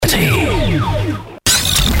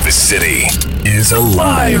city is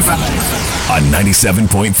alive on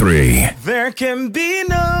 97.3. There can be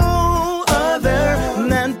no other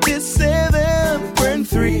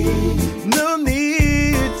 97.3. No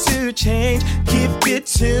need to change. Keep it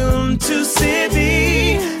tuned to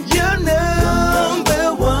city. You're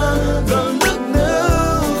number one. Don't look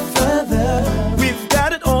no further. We've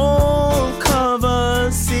got it all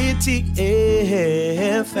covered. City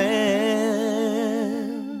FM.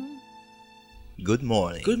 Good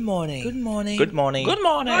morning. Good morning. Good morning. Good morning. Good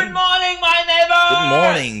morning. Good morning, my neighbor. Good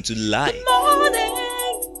morning to life. Good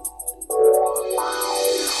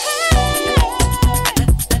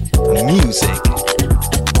morning. Music.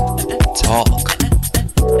 Talk.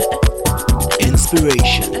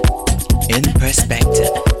 Inspiration. In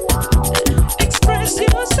perspective. Express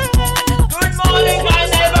yourself. Good morning, my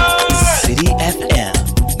neighbor. City FM,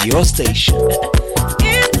 your station.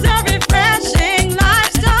 It's a refreshing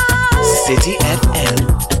lifestyle. City FM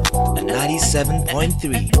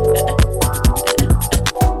 97.3.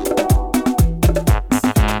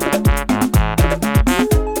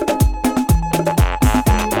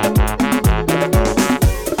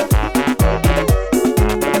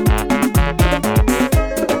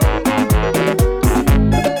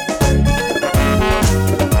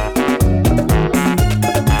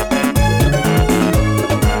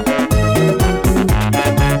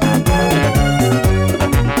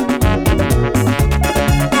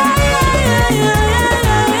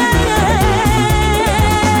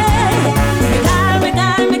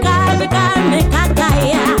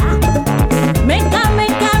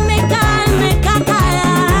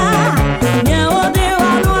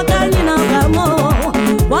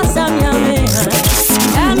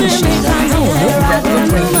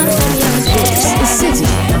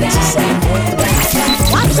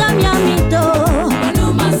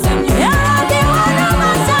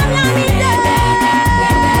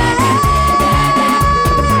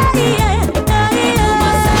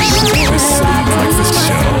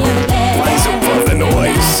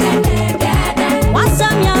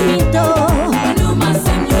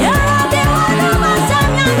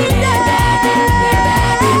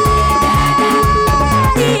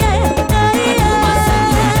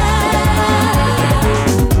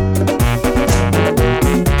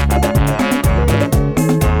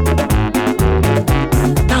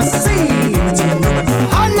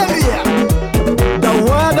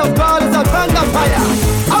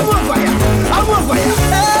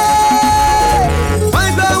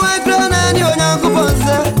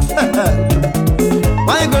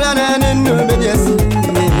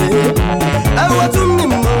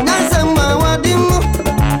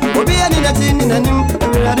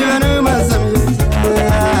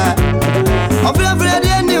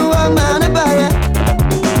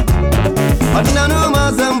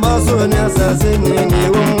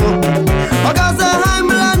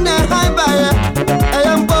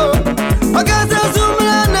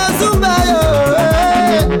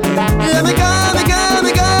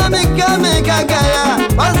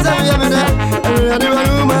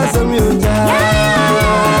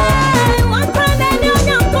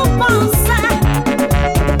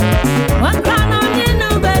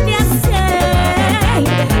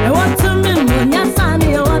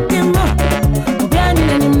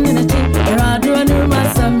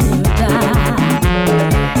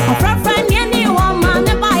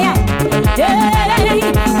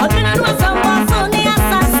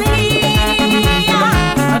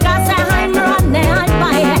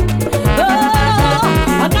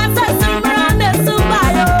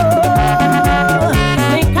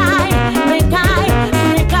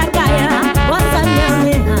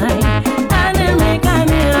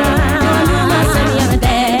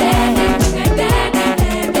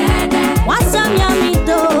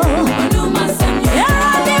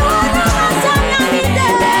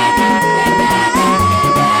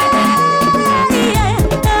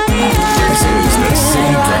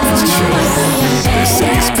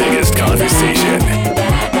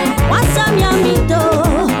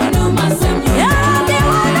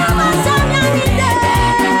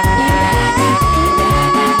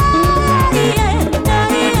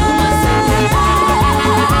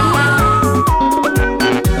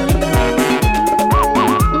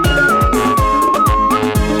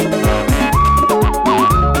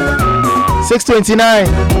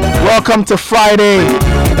 Welcome to Friday,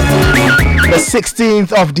 the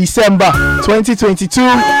 16th of December, 2022.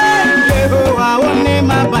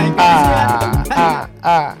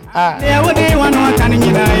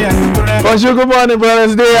 Bonjour, good morning,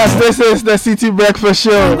 brothers. This is the City Breakfast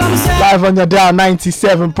Show, live on your dial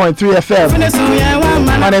 97.3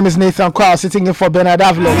 FM. My name is Nathan Kwao, sitting in for Bernard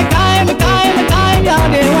Avlo.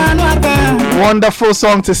 Wonderful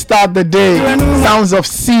song to start the day. Sounds of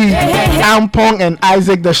C, Ampong and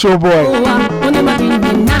Isaac the Showboy.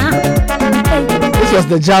 This was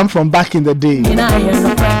the jam from back in the day.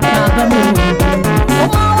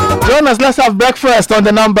 Join us, let's have breakfast on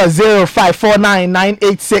the number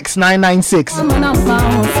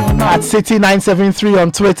 0549986996 at City 973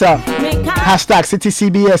 on Twitter. Hashtag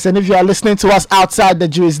CityCBS. And if you are listening to us outside the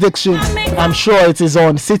jurisdiction, I'm sure it is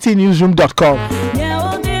on citynewsroom.com.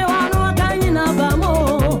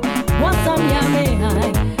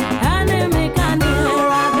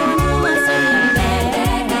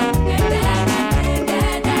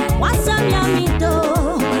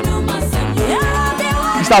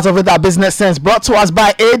 Start off with our business sense brought to us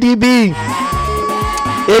by ADB.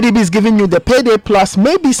 ADB is giving you the payday plus.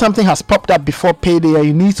 Maybe something has popped up before payday and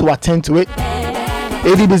you need to attend to it.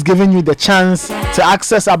 ADB is giving you the chance to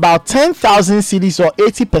access about 10,000 cedis or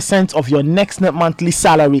 80% of your next net monthly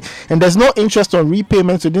salary, and there's no interest on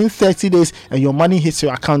repayment within 30 days, and your money hits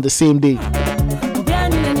your account the same day.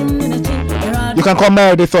 You can call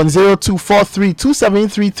Meredith on 0243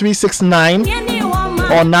 273 369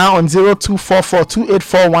 or now on 0244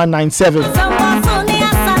 284 197.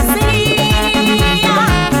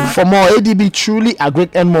 For more, ADB, truly a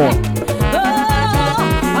great and more.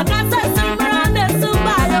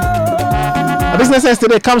 A business sense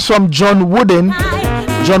today comes from John Wooden.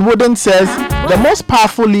 John Wooden says, the most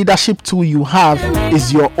powerful leadership tool you have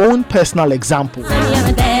is your own personal example.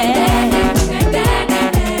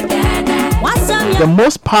 The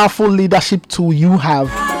most powerful leadership tool you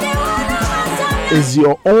have is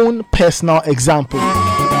your own personal example.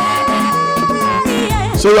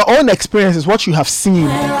 So your own experience is what you have seen,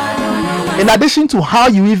 in addition to how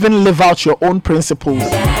you even live out your own principles,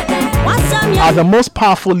 are the most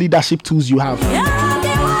powerful leadership tools you have.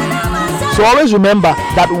 So always remember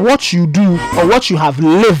that what you do or what you have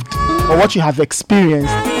lived or what you have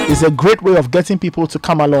experienced is a great way of getting people to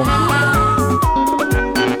come along.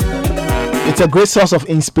 It's a great source of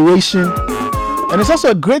inspiration, and it's also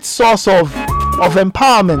a great source of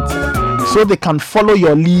empowerment, so they can follow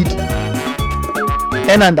your lead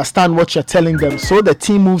and understand what you're telling them, so the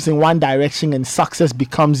team moves in one direction and success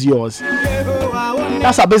becomes yours.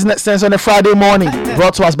 That's our business sense on a Friday morning,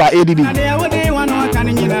 brought to us by ADB.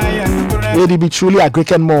 ADB, truly a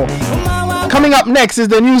great and more. Coming up next is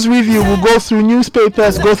the news review. We'll go through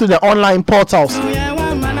newspapers, go through the online portals.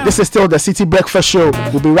 This is still the City Breakfast Show.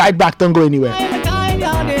 We'll be right back. Don't go anywhere.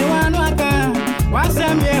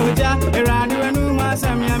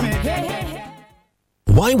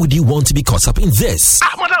 Why would you want to be caught up in this?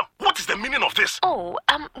 Madam, what is the meaning of this? Oh,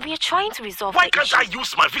 we are trying to resolve Why the can't I issue.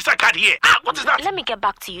 use my Visa card here? What is that? Let me get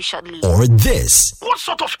back to you shortly. Or this? What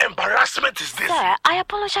sort of embarrassment is this? Sir, I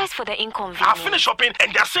apologize for the inconvenience. I've finished shopping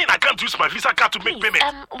and they're saying I can't use my Visa card to make Please,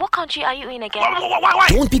 payment. what country are you in again? Why?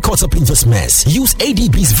 Don't be caught up in this mess. Use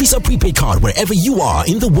ADB's Visa prepaid card wherever you are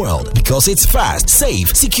in the world, because it's fast,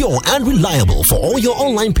 safe, secure, and reliable for all your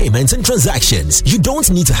online payments and transactions. You don't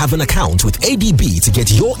need to have an account with ADB to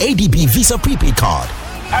get your ADB Visa prepaid card.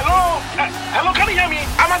 Hello? Hello, can you hear me?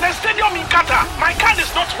 I'm at the stadium in Qatar. My card is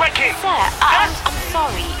not working. Sir, I'm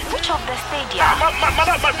sorry. Which of the stadium?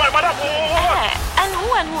 Madam, And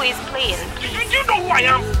who is playing? you know who I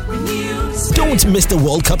am. Don't miss the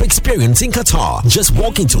World Cup experience in Qatar. Just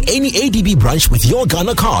walk into any ADB branch with your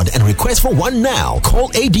Ghana card and request for one now. Call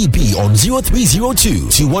ADB on 0302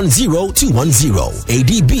 210 210.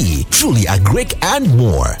 ADB, truly a Greek and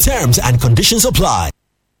more. Terms and conditions apply.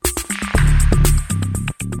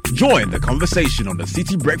 Join the conversation on the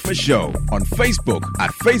City Breakfast Show on Facebook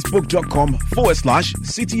at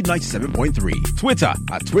facebook.com/City97.3, Twitter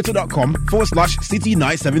at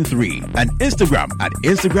twitter.com/City973, and Instagram at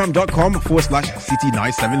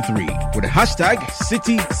instagram.com/City973 with the hashtag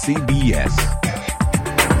CityCBS.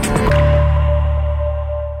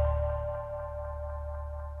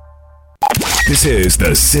 This is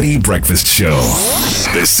the City Breakfast Show,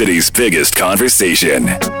 the city's biggest conversation.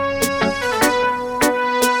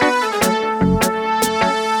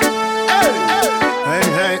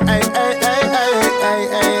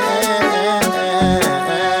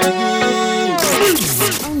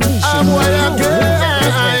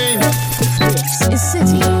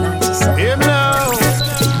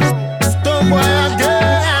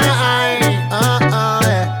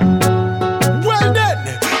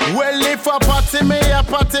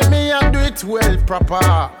 Well,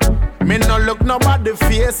 proper. Me no look nobody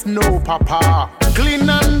face, no papa. Clean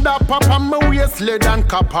and up, papa, my waist lead and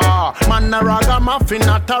copper. Man a ragamuffin,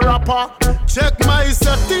 not a rapper. Check my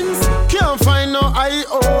settings, can't find no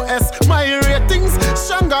iOS. My ratings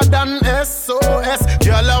stronger than SOS.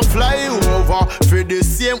 Girl a fly over,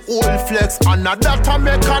 flex. And that I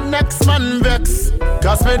make a next man vex.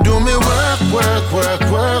 Cause me do me work.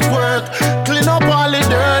 Clean up all the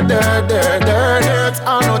dirt.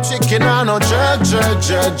 I no chicken, I no jerk.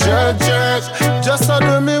 Just so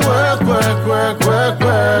do me work.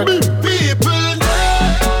 People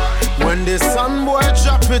there. When the sun boy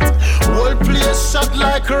drop it, whole place shot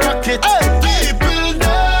like a rocket. People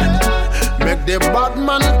there. Make the bad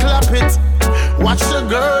man clap it. Watch the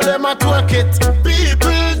girl, them a twerk it. People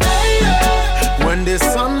there. When the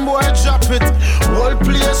sun boy drop it, whole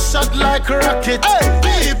place shot like a rocket.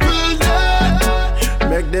 People there.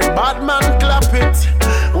 Make the bad man clap it.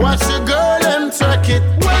 Watch the girl, them twerk it.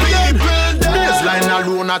 Baseline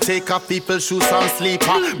alone, I take off people's shoes and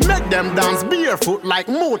sleeper. Make them dance barefoot like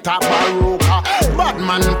motor baroka. Bad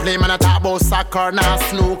man play, man, I talk about soccer, not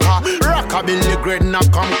snooker. Rockabilly grade,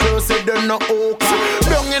 not come close, they don't know oka.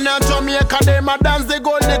 Down in a Jamaica, they ma dance, they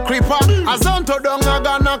go the creeper. As on to down, I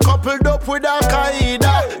gonna coupled up with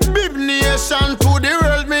Al-Qaeda. Big nation to the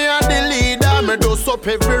world, me and the leader. Me do up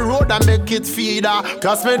every road and make it feeder.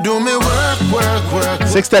 Cause me do me work.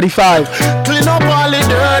 6:35. Clean up all the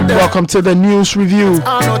dirt. Welcome to the news review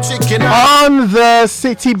on the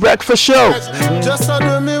City Breakfast Show.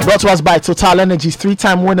 Brought to us by Total Energies,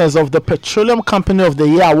 3-time winners of the Petroleum Company of the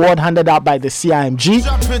Year award handed out by the CIMG.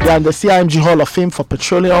 They are in the CIMG Hall of Fame for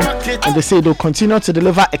petroleum, and they say they'll continue to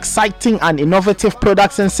deliver exciting and innovative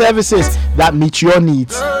products and services that meet your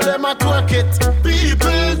needs.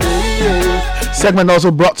 Segment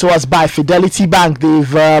also brought to us by Fidelity Bank. They've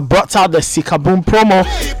brought out the Sikaboom promo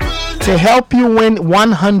to help you win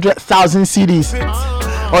 100,000 CDs.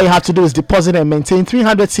 All you have to do is deposit and maintain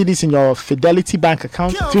 300 CDs in your Fidelity Bank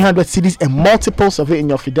account, 300 CDs and multiples of it in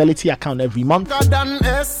your Fidelity account every month. And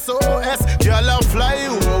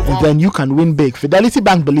then you can win big. Fidelity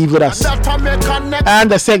Bank, believe with us. And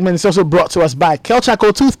the segment is also brought to us by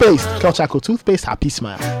Kelchaco Toothpaste. Kelchaco Toothpaste, happy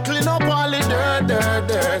smile.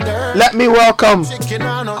 Let me welcome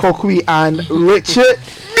Kokui and Richard.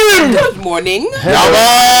 Good morning.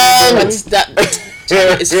 What's that?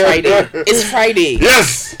 It's Friday. It's Friday.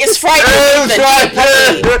 Yes. It's Friday. It's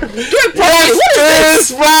Friday. Do it properly. What is this?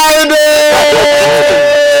 It's Friday.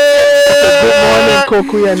 Good morning,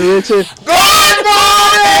 Kokui and Richard. Good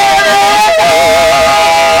morning.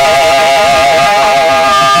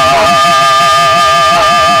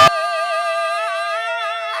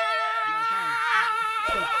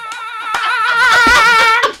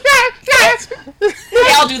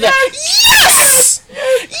 I'll do that. Yes!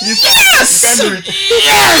 Yes!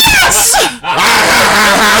 Yes!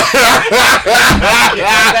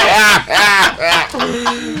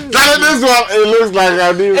 This one, it looks like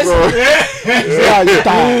a new one.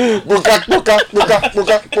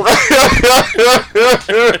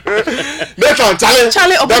 Nathan,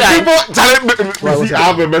 Charlie, the people, I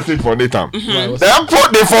have a message for Nathan. They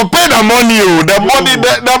for pay the money, the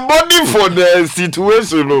money for the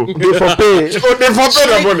situation. They for pay. They for pay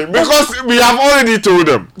the money because we have already told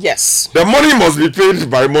them. Yes. The money must be paid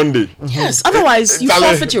by Monday. Yes. Otherwise, you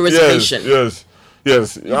forfeit your reservation.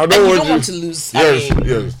 Yes. I don't want to lose. Yes.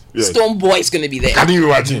 Stone Boy is going to be there. Can you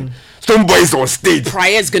imagine? Stone Boy is on stage.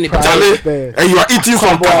 Prior is going to be there. And you are eating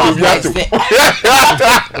some caviar.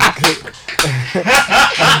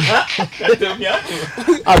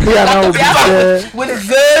 With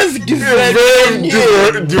Veuve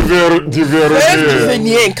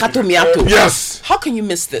Duvernay and Katomiato. Yes. How can you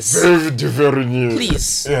miss this? Veuve Duvernay.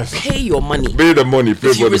 Please, pay your money. Pay the money.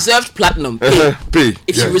 If you reserved platinum, pay.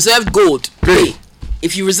 If you reserved gold, pay.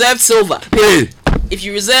 If you reserved silver, pay. If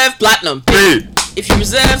you reserve platinum, pay. If you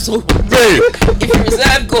reserve pay. If you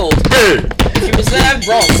reserve gold, pay. If you reserve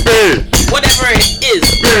bronze, pay. Whatever it is,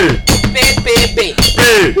 pay.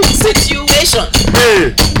 Pay. Situation,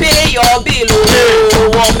 pay your bill.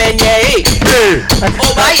 Woman, pay.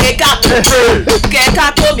 Buy a cap, get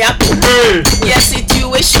yes,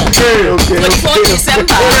 situation. 24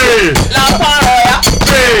 December, La Paroya,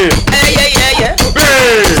 yeah.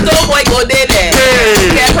 Stone Boy go there,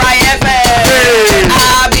 get private,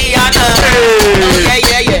 Abiana,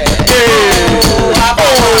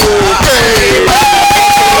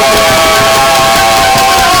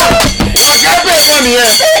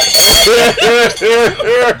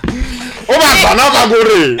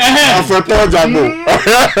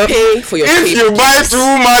 yeah. Pay for your if you buy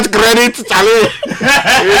too much credit, Charlie,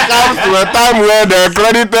 it comes to a time where the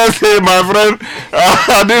creditors say, my friend,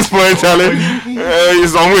 at this point, Charlie,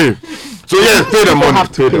 he's on way. So yes, pay the money.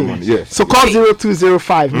 Pay the money. Yes. So call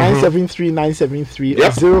 0205 973 973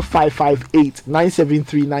 or 0558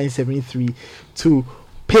 973 973 to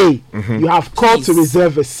pay. You have called to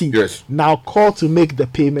reserve a seat. Yes. Now call to make the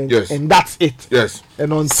payment. Yes. And that's it. Yes.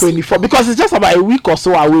 And on 24, because it's just about a week or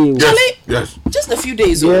so away. Yes. Charlie, Yes. just a few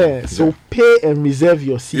days. Yeah. So pay and reserve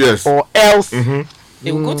your seat. Yes. Or else.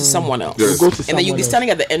 It will go to someone else. Yes. Go to And then you'll be someone standing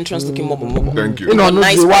at the entrance looking more. Thank you. You know, a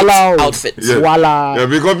nice the white wala- outfit. Yeah. Voila. Yeah,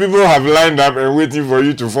 because people have lined up and waiting for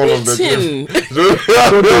you to fall off the Waiting. cliff.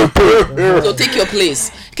 So take your place.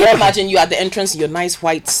 Can you imagine you at the entrance in your nice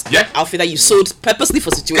white outfit that you sewed purposely for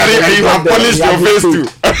situation? And you have polished your face too.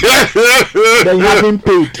 Then you haven't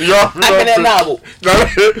paid.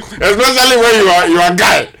 Especially when you are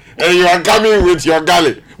guy and you are coming with your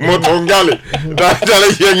galley, motongali.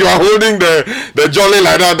 That you are holding the jolly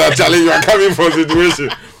like that. That Charlie, you are coming for situation.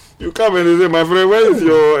 You come and you say, my friend, where is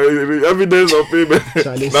your evidence of payment?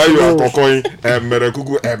 Now you are talking.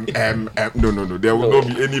 No. There will not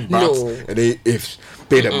be any buts and any ifs.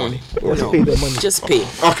 Pay the money. Just pay the money. Just pay.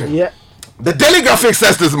 Okay. Yeah. The Daily Graphic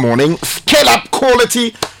says this morning, scale up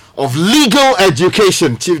quality of legal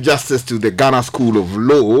education. Chief Justice to the Ghana School of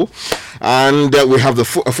Law. And we have a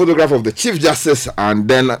photograph of the Chief Justice and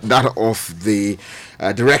then that of the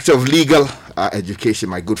Director of Legal Education,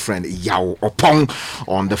 my good friend Yao Opong,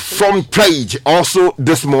 on the front page. Also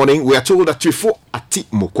this morning, we are told that Trifo Ati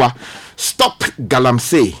Mokwa, stop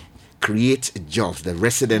Galamsey, create jobs. The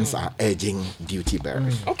residents are urging duty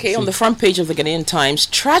bearers. Okay, on the front page of the Ghanaian Times,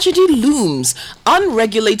 tragedy looms.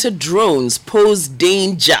 Unregulated drones pose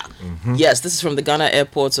danger. Yes, this is from the Ghana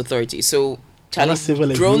Airports Authority. So, Charlie,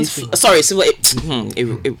 Civil drones. aviation.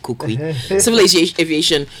 Civil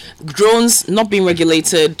aviation. Drones not being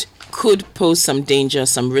regulated could pose some danger,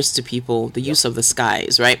 some risk to people, the use of the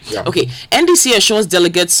skies, right? Yeah. Okay, NDC assures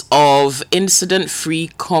delegates of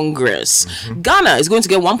incident-free Congress. Ghana is going to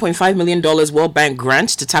get $1.5 million World Bank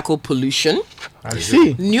grant to tackle pollution. I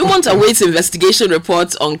see. Newmont awaits investigation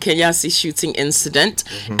reports on Kenya's shooting incident,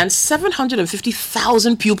 and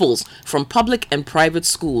 750,000 pupils from public and private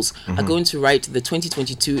schools are going to write the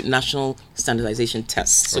 2022 National Standardization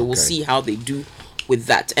Test. So we'll see how they do with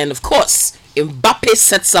that. And of course, Mbappe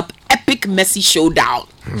sets up epic Messi showdown.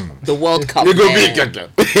 The World Cup. You go man. big,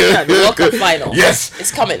 Yeah, the World Cup final. Yes.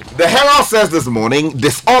 It's coming. The Herald says this morning,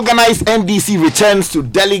 disorganized NDC returns to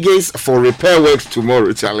delegates for repair works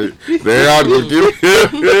tomorrow, Charlie. The Herald will give.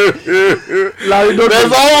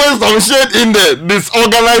 There's always some shit in there.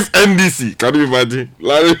 Disorganized NDC. Can you imagine?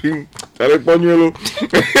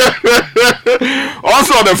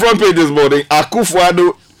 Also on the front page this morning,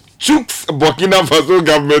 Akufo-Addo chooks Burkina Faso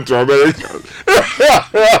government to America.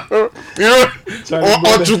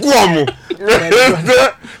 Or Chukwuamu.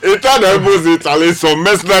 It's Italy, some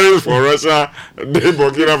mercenaries for Russia, they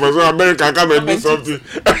Burkina Faso, America come and do something.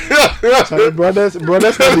 Sorry, brothers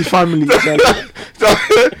can be family.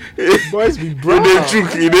 Boys be brothers.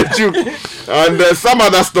 They chook. And some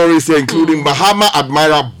other stories here, including Bahama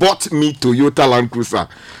admirer bought me Toyota Land Cruiser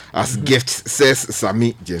as gifts, says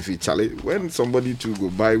Sami Jeffy. Charlie, when somebody to go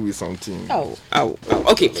buy with something.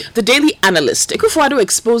 Okay, the Daily Analyst. Akufo-Addo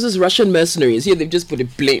exposes Russian mercenaries. Here they've just put it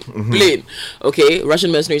plain. Okay,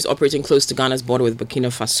 Russian mercenaries operating close to Ghana's border with Burkina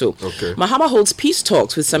Faso. Okay. Mahama holds peace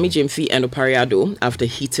talks with Sami Jemfi and Opare-Addo after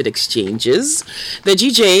heated exchanges. The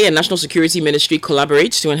GJA and National Security Ministry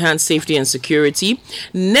collaborate to enhance safety and security.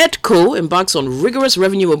 NEDCO embarks on rigorous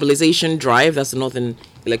revenue mobilization drive. That's the Northern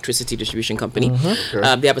Electricity Distribution Company.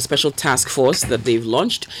 They have a special task force that they've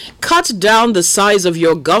launched. Cut down the size of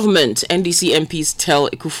your government, NDC MPs tell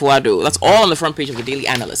Akufo-Addo. That's all on the front page of the Daily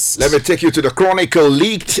Analyst. Let me take you to the Chronicle.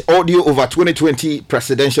 Leaked audio over 2020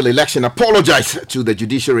 presidential election. Apologize to the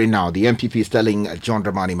judiciary now. The MPP is telling John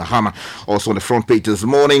Dramani Mahama. Also on the front page this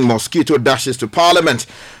morning, mosquito dashes to Parliament,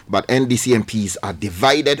 but NDC MPs are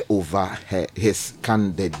divided over his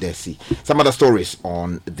candidacy. Some other stories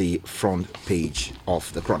on the front page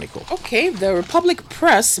of the Chronicle. Okay, the Republic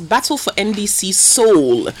Press battle for NDC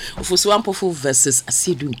soul. Ofosu Ampofu versus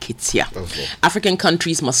Asiedu Nketia. African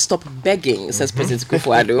countries must stop begging, says President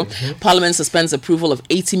Akufo-Addo. Parliament suspends approval of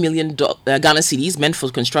 80 million Ghana cedis meant for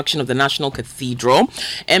construction of the National Cathedral.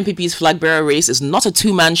 MPP's flag bearer race is not a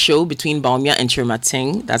two-man show between Baumia and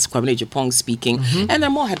Chirmateng. That's Kwame Ejapong speaking. And there are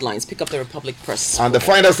more headlines. Pick up the Republic Press. And the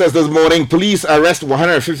Finder says this morning, police arrest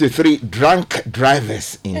 153 drunk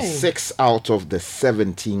drivers in 6 out of the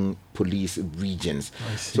 17 police regions.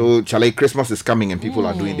 So, Charlie, Christmas is coming and people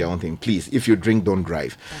are doing their own thing. Please, if you drink, don't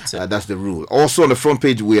drive. That's the rule. Also on the front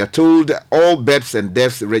page, we are told all births and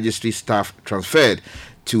deaths registry staff transferred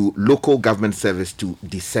to local government service to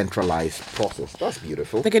decentralized process. That's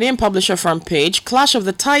beautiful. The Ghanaian publisher front page, Clash of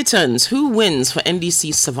the Titans. Who wins for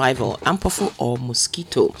NDC's survival, Ampofo or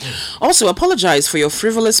Mosquito? Also, apologize for your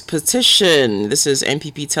frivolous petition. This is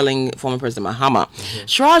NPP telling former President Mahama.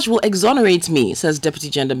 Shraj will exonerate me, says Deputy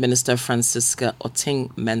Gender Minister Francisca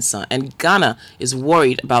Oteng Mensah. And Ghana is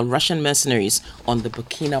worried about Russian mercenaries on the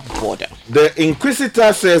Burkina border. The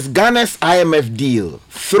Inquisitor says Ghana's IMF deal,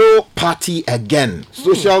 throw party again.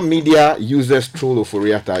 Social media users troll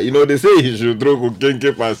Oforiata. You know, they say he should throw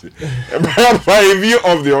Kenke party. By view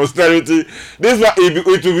of the austerity, this one, it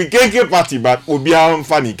will be Kenke party, but Obiam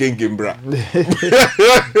funny Kenke bra.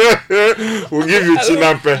 We'll give you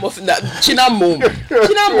Chinampe. Chinamo.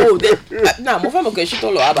 Now,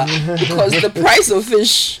 because the price of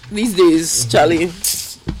fish these days, Charlie.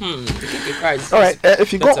 All right,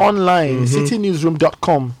 if you go online,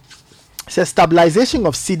 citynewsroom.com, says stabilization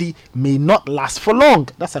of cedi may not last for long.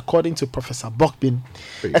 That's according to Professor Bokbin.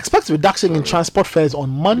 Expect reduction in transport fares on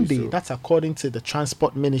Monday. That's according to the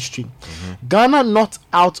Transport Ministry. Ghana not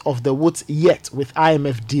out of the woods yet with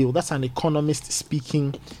IMF deal. That's an economist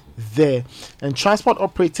speaking there. And transport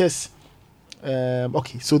operators.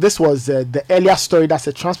 Okay, so this was the earlier story. That's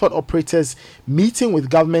the transport operators meeting with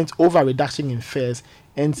government over reduction in fares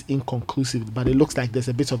ends inconclusive, but it looks like there's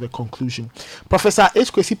a bit of a conclusion. Professor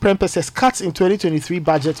H. Kwesi Prempeh says cuts in 2023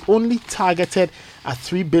 budget only targeted at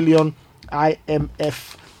 3 billion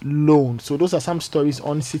IMF loan. So those are some stories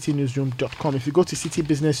on citynewsroom.com. If you go to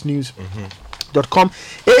citybusinessnews.com,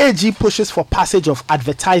 AAG pushes for passage of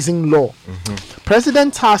advertising law.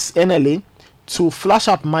 President tasks NLA to flush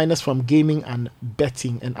out minors from gaming and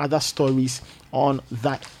betting, and other stories on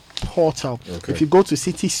that portal. If you go to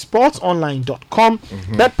citysportsonline.com,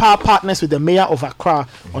 Bet Power partners with the mayor of Accra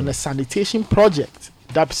on a sanitation project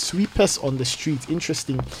that sweepers on the street.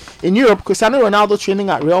 Interesting. In Europe, Cristiano Ronaldo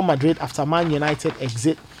training at Real Madrid after Man United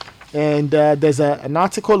exit, and there's an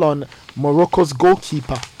article on Morocco's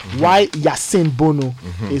goalkeeper, why Yassine Bono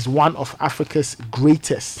is one of Africa's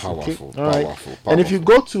greatest. Powerful. And if you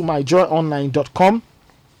go to myjoyonline.com,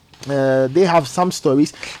 they have some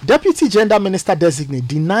stories. Deputy Gender Minister Designate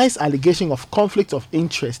denies allegation of conflict of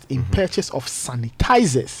interest in purchase of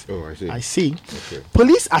sanitizers. I see.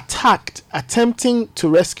 Police attacked attempting to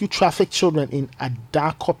rescue trafficked children in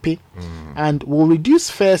Adakope and will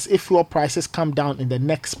reduce fares if fuel prices come down in the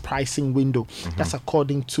next pricing window. That's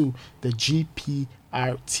according to the GPRTU.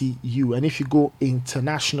 And if you go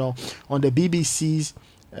international on the BBC's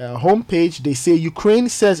homepage, they say Ukraine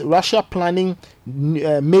says Russia planning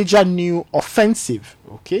major new offensive.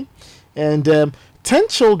 And 10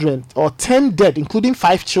 children or 10 dead, including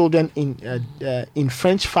 5 children in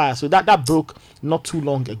French fire. So that broke not too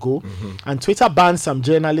long ago. And Twitter banned some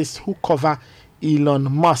journalists who cover Elon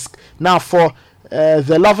Musk. Now, for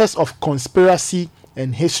the lovers of conspiracy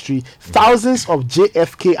and history, thousands of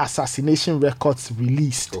JFK assassination records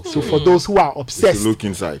released. So for those who are obsessed look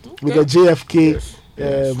inside with the JFK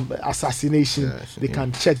assassination, they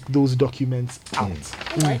can check those documents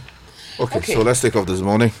out. Okay, so let's take off this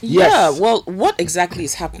morning. Well, what exactly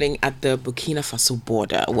is happening at the Burkina Faso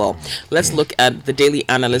border? Well, let's look at the Daily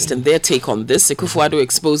Analyst and their take on this. Akufo-Addo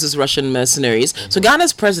exposes Russian mercenaries. So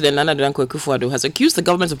Ghana's president, Nana Dankwa Akufo-Addo, has accused the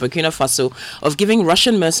government of Burkina Faso of giving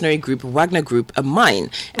Russian mercenary group Wagner Group a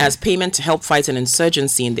mine as payment to help fight an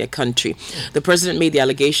insurgency in their country. The president made the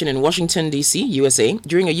allegation in Washington, D.C., USA,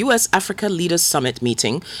 during a U.S.-Africa Leaders Summit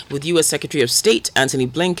meeting with U.S. Secretary of State Antony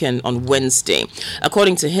Blinken on Wednesday.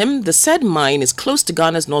 According to him, the said mine is close to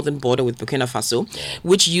Ghana's northern border with Burkina Faso,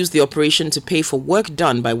 which used the operation to pay for work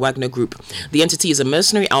done by Wagner Group. The entity is a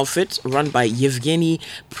mercenary outfit run by Yevgeny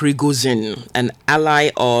Prigozhin, an ally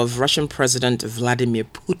of Russian President Vladimir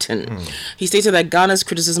Putin. He stated that Ghana's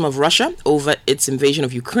criticism of Russia over its invasion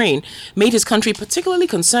of Ukraine made his country particularly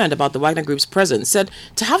concerned about the Wagner Group's presence. Said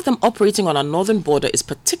to have them operating on our northern border is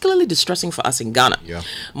particularly distressing for us in Ghana.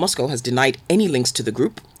 Moscow has denied any links to the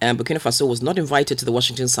group, and Burkina Faso was not invited to the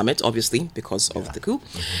Washington summit, obviously, because of the coup.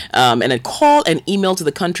 And a call and email to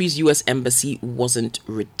the country's U.S. embassy wasn't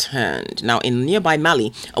returned. Now, in nearby Mali,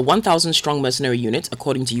 a 1,000-strong mercenary unit,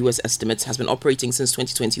 according to U.S. estimates, has been operating since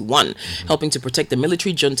 2021, helping to protect the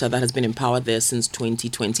military junta that has been in power there since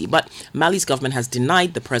 2020. But Mali's government has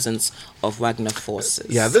denied the presence of Wagner forces.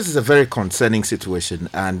 This is a very concerning situation,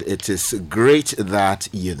 and it is great that,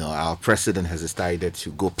 our president has decided to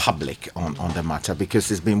go public on the matter, because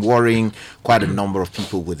it's been been worrying quite a number of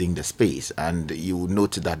people within the space, and you will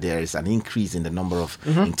note that there is an increase in the number of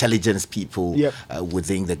intelligence people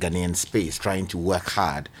within the Ghanaian space trying to work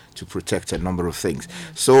hard to protect a number of things.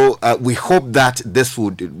 So we hope that this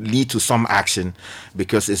would lead to some action,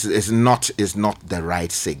 because it's not the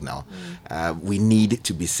right signal. We need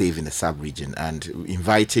to be safe in the sub-region, and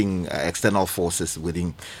inviting external forces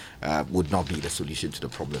within would not be the solution to the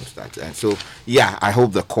problems and so I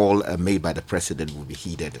hope the call made by the president will be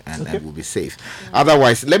heeded and will be safe.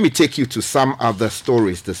 Otherwise, let me take you to some other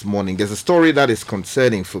stories this morning. There's a story that is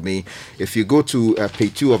concerning for me. If you go to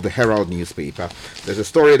page 2 of the Herald newspaper, there's a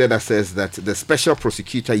story there that says that the special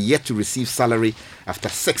prosecutor yet to receive salary after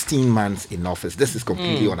 16 months in office. This is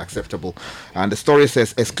completely unacceptable. And the story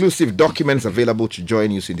says exclusive documents available to Joy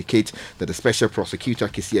News indicate that the special prosecutor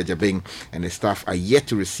Kisia Jabing and his staff are yet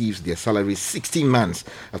to receive their salary 16 months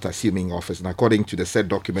after assuming office. And according to the said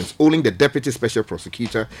documents, only the deputy special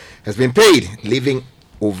prosecutor has been paid, leaving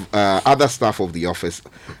other staff of the office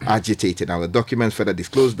agitated. Now, the documents further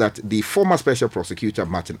disclose that the former special prosecutor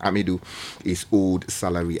Martin Amidu is owed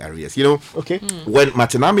salary arrears. You know, when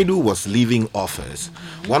Martin Amidu was leaving office,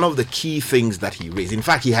 one of the key things that he raised, in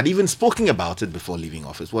fact, he had even spoken about it before leaving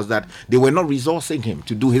office, was that they were not resourcing him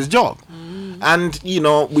to do his job. And, you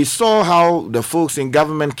know, we saw how the folks in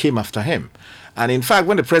government came after him. And in fact,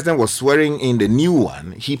 when the president was swearing in the new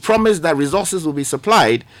one, he promised that resources will be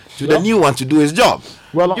supplied to the new one to do his job.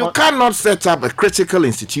 Well, you cannot set up a critical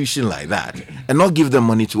institution like that and not give them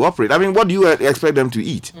money to operate. I mean, what do you expect them to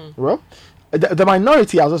eat? Well, the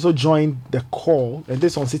minority has also joined the call, and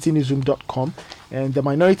this on citynewsroom.com, and the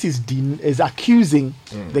minority is accusing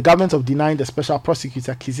the government of denying the special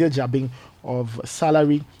prosecutor Kisia Jabing of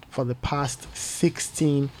salary for the past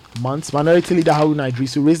 16 months. Minority Leader Haruna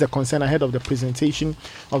Idrisu raised the concern ahead of the presentation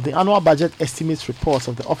of the annual budget estimates reports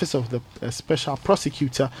of the Office of the Special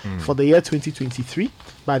Prosecutor for the year 2023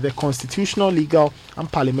 by the Constitutional, Legal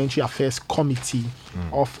and Parliamentary Affairs Committee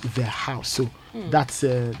of the House. So that's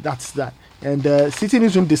that. And City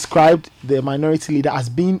Newsroom described the minority leader as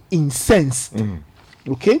being incensed.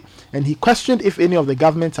 Okay? And he questioned if any of the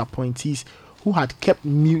government appointees who had kept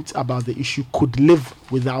mute about the issue could live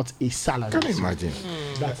without a salary. Can you imagine?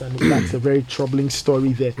 That's a very troubling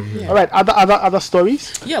story there. All right, other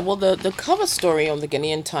stories? Yeah, well, the cover story on the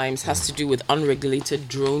Ghanaian Times has to do with unregulated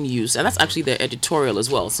drone use, and that's actually their editorial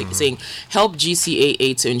as well, saying help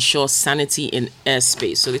GCAA to ensure sanity in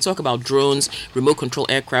airspace. So they talk about drones, remote control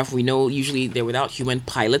aircraft. We know usually they're without human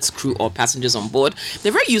pilots, crew, or passengers on board.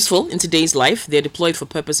 They're very useful in today's life. They're deployed for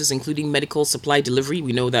purposes including medical supply delivery.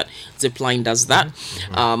 We know that Zipline does that.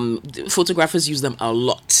 Photographers use them a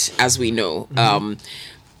lot, as we know.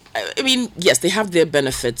 I mean, yes, they have their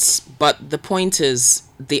benefits, but the point is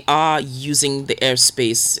they are using the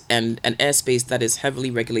airspace and an airspace that is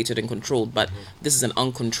heavily regulated and controlled, but this is an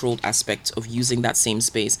uncontrolled aspect of using that same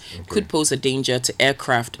space. Could pose a danger to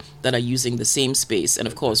aircraft that are using the same space, and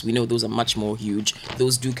of course we know those are much more huge.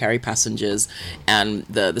 Those do carry passengers, and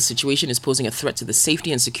the situation is posing a threat to the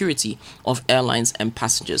safety and security of airlines and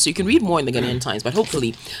passengers. So you can read more in the Ghanaian Times, but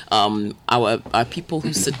hopefully our people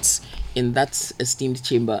who sit in that esteemed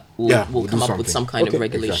chamber will come up with some kind of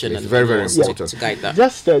regulation and very, very important to guide that.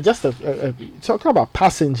 Just talking about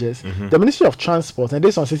passengers, the Ministry of Transport, and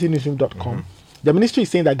this on citynewsroom.com, the ministry is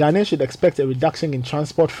saying that Ghanaians should expect a reduction in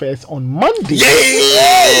transport fares on Monday.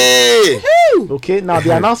 Okay, now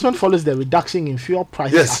the announcement follows the reduction in fuel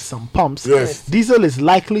prices at some pumps. Diesel is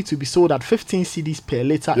likely to be sold at 15 cedis per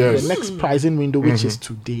litre in the next pricing window, which is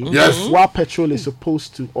today. While petrol is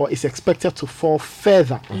supposed to, or is expected to fall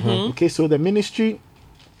further. Okay, so the ministry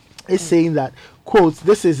is saying that, quote,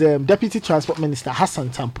 this is Deputy Transport Minister Hassan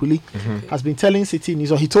Tampuli has been telling City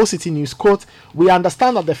News, or he told City News, quote, we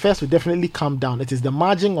understand that the fares will definitely come down. It is the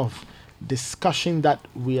margin of discussion that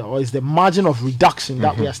is the margin of reduction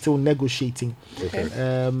that we are still negotiating.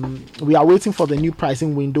 We are waiting for the new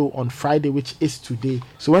pricing window on Friday, which is today.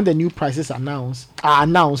 So when the new prices are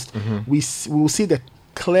announced, we will see the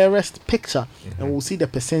clearest picture and we'll see the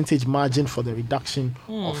percentage margin for the reduction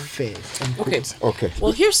of fares. Okay.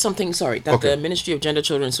 Well, here's something, that the Ministry of Gender,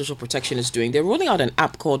 Children and Social Protection is doing. They're rolling out an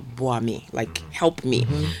app called Boami, Help Me.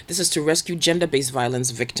 This is to rescue gender-based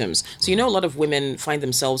violence victims. So, a lot of women find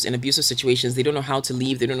themselves in abusive situations. They don't know how to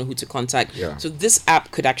leave. They don't know who to contact. So this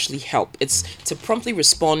app could actually help. It's to promptly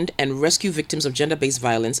respond and rescue victims of gender-based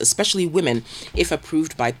violence, especially women, if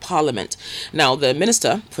approved by Parliament. Now, the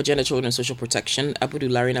Minister for Gender, Children and Social Protection, Abudulayi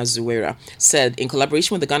Larina Zuwera, said in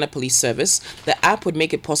collaboration with the Ghana Police Service, the app would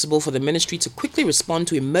make it possible for the ministry to quickly respond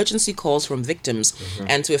to emergency calls from victims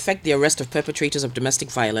and to effect the arrest of perpetrators of domestic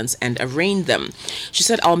violence and arraign them. She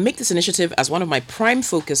said, I'll make this initiative as one of my prime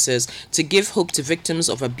focuses to give hope to victims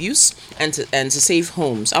of abuse and to save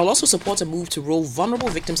homes. I'll also support a move to roll vulnerable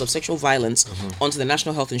victims of sexual violence onto the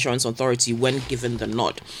National Health Insurance Authority when given the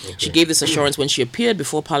nod. She gave this assurance when she appeared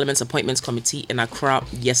before Parliament's Appointments Committee in Accra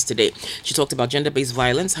yesterday. She talked about gender-based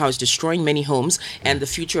violence, how it's destroying many homes and the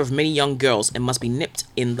future of many young girls and must be nipped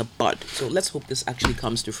in the bud. So let's hope this actually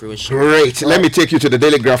comes to fruition. Great. Let me take you to the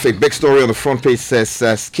Daily Graphic. Big story on the front page says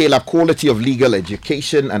scale up quality of legal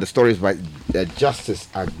education, and the story is by Justice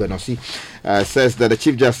Agbenosi. Says that the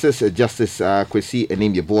Chief Justice, Justice Kwesi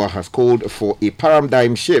Enim-Yeboah, has called for a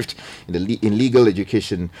paradigm shift in legal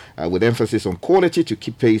education with emphasis on quality to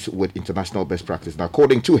keep pace with international best practice. Now,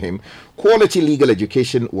 according to him, quality legal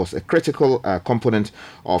education was a critical component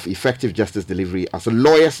of effective justice delivery, as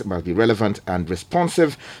lawyers must be relevant and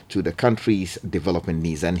responsive to the country's development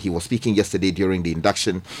needs. And he was speaking yesterday during the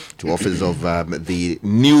induction to office of the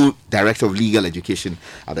new Director of Legal Education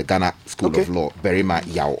at the Ghana School of Law, Berima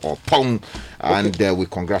Yao Opong. And we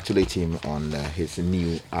congratulate him on his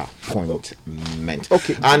new appointment.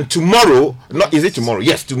 Okay. And tomorrow, is it tomorrow?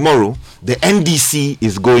 Yes, tomorrow, the NDC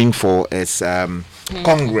is going for its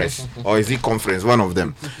Congress, or is it conference, one of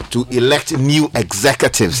them, to elect new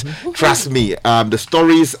executives. Trust me, the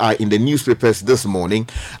stories are in the newspapers this morning.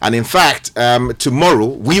 And in fact, tomorrow,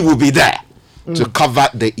 we will be there to cover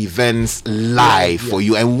the events live for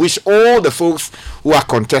you, and wish all the folks who are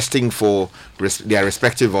contesting for their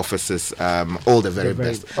respective offices all the very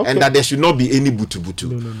best. And that there should not be any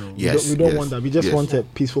butu-butu. No. Yes, we don't want that. We just want a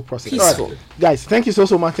peaceful process. All right. Guys, thank you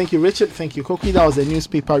so much. Thank you, Richard. Thank you, Koki. That was the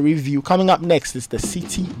newspaper review. Coming up next is the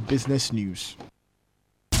City Business News.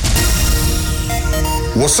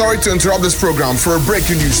 We're sorry to interrupt this program for a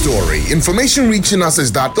breaking news story. Information reaching us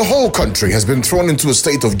is that the whole country has been thrown into a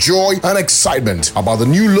state of joy and excitement about the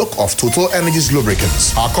new look of Total Energies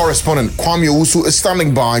lubricants. Our correspondent Kwame Owusu is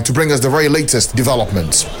standing by to bring us the very latest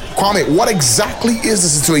developments. Kwame, what exactly is the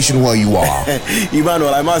situation where you are?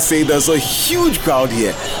 Emmanuel, I must say there's a huge crowd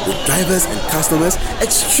here with drivers and customers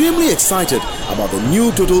extremely excited about the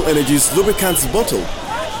new Total Energies lubricants bottle.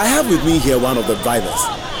 I have with me here one of the drivers.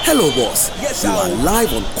 Hello, boss. Yes, you are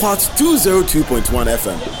live on Quartz 202.1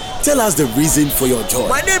 FM. Tell us the reason for your joy.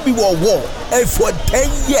 My name is War, and for 10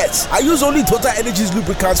 years, I use only Total Energies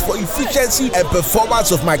lubricants for efficiency and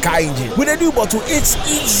performance of my car engine. With a new bottle, it's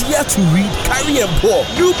easier to read, carry, and pour.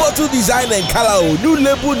 New bottle design and color, new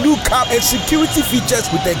label, new cap, and security features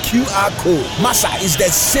with the QR code. Massa is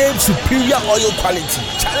the same superior oil quality.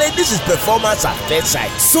 Challenge, this is performance at first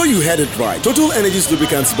sight. So you heard it right. Total Energies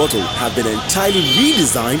lubricants bottle have been entirely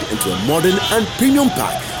redesigned into a modern and premium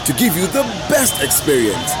pack to give you the best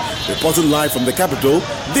experience. Reporting live from the capital,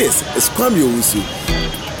 this is Kwame Owusu.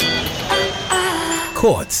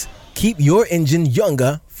 Quartz, keep your engine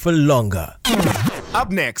younger for longer.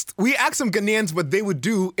 Up next, we asked some Ghanaians what they would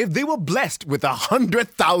do if they were blessed with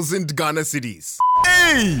 100,000 Ghana cedis.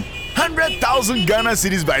 Hey! 100,000 Ghana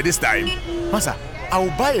cedis by this time. Masa, I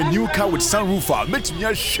will buy a new car with sunroof. Make me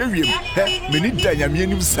a shame.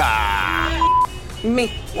 Me,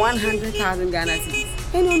 100,000 Ghana cedis.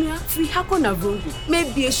 And on your free Hakona Vungu,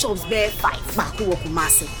 maybe a shop's bear 5. Baku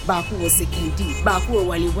Kumase, Baku was Sekendi, Baku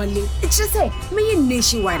Wali. It's just say, me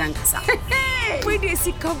nationwide and Kasa. Where do you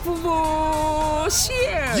see Kapubo?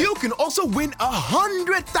 Share. You can also win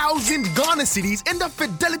 100,000 Ghana cedis in the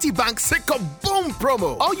Fidelity Bank Sika Boom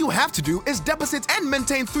promo. All you have to do is deposit and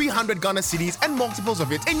maintain 300 Ghana cedis and multiples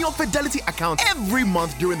of it in your Fidelity account every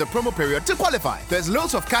month during the promo period to qualify. There's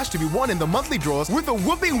loads of cash to be won in the monthly draws with a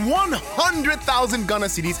whooping 100,000 Ghana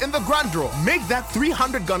cedis in the grand draw. Make that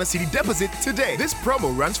 300 Ghana cedi deposit today. This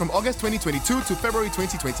promo runs from August 2022 to February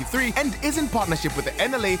 2023 and is in partnership with the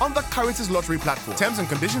NLA on the Currencies Lottery platform. Terms and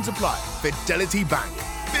conditions apply. Fidelity Bank.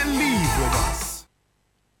 Believe with us.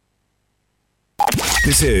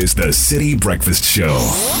 This is the City Breakfast Show,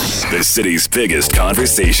 the city's biggest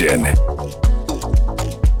conversation.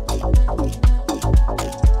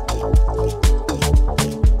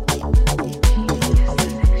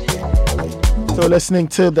 So listening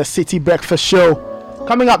to the City Breakfast Show.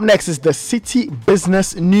 Coming up next is the City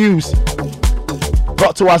Business News,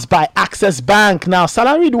 brought to us by Access Bank. Now,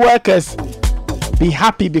 salaried workers, be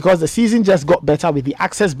happy because the season just got better with the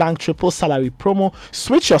Access Bank triple salary promo.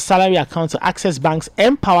 Switch your salary account to Access Bank's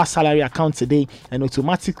Empower salary account today and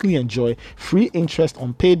automatically enjoy free interest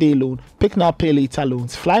on payday loan, pick now pay later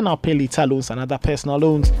loans, fly now pay later loans, and other personal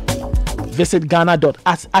loans. Visit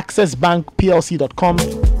ghana.accessbankplc.com.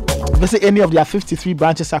 visit any of their 53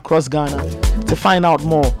 branches across Ghana to find out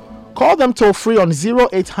more. Call them toll free on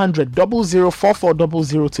 0800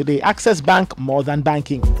 004400 today. Access Bank, more than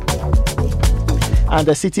banking. And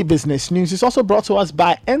the City Business News is also brought to us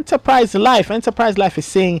by Enterprise Life. Enterprise Life is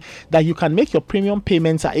saying that you can make your premium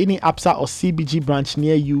payments at any ABSA or CBG branch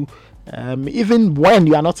near you, even when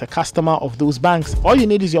you are not a customer of those banks. All you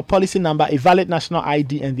need is your policy number, a valid national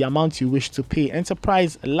ID, and the amount you wish to pay.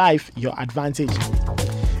 Enterprise Life, your advantage.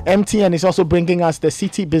 MTN is also bringing us the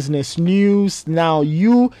City Business News. Now,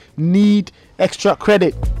 you need extra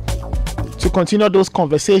credit. To continue those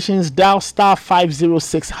conversations, dial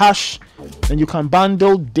 *506# and you can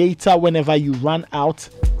bundle data whenever you run out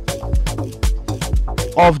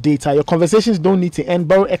of data. Your conversations don't need to end.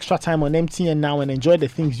 Borrow extra time on MTN now and enjoy the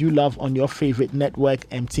things you love on your favorite network,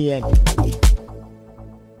 MTN.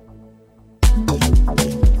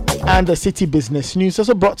 And the City Business News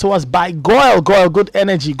also brought to us by Goyle. Good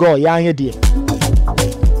energy. Goyle, yeah, dear. All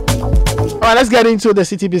right, let's get into the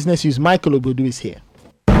City Business News. Michael Obodu is here.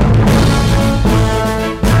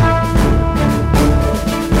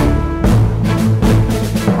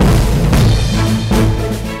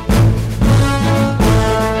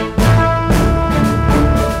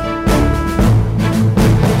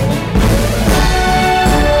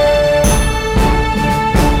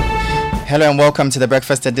 Hello and welcome to the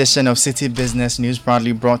breakfast edition of City Business News,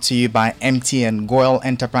 proudly brought to you by MTN, Goyle,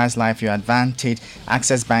 Enterprise Life, your advantage,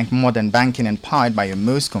 Access Bank, modern banking, and powered by your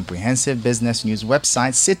most comprehensive business news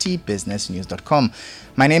website, citybusinessnews.com.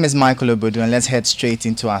 My name is Michael Obodu, and let's head straight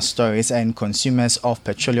into our stories. And consumers of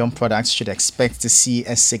petroleum products should expect to see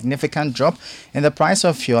a significant drop in the price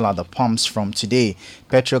of fuel at the pumps from today.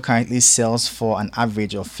 Petrol currently sells for an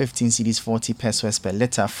average of 15 cedis 40 pesos per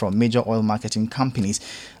litre from major oil marketing companies,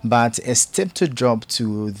 but is tipped to drop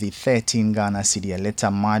to the 13 Ghana cedi a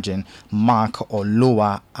litre margin mark or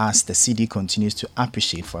lower as the cedi continues to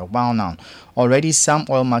appreciate for a while now. Already, some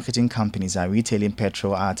oil marketing companies are retailing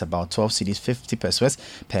petrol at about 12 cedis 50 pesos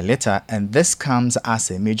per litre, and this comes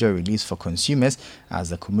as a major release for consumers as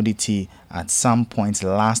the commodity at some point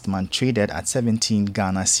last month traded at 17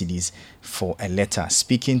 Ghana cedis for a litre.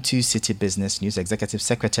 Speaking to City Business News, Executive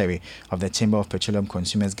Secretary of the Chamber of Petroleum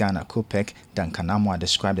Consumers Ghana, COPEC, Duncan Amwa,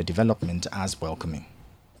 described the development as welcoming.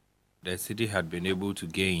 The city had been able to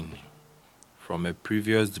gain from a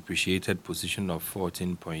previous depreciated position of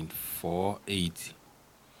 14.48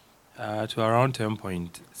 to around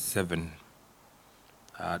 10.7.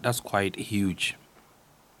 That's quite huge.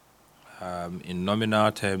 In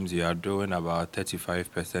nominal terms, you are doing about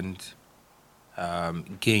 35%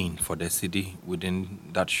 gain for the city within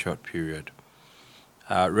that short period.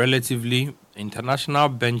 Relatively, international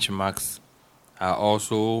benchmarks are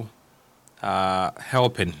also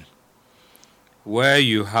helping, where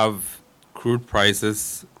you have crude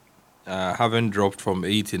prices having dropped from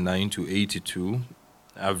 89 to 82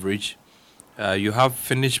 average. You have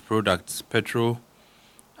finished products, petrol,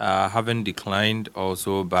 having declined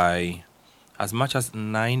also by as much as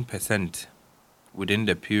 9% within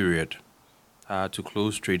the period to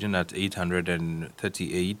close trading at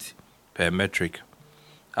 838 per metric.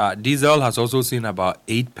 Diesel has also seen about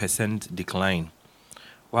 8% decline,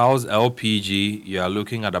 whilst LPG, you are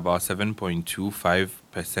looking at about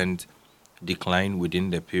 7.25% decline within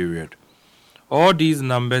the period. All these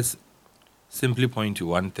numbers simply point to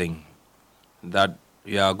one thing, that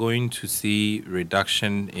you are going to see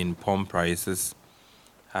reduction in pump prices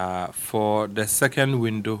for the second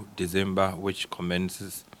window, December, which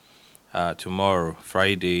commences tomorrow,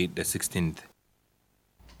 Friday the 16th.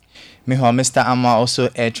 Meanwhile, Mr. Amma also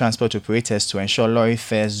urged transport operators to ensure lorry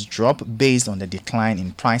fares drop based on the decline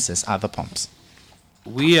in prices at the pumps.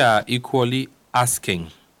 We are equally asking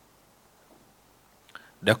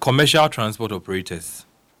the commercial transport operators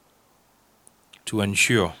to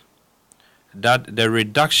ensure that the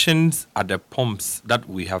reductions at the pumps that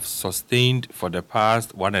we have sustained for the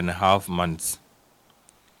past 1.5 months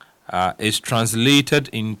is translated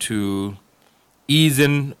into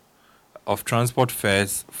easing of transport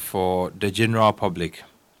fares for the general public.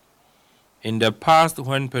 In the past,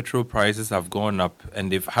 when petrol prices have gone up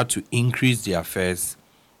and they've had to increase their fares,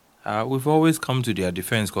 we've always come to their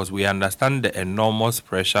defense because we understand the enormous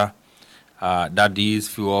pressure that these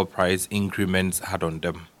fuel price increments had on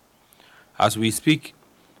them. As we speak,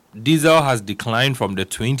 diesel has declined from the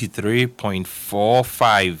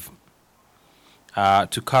 23.45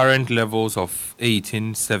 to current levels of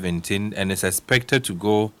 18, 17, and is expected to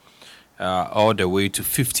go all the way to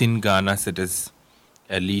 15 Ghana cedis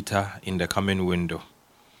a litre in the coming window.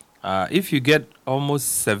 If you get almost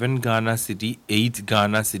 7 Ghana cedi, 8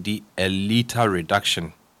 Ghana cedi a litre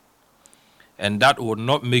reduction, and that would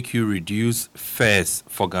not make you reduce fares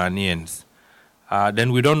for Ghanaians,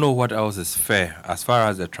 then we don't know what else is fair as far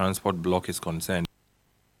as the transport block is concerned.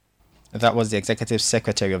 That was the Executive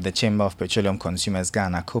Secretary of the Chamber of Petroleum Consumers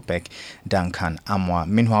Ghana, COPEC, Duncan Amwa.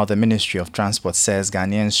 Meanwhile, the Ministry of Transport says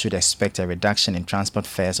Ghanaians should expect a reduction in transport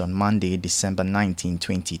fares on Monday, December 19,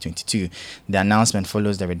 2022. The announcement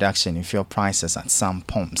follows the reduction in fuel prices at some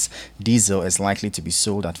pumps. Diesel is likely to be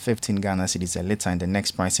sold at 15 Ghana cedis a litre in the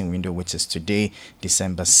next pricing window, which is today,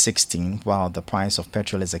 December 16, while the price of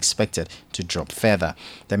petrol is expected to drop further.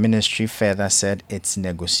 The ministry further said it's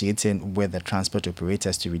negotiating with the transport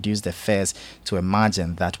operators to reduce the fares to a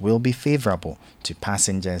margin that will be favorable to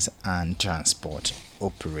passengers and transport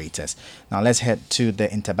operators. Now let's head to the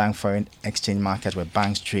interbank foreign exchange market where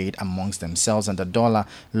banks trade amongst themselves, and the dollar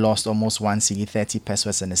lost almost 1 cedi 30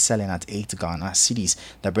 pesos and is selling at 8 Ghana cedis.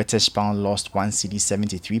 The British pound lost 1 cedi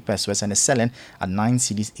 73 pesos and is selling at 9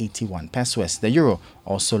 cedis 81 pesos. The euro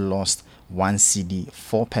also lost 1 cedi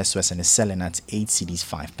 4 pesos and is selling at 8 cedis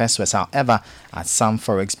 5 pesos. However, at some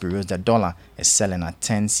forex bureaus, the dollar is selling at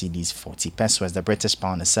 10 cedis 40 pesos. The British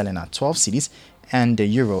pound is selling at 12 cedis and the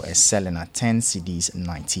euro is selling at 10 cedis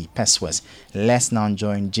 90 pesos. Let's now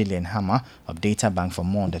join Gillian Hammer of Data Bank for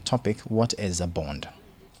more on the topic. What is a bond?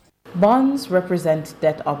 Bonds represent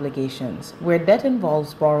debt obligations, where debt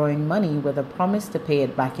involves borrowing money with a promise to pay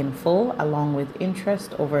it back in full along with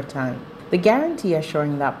interest over time. The guarantee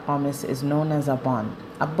assuring that promise is known as a bond.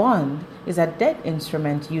 A bond is a debt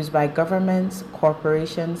instrument used by governments,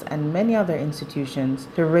 corporations, and many other institutions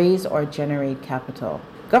to raise or generate capital.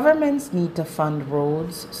 Governments need to fund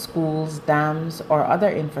roads, schools, dams, or other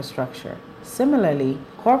infrastructure. Similarly,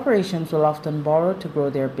 corporations will often borrow to grow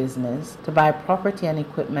their business, to buy property and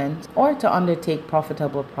equipment, or to undertake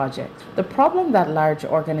profitable projects. The problem that large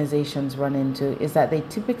organizations run into is that they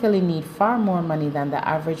typically need far more money than the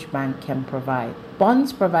average bank can provide.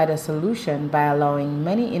 Bonds provide a solution by allowing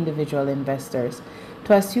many individual investors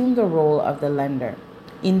to assume the role of the lender.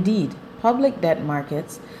 Indeed, public debt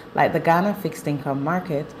markets, like the Ghana fixed income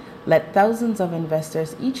market, let thousands of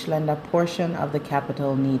investors each lend a portion of the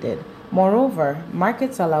capital needed. Moreover,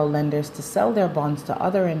 markets allow lenders to sell their bonds to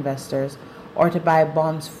other investors or to buy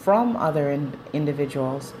bonds from other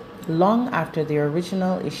individuals long after the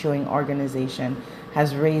original issuing organization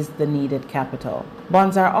has raised the needed capital.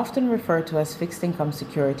 Bonds are often referred to as fixed income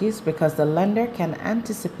securities because the lender can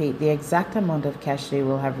anticipate the exact amount of cash they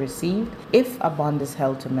will have received if a bond is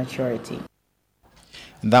held to maturity.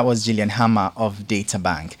 That was Gillian Hammer of Data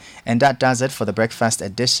Bank. And that does it for the breakfast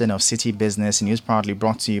edition of City Business News, proudly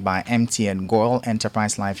brought to you by MTN Goil,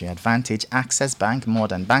 Enterprise Life Your Advantage, Access Bank,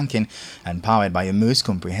 Modern Banking, and powered by your most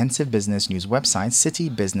comprehensive business news website,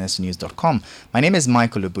 citybusinessnews.com. My name is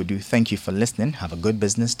Michael Obudu. Thank you for listening. Have a good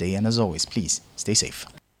business day, and as always, please stay safe.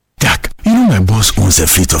 You know, my boss owns a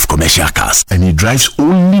fleet of commercial cars and he drives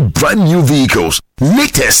only brand new vehicles.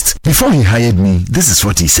 Latest. Before he hired me, this is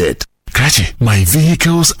what he said. Krachi, my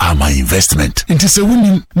vehicles are my investment. It is a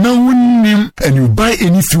winning, and you buy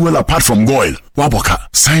any fuel apart from Goil. Waboka,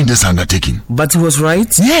 sign this undertaking. But he was right?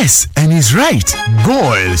 Yes, and he's right.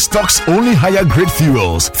 Goil stocks only higher grade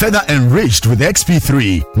fuels, further enriched with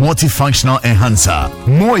XP3, multifunctional enhancer,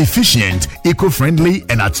 more efficient, eco-friendly,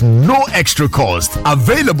 and at no extra cost.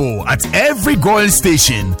 Available at every Goil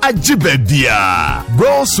station at Jibebia.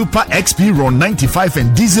 Goil Super XP Ron 95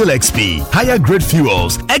 and Diesel XP, higher grade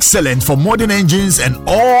fuels, excellent for modern engines and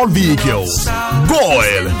all vehicles.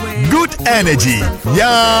 Goil, good energy.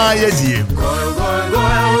 Yeah, yes, yeah.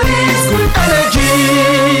 Goil is good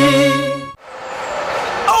energy.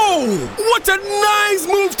 Oh, what a nice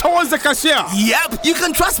move towards the cashier. Yep, you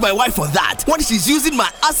can trust my wife for that when she's using my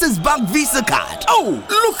Access Bank Visa card. Oh,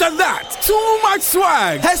 look at that. Too much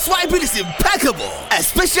swag. Her swiping is impeccable,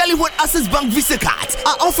 especially when Access Bank Visa cards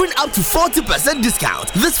are offering up to 40%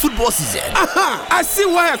 discount this football season. Aha, I see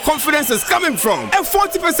where her confidence is coming from. A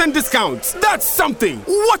 40% discount. That's something.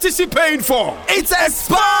 What is she paying for? It's a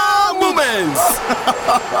spa moment.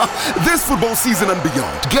 This football season and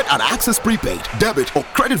beyond, get an Access prepaid, debit, or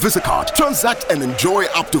credit Visa card. Transact and enjoy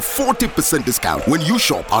up to 40% discount when you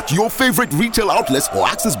shop at your favorite retail outlets or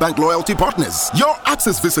Access Bank loyalty partners. Your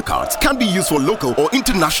Access Visa cards can be used for local or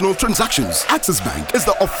international transactions. Access Bank is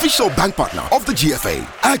the official bank partner of the GFA.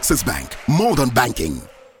 Access Bank, more than banking.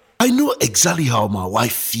 I know exactly how my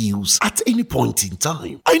wife feels at any point in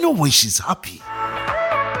time. I know when she's happy.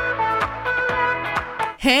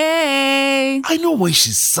 Hey! I know when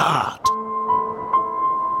she's sad.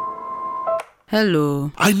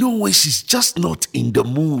 Hello. I know when she's just not in the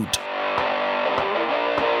mood.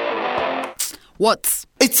 What?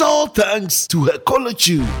 It's all thanks to her caller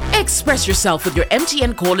tune. Express yourself with your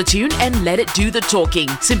MTN caller tune and let it do the talking.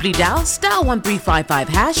 Simply dial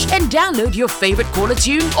 *1355# and download your favorite caller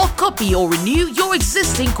tune or copy or renew your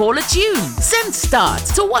existing caller tune. Send start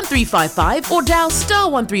to 1355 or dial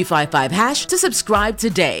 *1355# to subscribe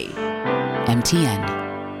today. MTN.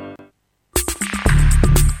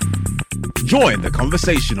 Join the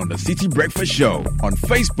conversation on the City Breakfast Show on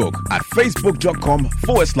Facebook at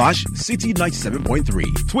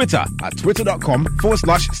facebook.com/City97.3, Twitter at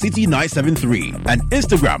twitter.com/City973, and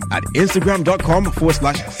Instagram at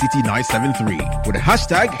instagram.com/City973 with the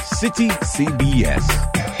hashtag CityCBS.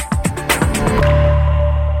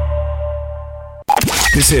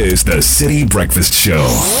 This is the City Breakfast Show,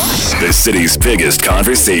 the city's biggest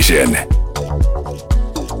conversation.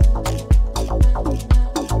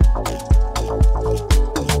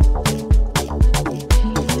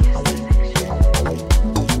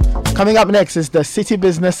 Coming up next is the City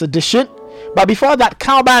Business Edition. But before that,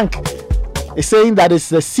 CalBank is saying that it's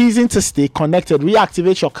the season to stay connected.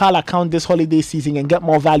 Reactivate your Cal account this holiday season and get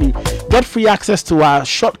more value. Get free access to our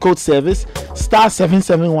short code service,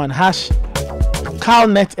 *771#,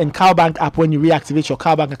 CalNet and CalBank app when you reactivate your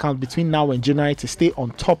CalBank account between now and January to stay on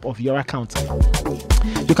top of your account.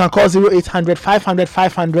 You can call 0800 500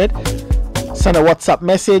 500, send a WhatsApp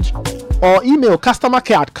message, or email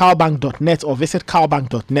customercare@calbank.net or visit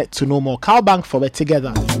calbank.net to know more. CalBank, for it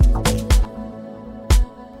together.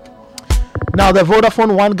 Now the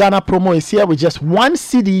Vodafone One Ghana promo is here with just 1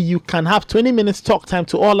 CD. You can have 20 minutes talk time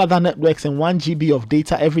to all other networks and 1 GB of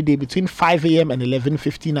data every day between 5 a.m. and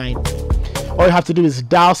 11:59. All you have to do is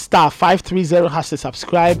dial *530# to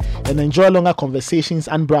subscribe and enjoy longer conversations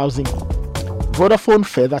and browsing. Vodafone,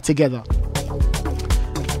 further together.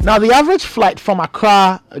 Now, the average flight from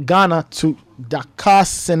Accra, Ghana to Dakar,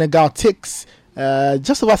 Senegal takes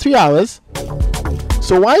just over 3 hours.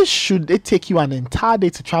 So why should it take you an entire day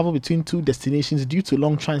to travel between two destinations due to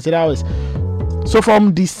long transit hours? So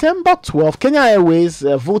from December 12th, Kenya Airways,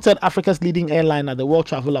 voted Africa's leading airline at the World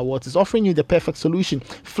Travel Awards, is offering you the perfect solution.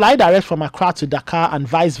 Fly direct from Accra to Dakar and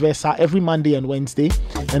vice versa every Monday and Wednesday,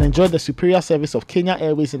 and enjoy the superior service of Kenya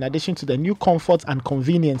Airways in addition to the new comfort and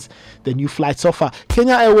convenience the new flights offer.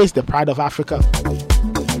 Kenya Airways, the pride of Africa.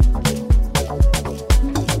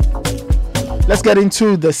 Let's get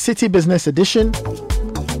into the City Business Edition.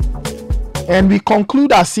 And we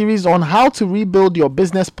conclude our series on how to rebuild your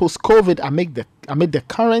business post-COVID amid the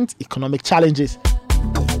current economic challenges.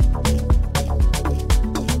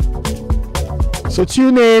 So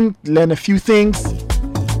tune in, learn a few things,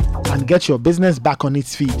 and get your business back on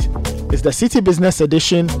its feet. It's the City Business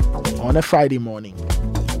Edition on a Friday morning.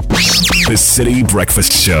 The City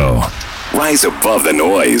Breakfast Show. Rise above the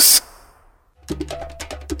noise.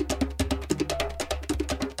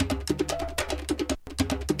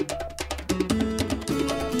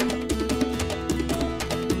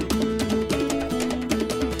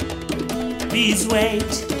 Please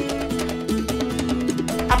wait.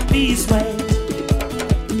 Please wait.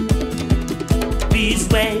 Please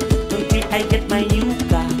wait until I get my new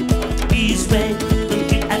car. Please wait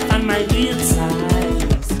until I find my real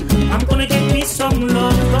size. I'm gonna get me some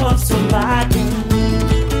love so bad.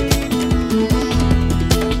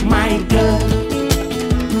 My girl,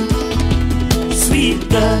 sweet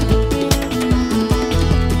girl,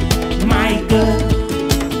 my girl.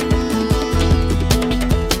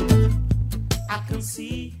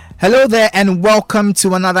 Hello there and welcome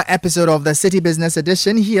to another episode of the City Business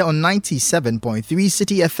Edition here on 97.3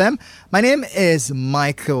 City FM. My name is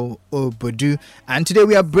Michael Obodu and today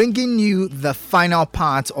we are bringing you the final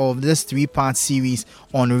part of this 3-part series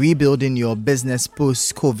on rebuilding your business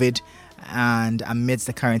post-COVID and amidst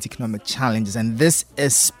the current economic challenges. And this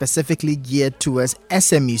is specifically geared towards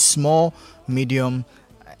SME, small, medium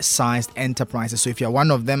sized enterprises. So if you're one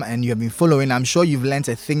of them and you have been following, I'm sure you've learned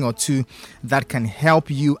a thing or two that can help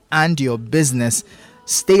you and your business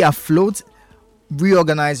stay afloat,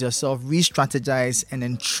 reorganize yourself, re-strategize, and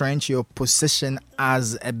entrench your position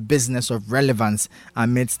as a business of relevance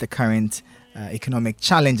amidst the current economic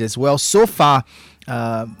challenges. Well, so far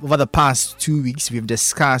over the past 2 weeks, we've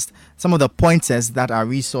discussed some of the pointers that our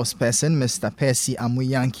resource person, Mr. Percy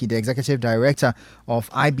Amuyanki, the Executive Director of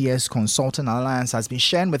IBS Consulting Alliance, has been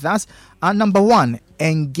sharing with us. Number 1,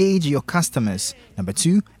 engage your customers. Number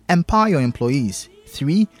 2, empower your employees.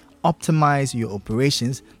 3, optimize your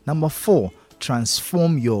operations. Number 4,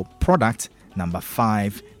 transform your product. Number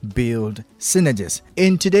 5, build synergies.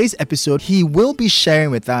 In today's episode, he will be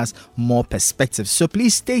sharing with us more perspectives. So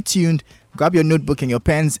please stay tuned, grab your notebook and your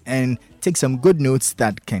pens and take some good notes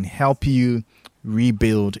that can help you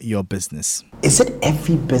rebuild your business? Is it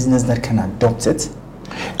every business that can adopt it?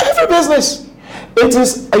 Every business.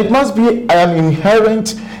 It must be an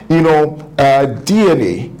inherent,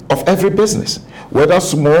 DNA of every business, whether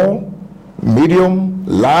small, medium,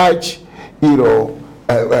 large,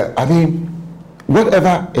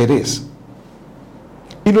 whatever it is.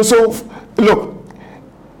 So look,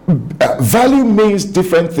 value means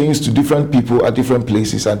different things to different people at different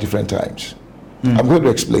places at different times. I'm going to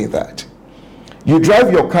explain that. You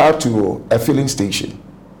drive your car to a filling station.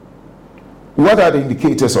 What are the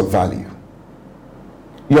indicators of value?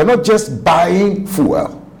 You are not just buying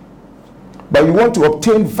fuel, but you want to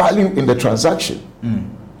obtain value in the transaction.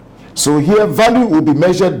 So here, value will be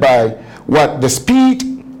measured by what? The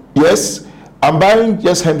speed. Yes, I'm buying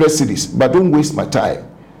just 100 cedis, but don't waste my time.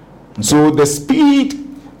 So the speed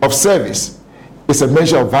of service is a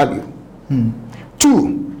measure of value.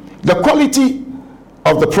 2, the quality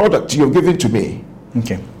of the product you're giving to me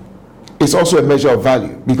is also a measure of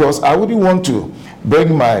value, because I wouldn't want to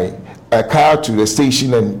bring my car to the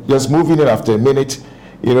station and just move in after a minute,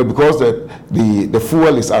 because the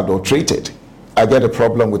fuel is adulterated. I get a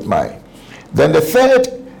problem with mine. Then the third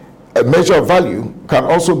measure of value can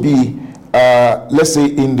also be, let's say,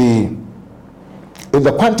 in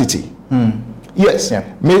the quantity. Yes,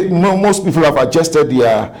 most people have adjusted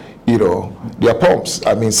their pumps.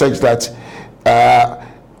 Such that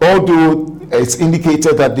although it's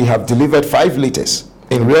indicated that they have delivered 5 liters,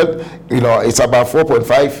 in real, it's about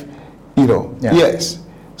 4.5. Yes.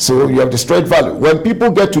 So you have destroyed value. When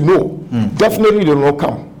people get to know, definitely they will not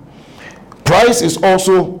come. Price is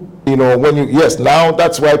also, now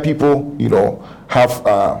that's why people,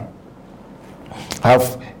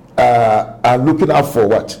 are looking out for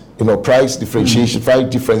what? Price differentiation, price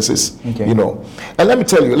differences, And let me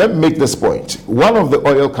tell you, let me make this point. One of the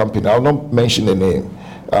oil company, I'll not mention the name,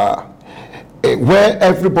 where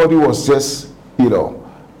everybody was just,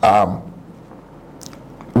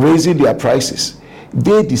 raising their prices,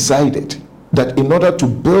 they decided that in order to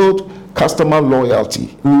build customer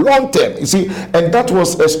loyalty long term, and that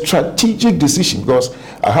was a strategic decision, because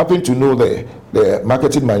I happen to know the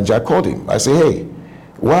marketing manager. I called him. I said, hey,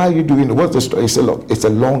 why are you doing it? What's the story? He said, look, it's a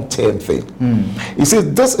long-term thing. He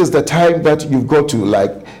says, this is the time that you've got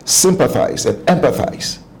to sympathize and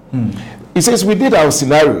empathize. He says, we did our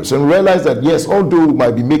scenarios and realized that, yes, although we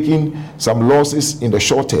might be making some losses in the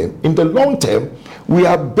short term, in the long term, we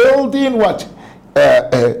are building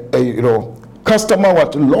customer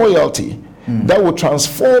loyalty that will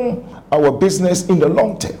transform our business in the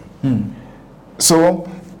long term. So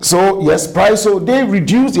yes, price. So they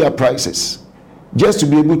reduce their prices just to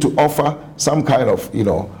be able to offer some kind of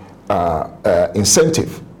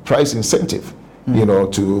incentive, price incentive,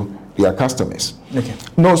 to their customers.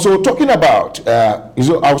 No, so talking about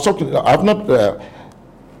I've not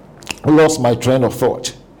lost my train of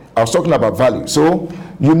thought. I was talking about value. So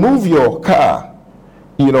you move your car,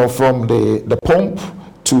 from the pump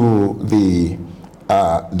to the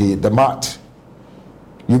mart.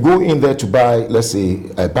 You go in there to buy, let's say,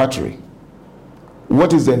 a battery.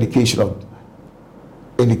 What is the indicator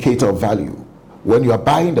of value when you are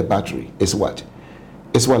buying the battery? Is what?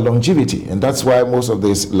 It's what? Longevity. And that's why most of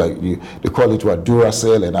this, they call it what?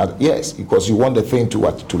 Duracell and other. Yes, because you want the thing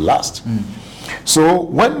to last. So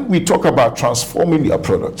when we talk about transforming your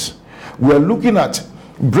products, we're looking at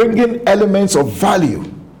bringing elements of value.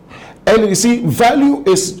 And you see, value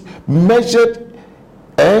is measured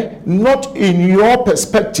not in your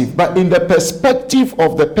perspective, but in the perspective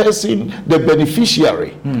of the person, the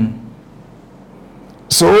beneficiary.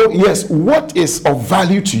 So yes, what is of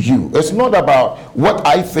value to you? It's not about what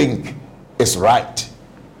I think is right.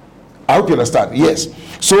 I hope you understand. Yes.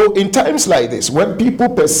 So in times like this, when people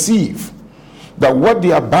perceive that what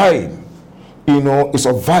they are buying, is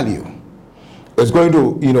of value, it's going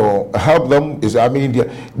to, help them.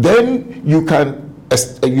 Then you can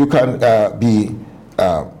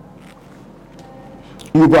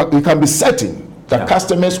be certain that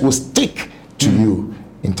customers will stick to you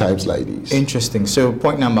in times like these. Interesting. So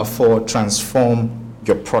point number 4, transform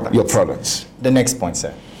your products. Your products. The next point,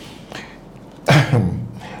 sir.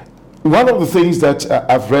 One of the things that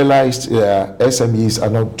I've realized SMEs are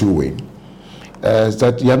not doing is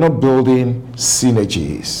that they are not building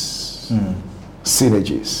synergies.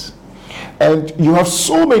 Synergies. And you have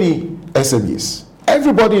so many SMEs,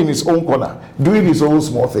 everybody in his own corner, doing his own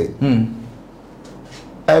small thing.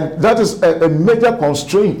 And that is a major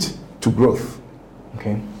constraint to growth.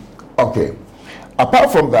 Okay.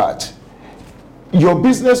 Apart from that, your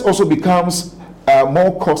business also becomes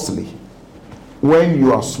more costly when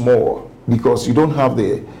you are small, because you don't have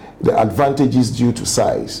the the advantages due to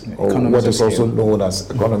size, or what is also known as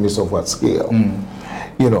economies of what scale.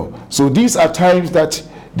 You know, so these are times that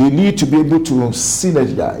they need to be able to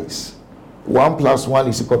synergize. 1 + 1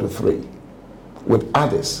 is equal to 3 with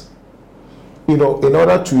others, you know, in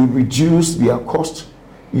order to reduce their cost,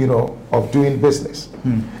 you know, of doing business.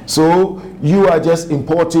 So you are just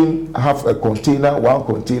importing half a container, 1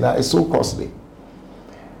 container, it's so costly.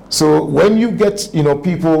 So when you get, you know,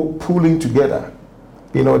 people pooling together,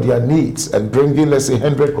 you know, their needs and bringing, let's say,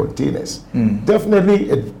 100 containers, definitely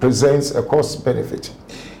it presents a cost benefit.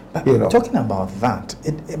 You know. Talking about that,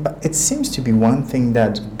 it seems to be one thing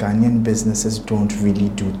that Ghanaian businesses don't really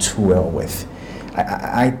do too well with.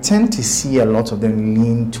 I tend to see a lot of them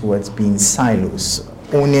lean towards being silos,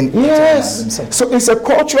 owning. Yes, so it's a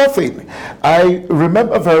cultural thing. I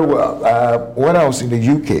remember very well when I was in the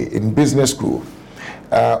UK in business school,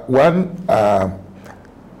 one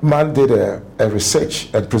man did a research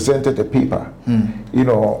and presented a paper, you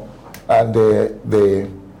know, and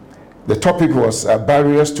the topic was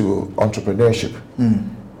barriers to entrepreneurship,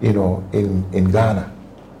 you know, in Ghana.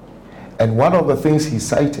 And one of the things he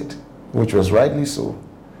cited, which was rightly so,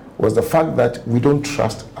 was the fact that we don't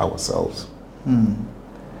trust ourselves.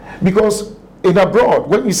 Because in abroad,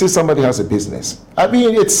 when you say somebody has a business, I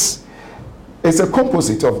mean, it's a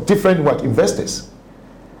composite of different investors.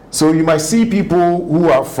 So you might see people who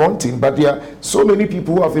are fronting, but there are so many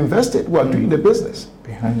people who have invested, who are doing the business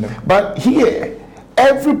behind them. But here,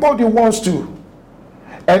 everybody wants to,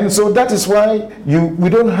 and so that is why we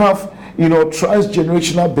don't have, you know,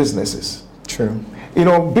 transgenerational businesses. True. You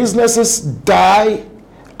know, businesses die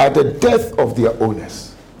at the death of their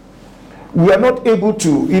owners. We are not able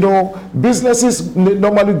to, you know, businesses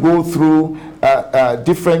normally go through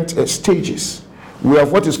different stages. We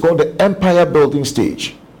have what is called the empire building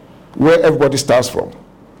stage, where everybody starts from.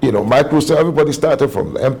 You know, Microsoft, everybody started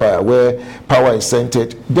from the empire where power is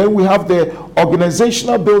centered. Then we have the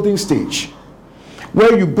organizational building stage,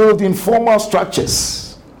 where you build informal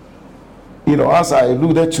structures. You know, as I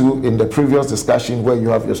alluded to in the previous discussion, where you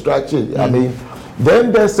have your structure. I mean,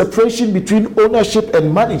 then there's separation between ownership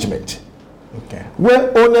and management. Okay.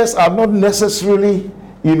 Where owners are not necessarily,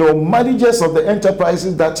 you know, managers of the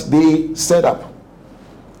enterprises that they set up.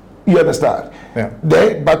 You understand? Yeah.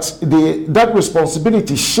 That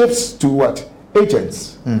responsibility shifts to what?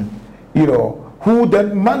 Agents. You know, who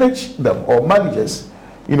then manage them, or managers,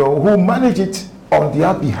 you know, who manage it on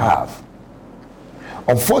their behalf.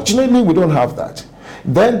 Unfortunately, we don't have that.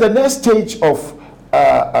 Then the next stage of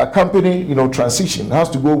a company, you know, transition has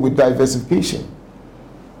to go with diversification,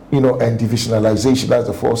 you know, and divisionalization. That's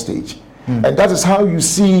the 4th stage. And that is how you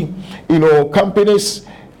see, you know, companies,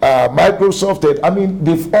 Microsoft, I mean,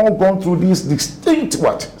 they've all gone through these distinct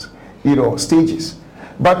stages.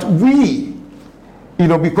 But we, you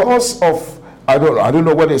know, because of I don't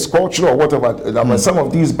know whether it's cultural or whatever, some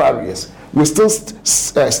of these barriers, we still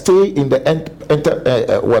stay in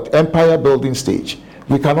the empire building stage.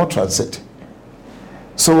 We cannot transit.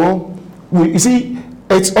 So you see,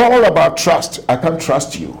 it's all about trust. I can't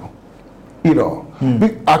trust you. You know,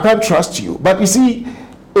 I can't trust you. But you see,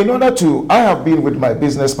 in order to, I have been with my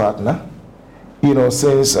business partner, you know,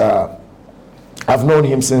 since I've known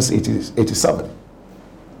him since 87.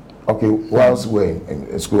 Okay, whilst we're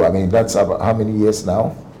in school, I mean, that's about how many years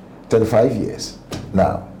now? 35 years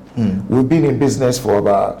now. We've been in business for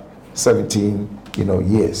about 17, you know,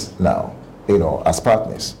 years now, you know, as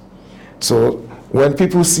partners. So when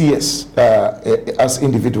people see us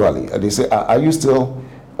individually, they say, are you still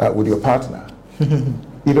with your partner?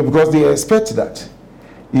 You know, because they expect that,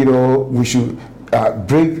 you know, we should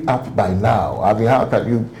break up by now. I mean, how can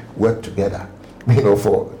you work together, you know,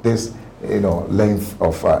 for this, you know, length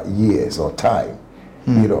of years or time,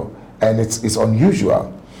 you know, and it's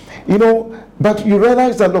unusual, you know, but you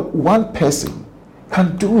realize that, look, one person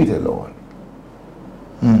can do it alone.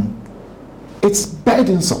 It's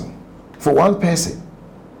burdensome for one person,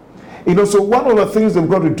 you know. So one of the things they've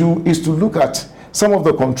got to do is to look at some of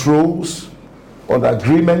the controls or the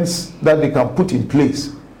agreements that they can put in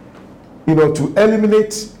place, you know, to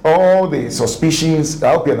eliminate all the suspicions.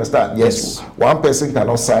 I hope you understand. Yes, one person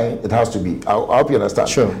cannot sign. It has to be. I hope you understand.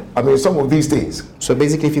 Sure. I mean, some of these things. So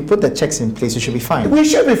basically, if you put the checks in place, you should be fine. We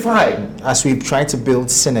should be fine. As we try to build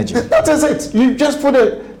synergy. That is it. You just put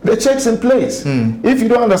the checks in place. If you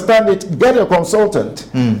don't understand it, get a consultant,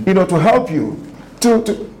 you know, to help you.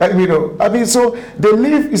 You know, I mean, so they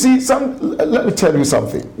live. You see, let me tell you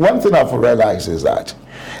something. One thing I've realized is that,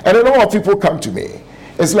 and a lot of people come to me.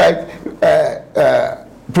 It's like,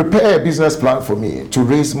 prepare a business plan for me to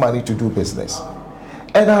raise money to do business.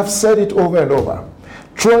 And I've said it over and over.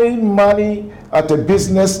 throwing money at a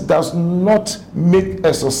business does not make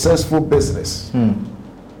a successful business.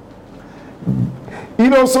 You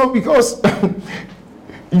know, so because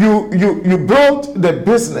you build the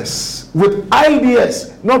business with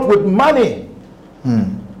ideas, not with money.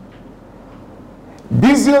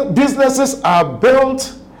 Businesses are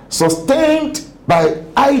built, sustained by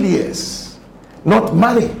ideas, not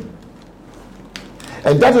money.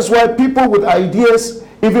 And that is why people with ideas,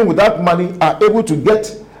 even without money, are able to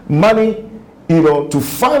get money, you know, to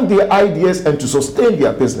fund their ideas and to sustain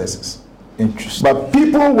their businesses. Interesting. But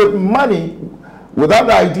people with money, without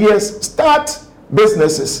ideas, start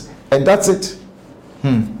businesses, and that's it.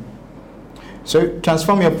 So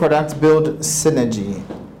transform your product, build synergy.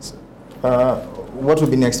 What will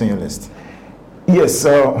be next on your list? Yes,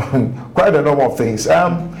 quite a number of things.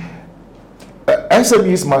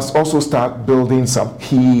 SMEs must also start building some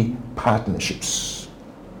key partnerships.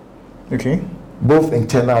 Okay. Both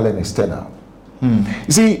internal and external. You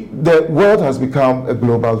see, the world has become a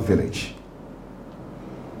global village.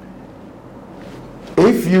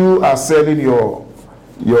 If you are selling your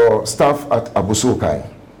stuff at Abusokai,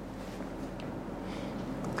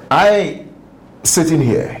 I sitting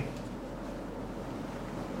here,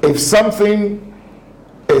 if something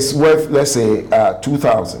is worth, let's say,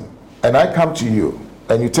 2,000, and I come to you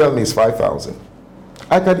and you tell me it's 5,000,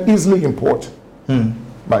 I can easily import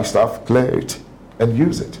my stuff, clear it, and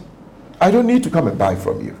use it. I don't need to come and buy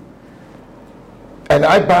from you. And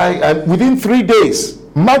I buy, and within 3 days,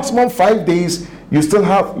 maximum 5 days, you still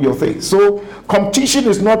have your thing. So competition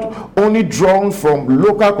is not only drawn from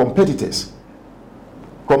local competitors.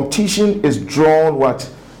 Competition is drawn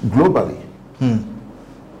globally.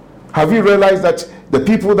 Have you realized that the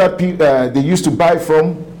people that they used to buy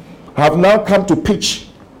from have now come to pitch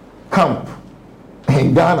camp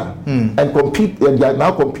in Ghana and compete? They are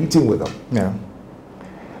now competing with them. Yeah.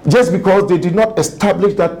 Just because they did not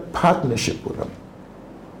establish that partnership with them.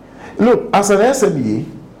 Look, as an SME,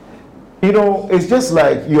 you know, it's just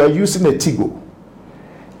like you are using a Tigo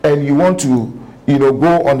and you want to, you know,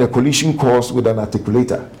 go on a collision course with an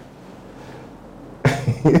articulator.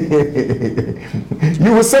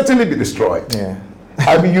 You will certainly be destroyed. Yeah.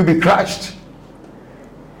 I mean, you'll be crushed.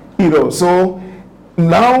 You know, so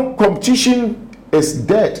now competition is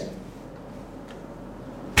dead.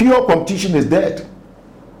 Pure competition is dead.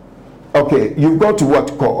 Okay, you've got to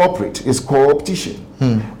cooperate. It's competition.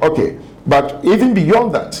 Okay, but even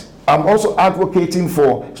beyond that, I'm also advocating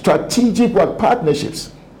for strategic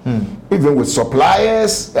partnerships, even with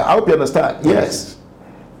suppliers. I hope you understand. Yes,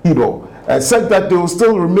 you know, such that they will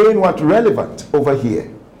still remain relevant over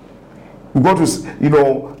here. We've got to, you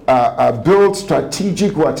know, build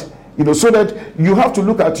strategic you know, so that you have to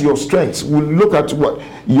look at your strengths. We'll look at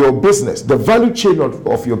your business, the value chain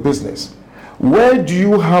of your business. Where do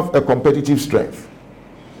you have a competitive strength?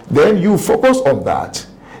 Then you focus on that.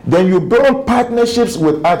 Then you build partnerships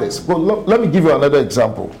with others. Well, let me give you another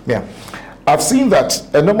example. Yeah, I've seen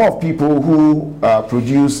that a number of people who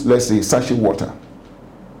produce, let's say, sachet water,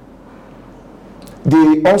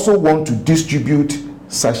 they also want to distribute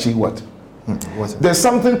sachet water. There's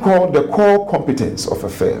something called the core competence of a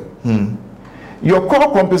firm. Your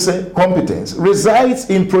core competence resides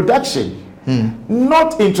in production,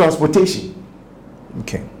 not in transportation.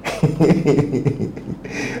 Okay.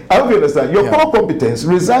 I hope you understand. Your core competence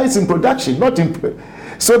resides in production, not in.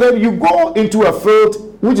 So then you go into a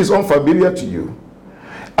field which is unfamiliar to you,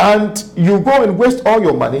 and you go and waste all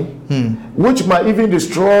your money, which might even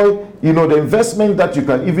destroy, you know, the investment that you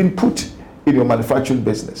can even put in your manufacturing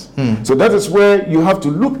business. So that is where you have to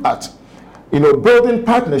look at, you know, building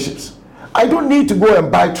partnerships. I don't need to go and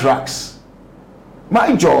buy trucks.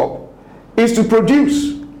 My job is to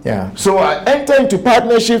produce. Yeah. So I enter into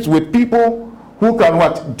partnerships with people who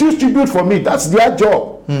can distribute for me. That's their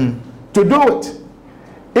job to do it.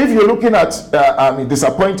 If you're looking at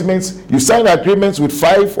disappointments, you sign agreements with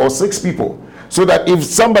 5 or 6 people, so that if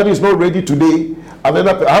somebody is not ready today, I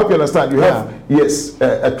hope you understand. You have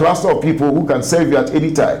a cluster of people who can serve you at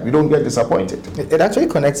any time. You don't get disappointed. It actually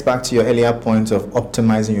connects back to your earlier point of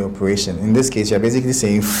optimizing your operation. In this case, you're basically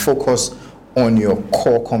saying focus on your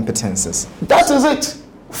core competences. That is it.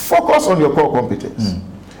 Focus on your core competence.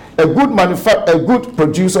 A good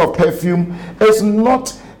producer of perfume is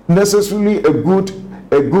not necessarily a good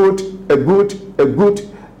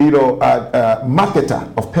marketer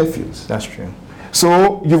of perfumes. That's true.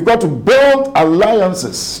 So you've got to build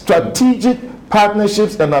alliances, strategic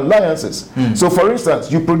partnerships and alliances. So for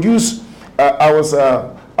instance, you produce, I was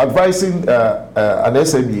advising an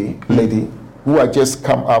SME lady who had just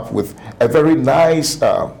come up with a very nice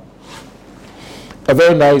a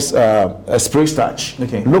very nice spray starch,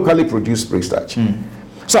 locally produced spray starch.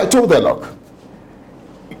 So I told her, look,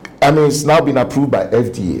 I mean, it's now been approved by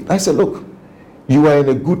FDA. I said, look, you are in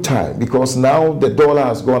a good time because now the dollar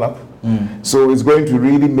has gone up. So it's going to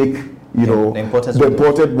really make, you know, the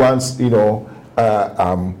imported ones, you know,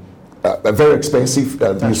 very expensive.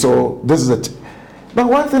 So this is it. But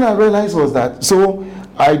one thing I realized was that, so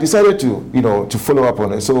I decided to, you know, to follow up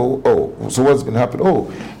on it. So, so what's going to happen?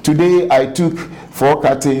 Today I took 4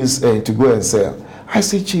 cartons to go and sell. I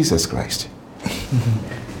said, Jesus Christ.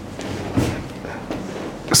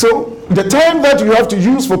 So the time that you have to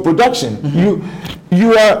use for production,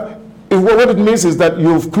 you are, what it means is that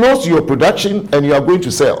you've closed your production and you are going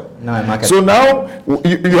to sell. So now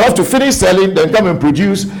you have to finish selling, then come and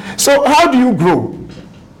produce. So how do you grow?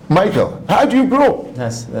 Michael, how do you grow? I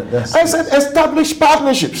said, establish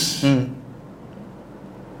partnerships. We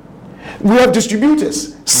have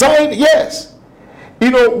distributors. Sign, yes.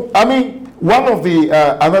 You know, I mean, one of the,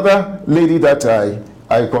 another lady that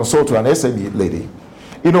I consult to, an SME lady,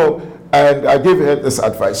 you know, and I gave her this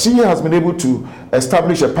advice. She has been able to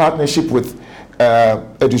establish a partnership with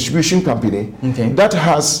a distribution company that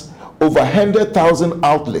has over 100,000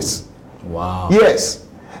 outlets. Wow. Yes.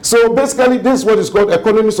 So basically, this is what is called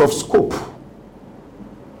economies of scope.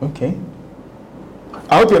 Okay.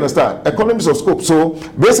 I hope you understand. Economies of scope. So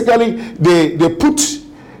basically, they put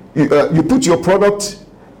you put your product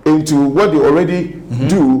into what they already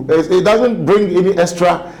do. It doesn't bring any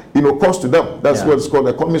extra, you know, cost to them. That's what it's called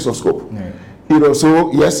economies of scope. You know,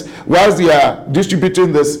 so yes, whilst they are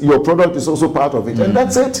distributing this, your product is also part of it, and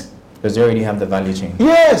that's it. Because they already have the value chain.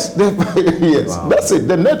 Yes, yes, wow. That's it.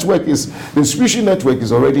 The network is, the distribution network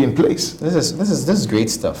is already in place. This is great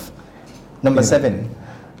stuff. Number 7.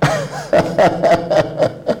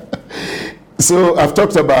 So I've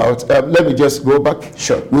talked about. Let me just go back.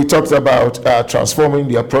 Sure. We talked about transforming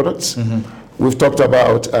their products. We've talked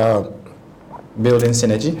about building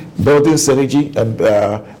synergy, and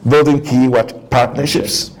building key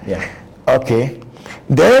partnerships. Yeah. Okay.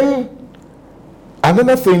 Then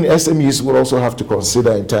another thing SMEs will also have to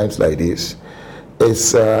consider in times like this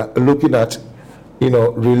is looking at, you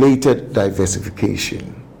know, related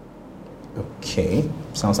diversification. Okay.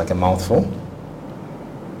 Sounds like a mouthful.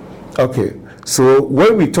 Okay. So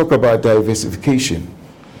when we talk about diversification,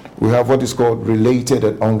 we have what is called related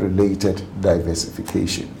and unrelated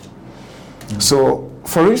diversification. So,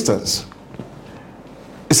 for instance,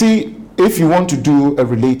 see, if you want to do a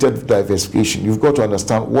related diversification, you've got to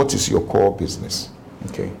understand what is your core business.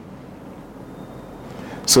 Okay.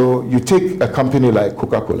 So you take a company like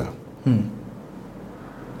Coca-Cola.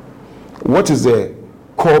 What is the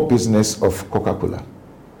core business of Coca-Cola?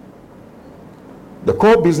 The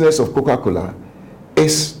core business of Coca-Cola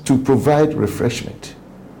is to provide refreshment,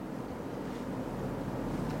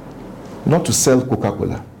 not to sell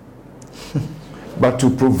Coca-Cola, but to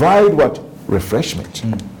provide what? Refreshment.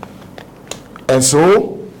 And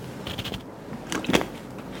so,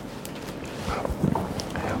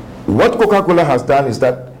 what Coca-Cola has done is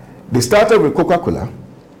that they started with Coca-Cola,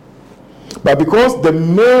 but because the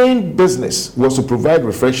main business was to provide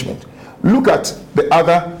refreshment, look at the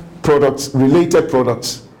other products, related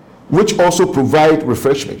products, which also provide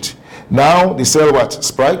refreshment. Now they sell what?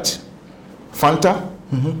 Sprite, Fanta,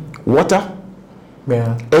 water,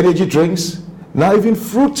 energy drinks, now even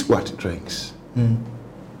fruit drinks.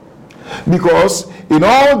 Because in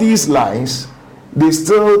all these lines, they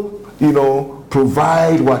still, you know,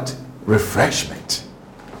 provide what? Refreshment.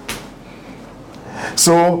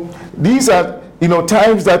 So these are, you know,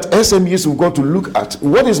 times that SMEs will go to look at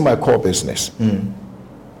what is my core business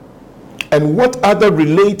and what other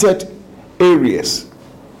related areas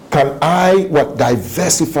can I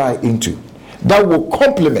diversify into that will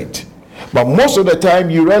complement. But most of the time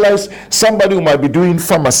you realize somebody who might be doing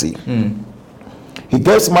pharmacy, he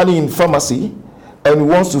gets money in pharmacy and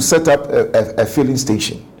wants to set up a filling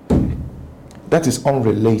station. That is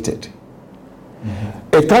unrelated.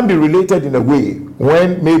 It can be related in a way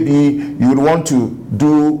when maybe you would want to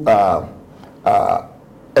do a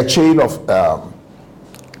chain of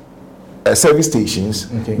service stations.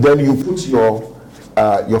 Then you put your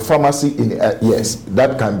pharmacy in. Yes,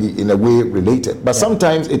 that can be in a way related. But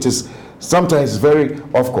sometimes it is. Sometimes it's very,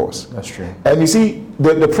 of course. That's true. And you see,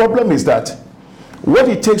 the problem is that what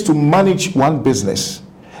it takes to manage one business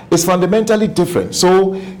is fundamentally different.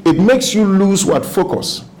 So it makes you lose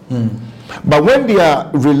focus. But when they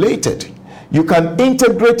are related, you can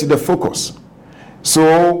integrate the focus.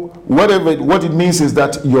 So what it means is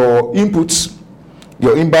that your inputs,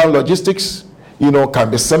 your inbound logistics, you know,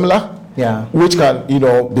 can be similar. which can, be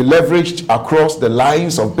leveraged across the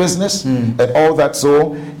lines of business and all that.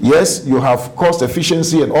 So, yes, you have cost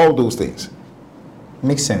efficiency and all those things.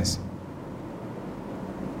 Makes sense.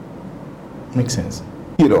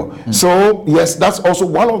 So yes, that's also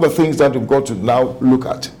one of the things that we've got to now look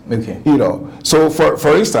at. Okay. So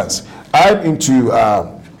for instance, I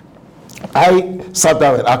sat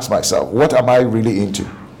down and asked myself, what am I really into?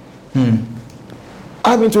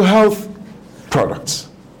 I'm into health products.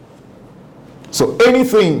 So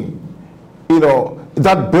anything,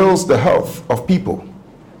 that builds the health of people,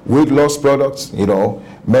 weight loss products, so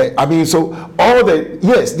all they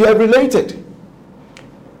are related.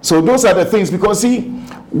 So those are the things, because see,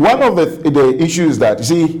 one of the issues that,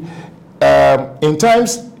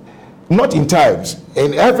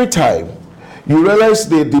 in every time, you realize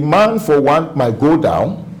the demand for one might go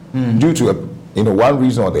down due to one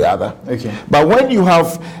reason or the other. Okay. But when you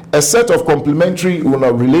have a set of complementary,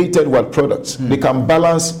 related products, they can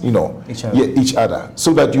balance, each other,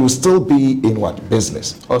 so that you will still be in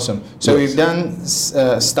business. Awesome. So we've done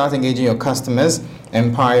start engaging your customers,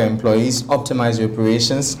 empower your employees, optimize your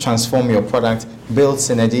operations, transform your product, build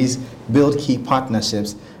synergies, build key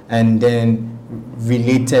partnerships, and then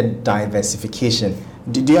related diversification.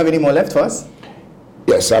 Do you have any more left for us?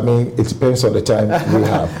 Yes, it depends on the time we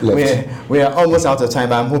have left. We are almost out of time,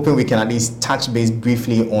 but I'm hoping we can at least touch base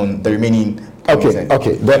briefly on the remaining. Okay.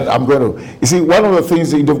 Then I'm going to. One of the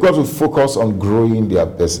things, they've got to focus on growing their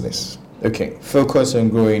business. Okay, focus on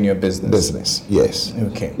growing your business. Business, yes.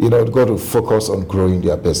 Okay. They've got to focus on growing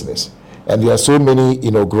their business. And there are so many,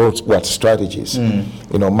 growth strategies.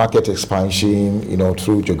 Market expansion,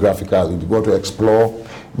 through geographical. You've got to explore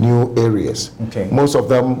new areas. Okay. Most of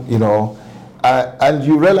them, and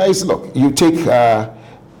you realize, look, you take a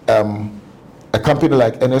company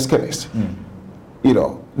like NS Chemist.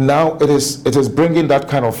 Now it is bringing that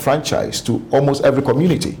kind of franchise to almost every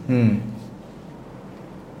community.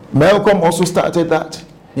 Melcom also started that.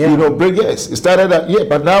 It started that.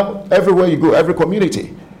 But now everywhere you go, every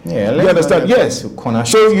community. You understand? Yes.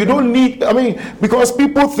 So you don't need, because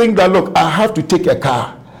people think that, look, I have to take a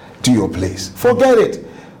car to your place. Forget it.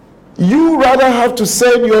 You rather have to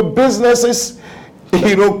send your businesses,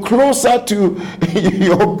 closer to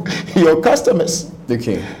your customers.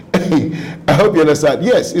 Okay. I hope you understand.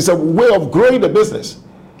 Yes, it's a way of growing the business.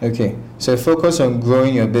 Okay. So focus on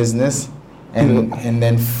growing your business. And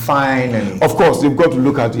then finally, of course, they've got to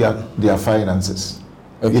look at their finances.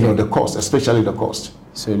 Okay. The cost, especially the cost.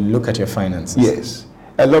 So look at your finances. Yes,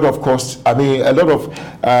 a lot of costs. A lot of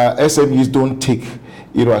SMEs don't take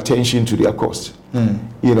attention to their cost.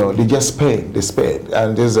 They just spend,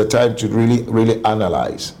 and there's a time to really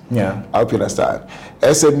analyze. Yeah, I hope you understand.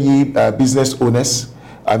 SME business owners.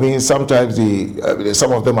 Sometimes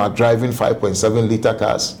some of them are driving 5.7 liter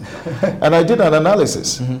cars, and I did an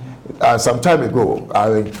analysis some time ago.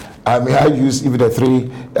 I used even a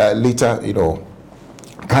 3 liter,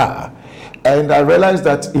 car, and I realized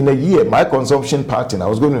that in a year my consumption pattern,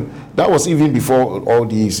 that was even before all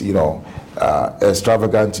these,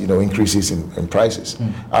 extravagant, increases in prices.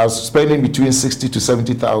 I was spending between 60 to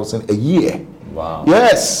 70,000 a year. Wow.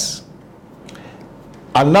 Yes.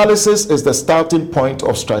 Analysis is the starting point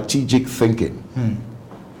of strategic thinking.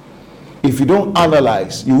 If you don't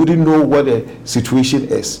analyze, you wouldn't know what the situation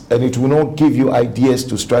is, and it will not give you ideas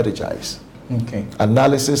to strategize. Okay.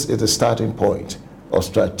 Analysis is the starting point of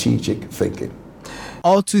strategic thinking.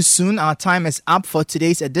 All too soon, our time is up for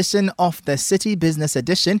today's edition of the City Business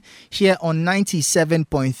Edition here on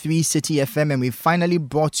 97.3 City FM, and we finally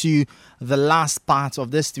brought you the last part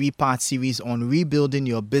of this 3-part series on rebuilding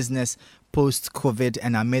your business post-COVID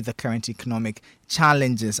and amid the current economic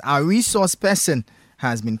challenges. Our resource person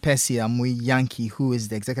has been Percy Amui Yankee, who is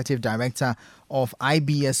the Executive Director of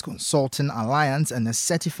IBS Consulting Alliance and a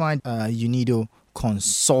certified UNIDO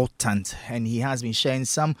consultant, and he has been sharing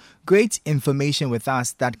some great information with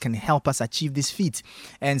us that can help us achieve this feat.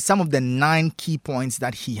 And some of the 9 key points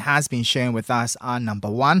that he has been sharing with us are: number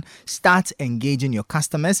 1, start engaging your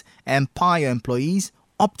customers, empower your employees,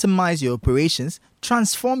 optimize your operations,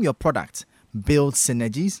 transform your product, build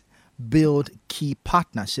synergies, build key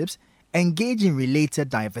partnerships, engage in related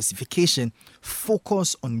diversification,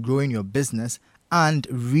 focus on growing your business, and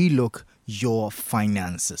relook your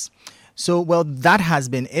finances. So, that has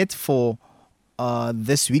been it for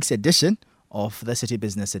this week's edition of the City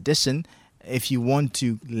Business Edition. If you want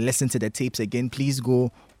to listen to the tapes again, please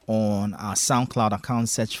go on our SoundCloud account,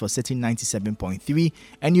 search for City 97.3,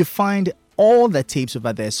 and you find all the tapes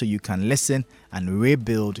over there so you can listen and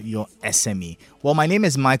rebuild your SME. Well, my name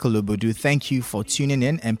is Michael Obodu. Thank you for tuning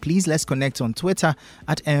in, and please let's connect on Twitter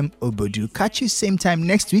at @mobodu. Catch you same time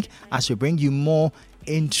next week as we bring you more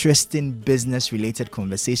interesting business-related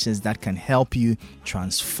conversations that can help you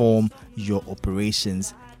transform your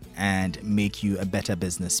operations and make you a better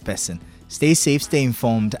business person. Stay safe, stay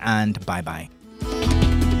informed, and bye-bye.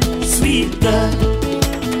 Sweet girl,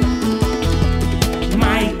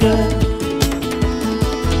 my girl,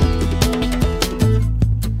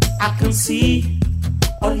 I can see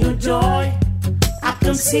all your joy. I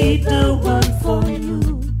can see the world for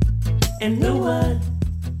you and the world.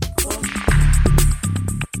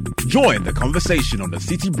 Join the conversation on the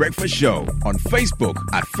City Breakfast Show on Facebook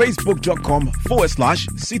at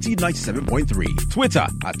facebook.com/City97.3, Twitter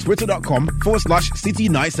at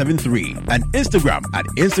twitter.com/City973, and Instagram at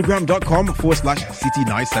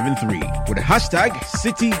instagram.com/City973 with the hashtag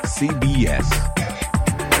CityCBS.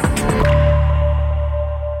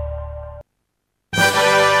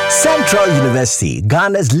 Central University,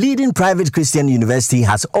 Ghana's leading private Christian university,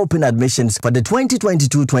 has opened admissions for the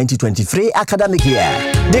 2022-2023 academic year.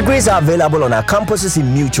 Degrees are available on our campuses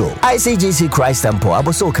in Mutual, ICGC Christ Temple,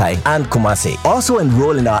 Abosokai, and Kumasi. Also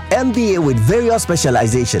enroll in our MBA with various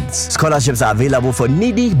specializations. Scholarships are available for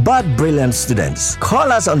needy but brilliant students.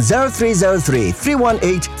 Call us on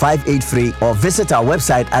 0303-318-583 or visit our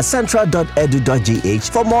website at central.edu.gh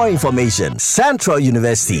for more information. Central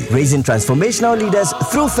University, raising transformational leaders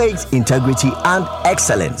through faith, integrity, and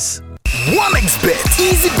excellence. 1xBet.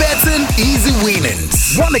 Easy betting, easy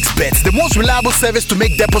winnings. 1xBet, the most reliable service to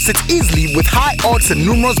make deposits easily with high odds and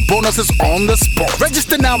numerous bonuses on the spot.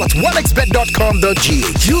 Register now at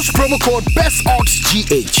 1xBet.com.gh. Use promo code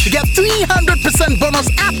BESTODDSGH to get 300% bonus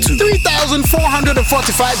up to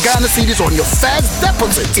 3,445 Ghana cedis on your first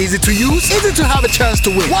deposit. Easy to use, easy to have a chance to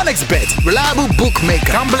win. 1xBet, reliable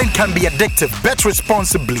bookmaker. Gambling can be addictive. Bet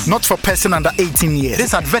responsibly. Not for person under 18 years.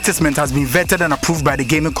 This advertisement has been vetted and approved by the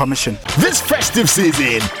Gaming Commission. This festive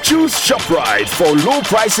season, choose ShopRite for low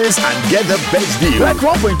prices and get the best deal. Like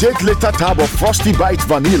 1.8 liter tub of Frosty Bite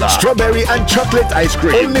Vanilla, Strawberry and Chocolate Ice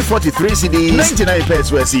Cream. Only 43 cedis, 99 pence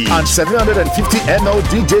per seed. And 750 ml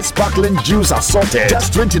DJ Sparkling Juice Assorted.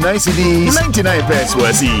 Just 29 cedis, 99 pence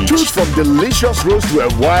per seed. Choose from delicious roast to a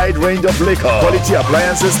wide range of liquor, quality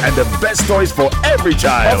appliances, and the best toys for every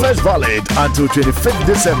child. Offers valid until 25th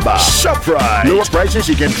December. ShopRite. Lowest prices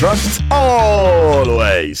you can trust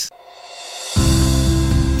always.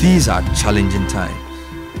 These are challenging times.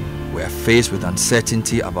 We are faced with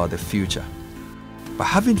uncertainty about the future. But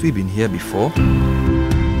haven't we been here before?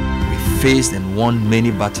 We faced and won many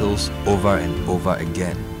battles over and over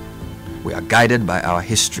again. We are guided by our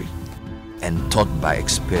history and taught by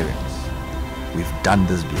experience. We've done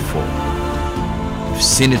this before. We've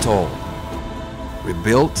seen it all.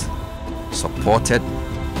 Rebuilt, supported,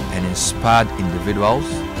 and inspired individuals,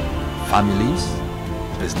 families,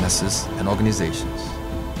 businesses, and organizations.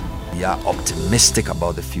 We are optimistic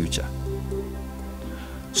about the future.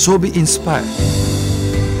 So be inspired.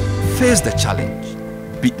 Face the challenge.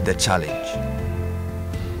 Beat the challenge.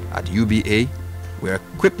 At UBA, we are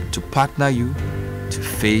equipped to partner you to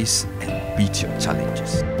face and beat your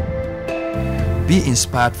challenges. Be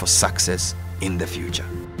inspired for success in the future.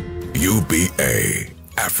 UBA,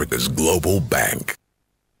 Africa's global bank.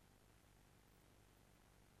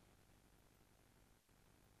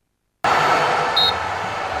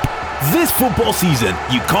 This football season,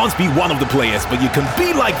 you can't be one of the players, but you can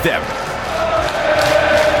be like them.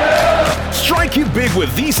 Strike it big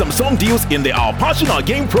with these Samsung deals in the Our Passion Our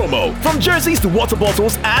Game promo. From jerseys to water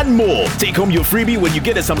bottles and more. Take home your freebie when you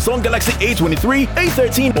get a Samsung Galaxy A23,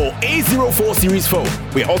 A13 or A04 series phone.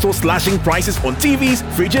 We're also slashing prices on TVs,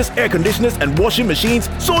 fridges, air conditioners and washing machines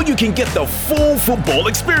so you can get the full football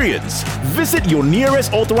experience. Visit your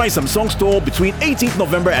nearest authorized Samsung store between 18th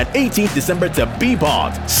November and 18th December to be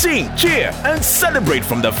part. Sing, cheer and celebrate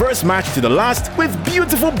from the first match to the last with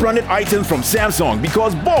beautiful branded items from Samsung,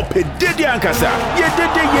 because Bob did Ankasa.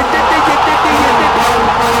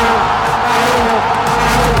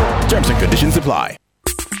 Terms and conditions apply.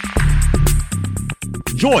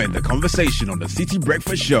 Join the conversation on the City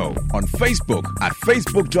Breakfast Show on Facebook at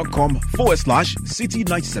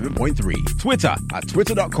facebook.com/City97.3, Twitter at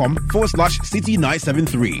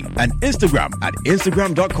twitter.com/City973, and Instagram at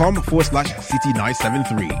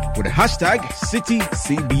instagram.com/City973 with the hashtag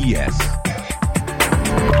CityCBS.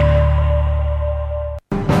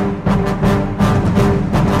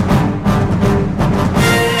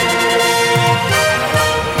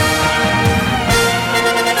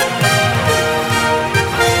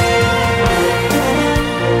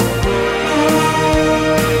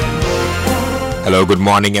 Hello, good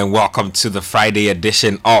morning, and welcome to the Friday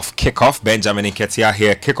edition of Kickoff. Benjamin Nketiah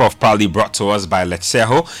here. Kickoff proudly brought to us by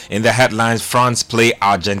Letseho. In the headlines, France play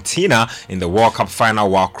Argentina in the World Cup final,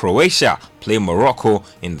 while Croatia play Morocco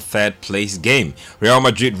in the third place game. Real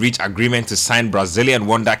Madrid reached agreement to sign Brazilian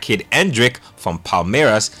wonder kid Endrick from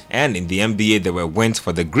Palmeiras, and in the NBA there were wins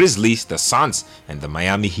for the Grizzlies, the Suns, and the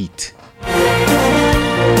Miami Heat.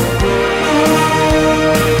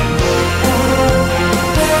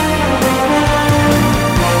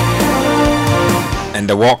 And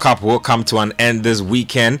the World Cup will come to an end this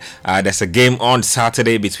weekend. There's a game on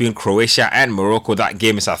Saturday between Croatia and Morocco. That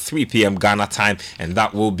game is at 3 p.m. Ghana time, and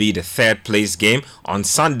that will be the third place game. On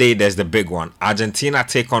Sunday, there's the big one. Argentina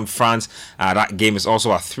take on France. That game is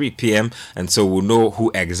also at 3 p.m. And so we'll know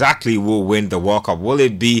who exactly will win the World Cup. Will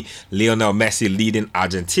it be Lionel Messi leading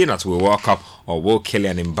Argentina to a World Cup, or will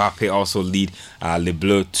Kylian Mbappe also lead Les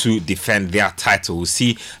Bleus to defend their title? We'll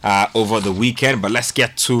see over the weekend. But let's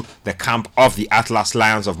get to the camp of the Atlas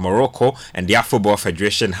Lions of Morocco, and their football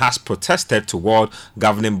federation has protested toward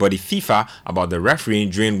governing body FIFA about the refereeing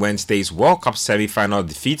during Wednesday's World Cup semi-final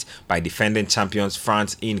defeat by defending champions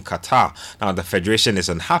France in Qatar. Now, the federation is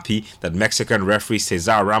unhappy that Mexican referee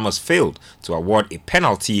Cesar Ramos failed to award a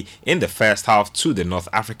penalty in the first half to the North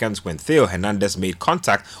Africans when Theo Hernandez made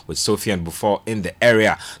contact with Sofiane Buffon in the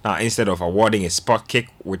area. Now, instead of awarding a spot kick,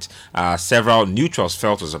 which several neutrals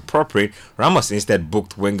felt was appropriate, Ramos instead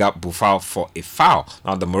booked winger Buffon for a foul.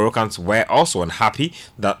 Now, the Moroccans were also unhappy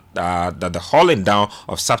that the hauling down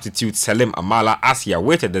of substitute Selim Amala as he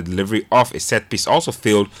awaited the delivery of a set piece also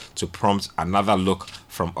failed to prompt another look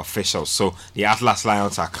from officials. So the Atlas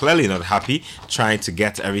Lions are clearly not happy, trying to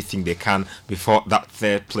get everything they can before that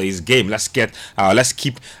third place game. Let's keep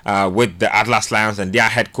with the Atlas Lions, and their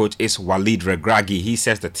head coach is Walid Regragui. He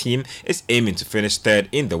says the team is aiming to finish third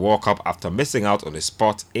in the World Cup after missing out on a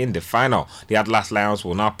spot in the final. The Atlas Lions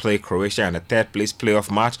will now play Croatia in a third place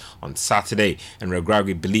playoff match on Saturday, and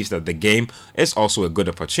Regragui believes that the game is also a good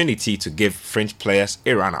opportunity to give French players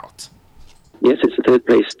a run out. Yes, it's a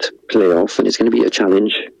third-placed playoff, and it's going to be a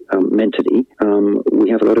challenge mentally.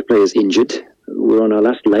 We have a lot of players injured. We're on our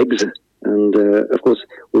last legs, and of course,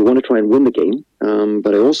 we want to try and win the game.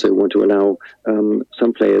 But I also want to allow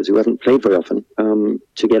some players who haven't played very often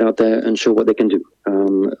to get out there and show what they can do.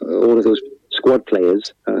 All of those squad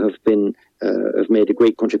players have made a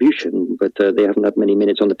great contribution, but they haven't had many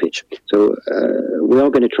minutes on the pitch. So we are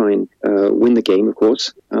going to try and win the game, of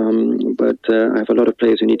course. But I have a lot of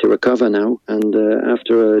players who need to recover now. And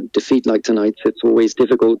after a defeat like tonight, it's always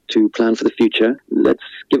difficult to plan for the future. Let's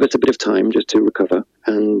give us a bit of time just to recover.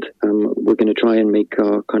 And we're going to try and make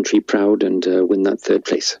our country proud and win that third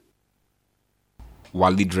place.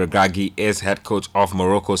 Walid Regragui is head coach of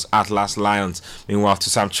Morocco's Atlas Lions. Meanwhile, to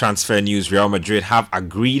some transfer news, Real Madrid have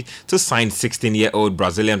agreed to sign 16-year-old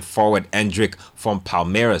Brazilian forward Endrick from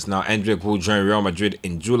Palmeiras. Now, Endrick will join Real Madrid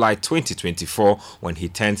in July 2024 when he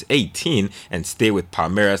turns 18 and stay with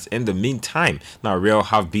Palmeiras in the meantime. Now, Real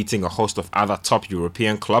have beaten a host of other top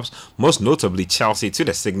European clubs, most notably Chelsea, to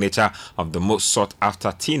the signature of the most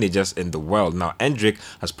sought-after teenagers in the world. Now, Endrick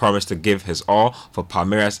has promised to give his all for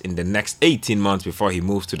Palmeiras in the next 18 months before he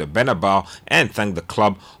moves to the Bernabeu, and thank the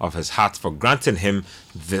club of his heart for granting him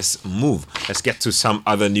this move. Let's get to some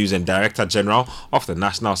other news. And Director General of the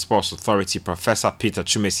National Sports Authority, Professor Peter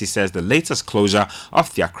Chumesi, says the latest closure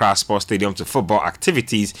of the Accra Sports Stadium to football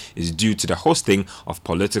activities is due to the hosting of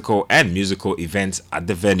political and musical events at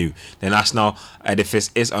the venue. The national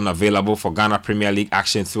edifice is unavailable for Ghana Premier League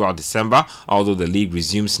action throughout December, although the league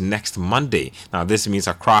resumes next Monday. Now, this means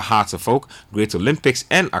Accra Hearts of Oak, Great Olympics,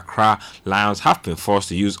 and Accra Lions have been forced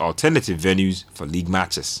to use alternative venues for league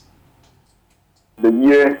matches. The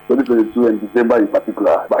year 2022 and December in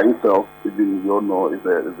particular, by itself, even you all know, is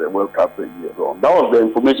a World Cup year. So that was the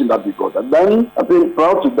information that we got. And then, I think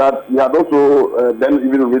prior to that, we had also then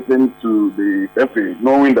even written to the FA,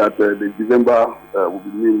 knowing that the December will be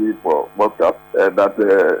mainly for World Cup, that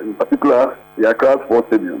in particular, the Accra Sports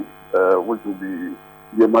Stadium, which will be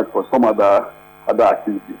earmarked for some other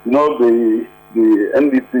activities. You know, the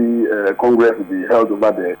NDC Congress will be held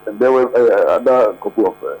over there, and there were other couple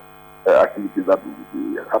of activities that will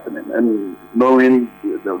be happening, and knowing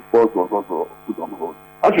the sports was also put on hold.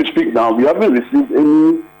 As we speak now, we haven't received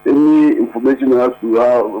any information as to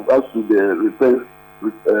the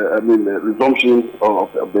resumption of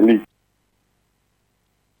the league.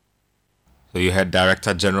 So you heard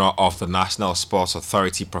Director General of the National Sports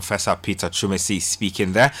Authority, Professor Peter Chumesi,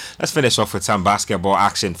 speaking there. Let's finish off with some basketball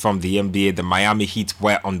action from the NBA. The Miami Heat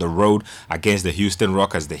were on the road against the Houston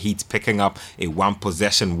Rockets. The Heat picking up a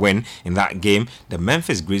one-possession win in that game. The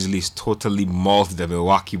Memphis Grizzlies totally mauled the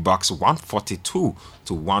Milwaukee Bucks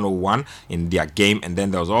 142-101 in their game. And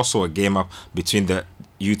then there was also a game up between the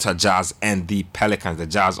Utah Jazz and the Pelicans. The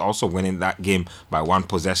Jazz also winning that game by one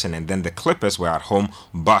possession, and then the Clippers were at home,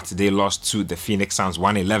 but they lost to the Phoenix Suns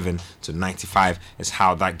 111-95 is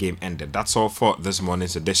how that game ended. That's all for this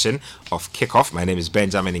morning's edition of Kickoff. My name is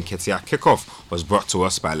Benjamin Nketia. Kickoff was brought to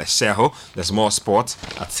us by Lesheho. There's more sports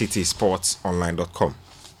at citysportsonline.com.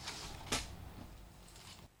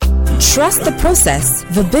 Trust the process.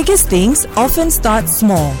 The biggest things often start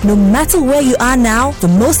small. No matter where you are now, the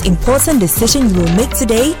most important decision you will make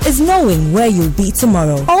today is knowing where you'll be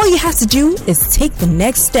tomorrow. All you have to do is take the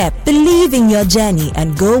next step, believe in your journey,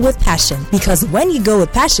 and go with passion. Because when you go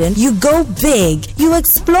with passion, you go big. You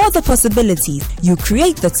explore the possibilities. You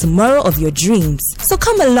create the tomorrow of your dreams. So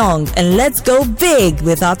come along and let's go big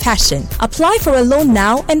with our passion. Apply for a loan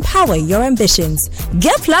now and power your ambitions.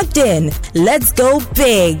 Get plugged in. Let's go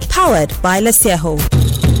big. Powered by Lesheho.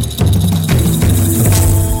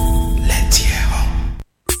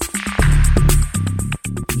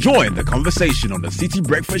 Join the conversation on the City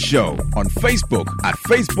Breakfast Show on Facebook at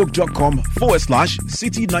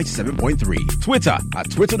facebook.com/City97.3, Twitter at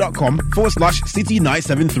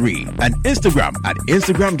twitter.com/City973, and Instagram at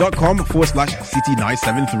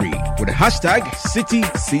instagram.com/City973 with the hashtag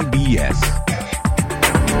CityCBS.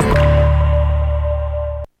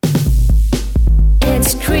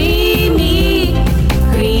 It's creamy,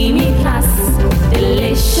 creamy plus,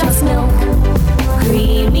 delicious milk,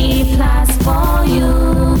 creamy plus for you.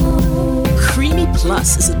 Creamy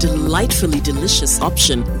Plus is a delightfully delicious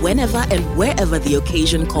option whenever and wherever the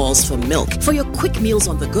occasion calls for milk. For your quick meals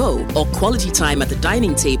on the go or quality time at the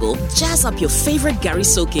dining table, jazz up your favorite Gary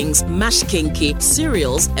soakings, mashed kinky,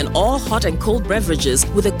 cereals, and all hot and cold beverages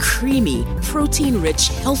with a creamy, protein-rich,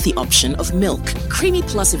 healthy option of milk. Creamy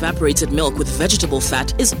Plus evaporated milk with vegetable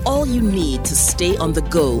fat is all you need to stay on the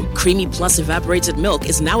go. Creamy Plus evaporated milk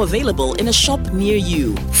is now available in a shop near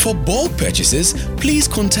you. For bulk purchases, please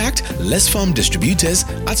contact Les Farm Distributors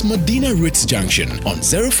at Medina Ritz Junction on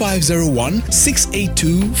 0501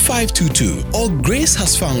 682 522, or Grace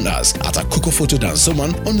has found us at Akoko Photo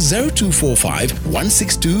Dansoman on 0245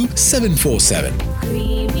 162 747.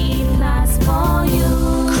 Creamy Plus for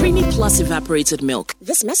you. Creamy Plus evaporated milk.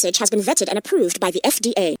 This message has been vetted and approved by the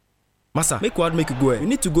FDA. Massa, make what make you go. We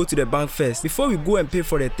need to go to the bank first before we go and pay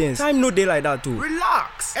for the things. Time no day like that too.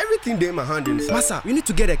 Relax. Everything dey in my hand inside. Massa, we need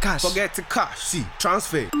to get the cash. Forget the cash. See,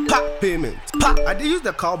 transfer, payment. I dey use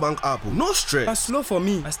the Cowbank app. No stress. That's slow for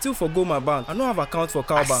me. I still forgo my bank. I don't have account for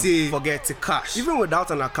Cowbank. I say forget the cash. Even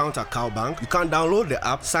without an account at Cowbank, you can download the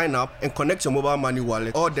app, sign up, and connect your mobile money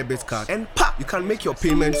wallet or debit card, and you can make your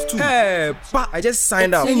payments too. Hey, I just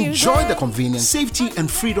signed up. Enjoy the convenience, safety,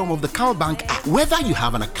 and freedom of the Cowbank app. Whether you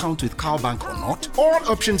have an account with Cowbank or not, all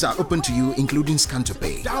options are open to you, including scan to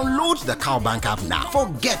pay. Download the Cowbank app now.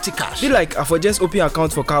 Forget the cash. Feel like I for just open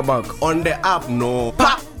account for Cowbank on the app. No.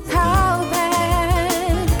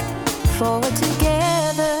 Cowbank, forward together.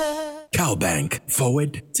 Cowbank,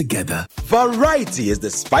 forward together. Variety is the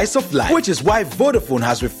spice of life, which is why Vodafone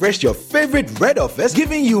has refreshed your favorite red offers,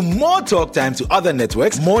 giving you more talk time to other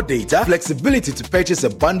networks, more data, flexibility to purchase a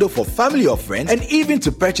bundle for family or friends, and even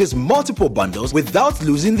to purchase multiple bundles without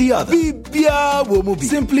losing the other.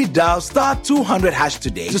 Simply dial *200#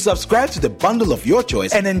 today to subscribe to the bundle of your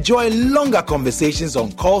choice and enjoy longer conversations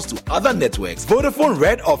on calls to other networks. Vodafone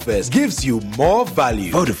Red offers gives you more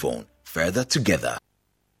value. Vodafone, further together.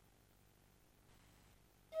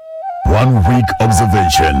 1 week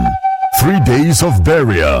observation, 3 days of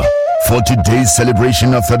burial, 40 days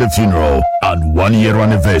celebration after the funeral, and 1 year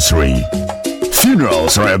anniversary.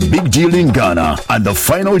 Funerals are a big deal in Ghana, and the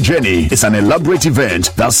final journey is an elaborate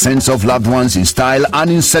event that sends off loved ones in style and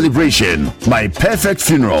in celebration. My Perfect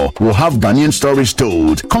Funeral will have Ghanaian stories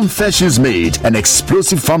told, confessions made, and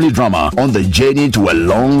explosive family drama on the journey to a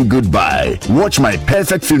long goodbye. Watch My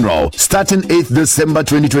Perfect Funeral starting 8th December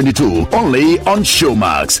 2022 only on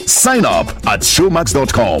Showmax. Sign up at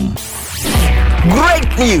showmax.com. Great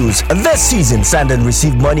news! This season, Sandon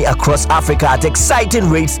received money across Africa at exciting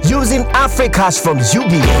rates using AfriCash from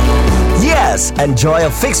UBA. Yes, enjoy a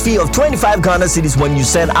fixed fee of 25 Ghana cedis when you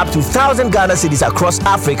send up to 1,000 Ghana cedis across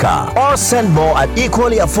Africa, or send more at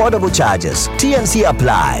equally affordable charges. TNC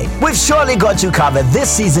apply. We've surely got you covered this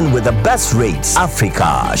season with the best rates.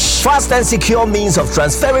 AfriCash, fast and secure means of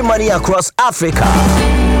transferring money across Africa.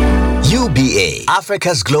 UBA,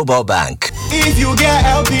 Africa's global bank. If you get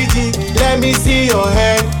LPG, let me see your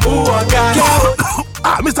hand. Who want gas?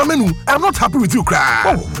 Mr. Menu, I'm not happy with you, cry.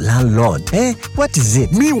 Oh, landlord, what is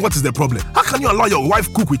it? Me, what is the problem? How can you allow your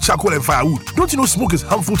wife cook with charcoal and firewood? Don't you know smoke is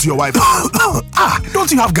harmful to your wife?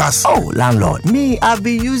 Don't you have gas? Oh, landlord, me, I've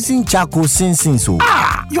been using charcoal since so.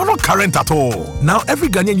 You're not current at all. Now every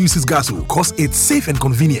Ghanaian uses gas because it's safe and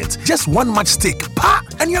convenient. Just one matchstick,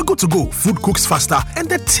 and you're good to go. Food cooks faster and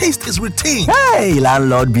the taste is retained. Hey,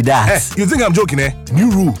 landlord, be that. You think I'm joking,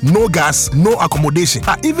 New rule, no gas, no accommodation.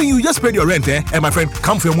 Even you just paid your rent, and my friend,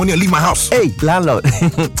 come for your money and leave my house. Hey, landlord,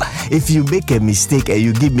 if you make a mistake and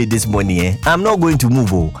you give me this money, I'm not going to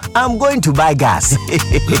move. I'm going to buy gas.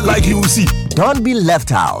 Like you will see. Don't be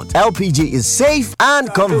left out. LPG is safe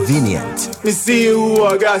and convenient.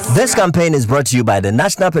 This campaign is brought to you by the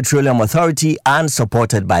National Petroleum Authority and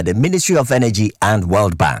supported by the Ministry of Energy and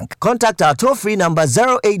World Bank. Contact our toll-free number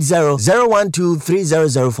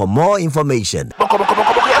 080-012-300 for more information.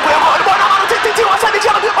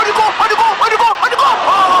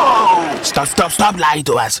 Stop lying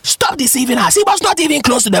to us. Stop deceiving us. He was not even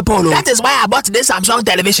close to the polo. That is why I bought this Samsung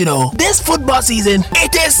television. This football season,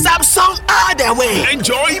 it is Samsung all the way.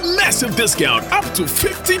 Enjoy massive discount, up to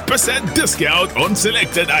 50% discount on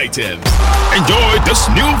selected items. Enjoy this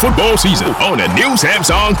new football season on a new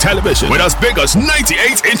Samsung television. With as big as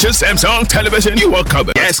 98 inches Samsung television, you are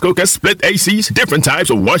covered. Gas cookers, split ACs, different types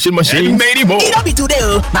of washing machines, and many more. It don't be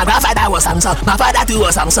today. My grandfather was Samsung. My father too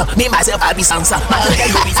was Samsung. Me myself, I be Samsung. My uncle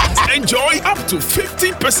will be Samsung. Enjoy up to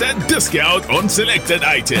 50% discount on selected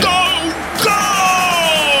items. Go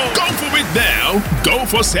for it now. Go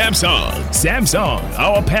for Samsung. Samsung,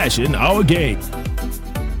 our passion, our game.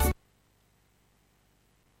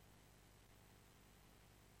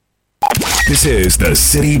 This is the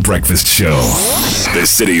City Breakfast Show. The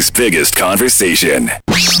city's biggest conversation.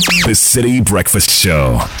 The City Breakfast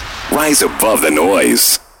Show. Rise above the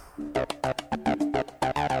noise.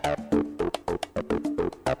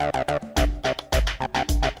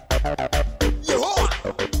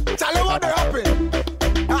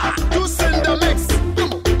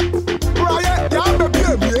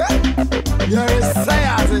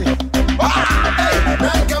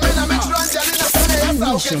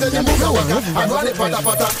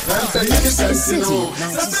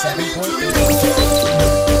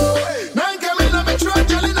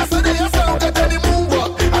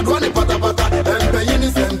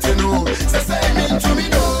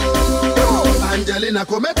 Angelina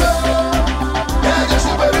Cometo, ella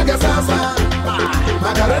superga sasa,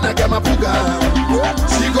 Macarena Kamapuga,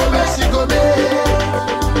 she go me,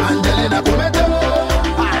 Angelina Cometo,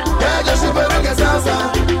 ella superga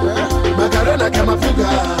sasa, Macarena Kamapuga,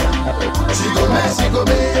 she go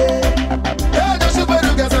me, ella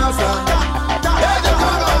superga sasa, ella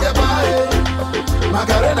come the boy,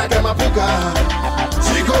 Macarena Kamapuga,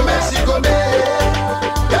 she go me,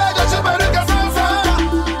 ella superga sasa,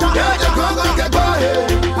 ella come the boy,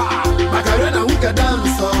 Macarena who can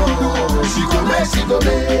dance, she go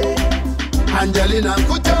me, Angelina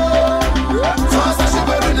Kuto, Sasa she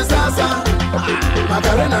go in the Sasa,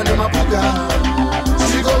 Macarena no Mapuga,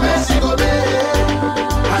 she go me,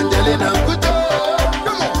 Angelina Kuto,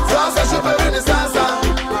 Sasa she go in the Sasa,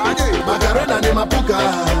 Macarena no Mapuga,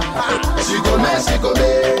 she go me,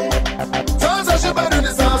 Sasa she go in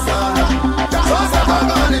the Sasa, Sasa go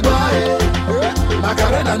on the boy,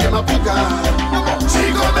 Macarena no Mapuga, she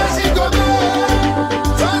go me,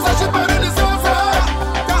 Sasa she go in the Sasa,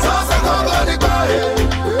 Sasa go on the boy,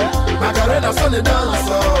 Macarena son the dance,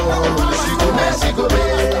 she go me.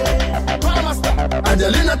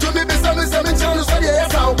 Angelina to me, some channels, so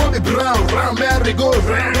yes, I'll be brown, merry go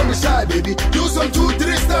round. Don't be shy, baby. Do some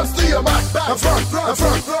 2-3 steps to your back, and front,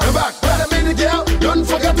 and back. Wait a minute, girl. Don't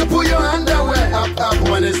forget to put your underwear up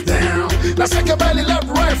when it's down. Now shake your belly left,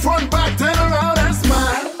 right, front, back, turn around and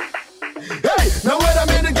smile. Hey, now wait a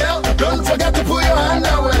minute, girl. Don't forget to put your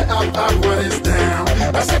underwear up when it's down.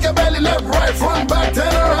 Now shake your belly left, right, front, back,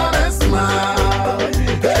 turn around and smile.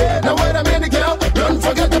 Hey, now wait a minute, girl. Don't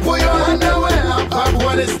forget to put your underwear up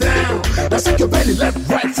when it's down. Now shake your belly left,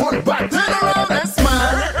 right, front, back, turn around and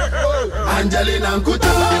smile. Angelina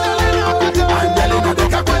Kuto, Angelina de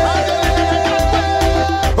Capue.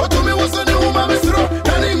 Oh, to me was the woman, Mr.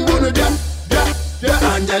 Nanim Bunudia.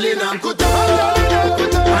 Angelina Kuto,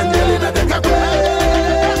 Angelina de Capue.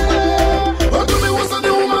 Oh, to me was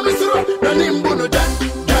the woman, Mr. Nanim Bunudia.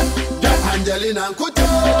 Angelina Kuto,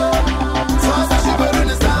 Sasa she go in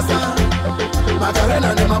the Sasa,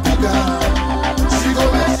 Macarena de Mapuga. She go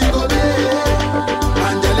me,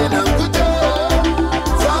 Angelina Kuto,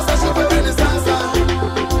 Sasa she go in the Sasa,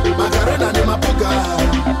 Macarena de Mapuga.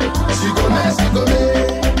 She go me,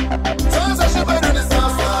 Sasa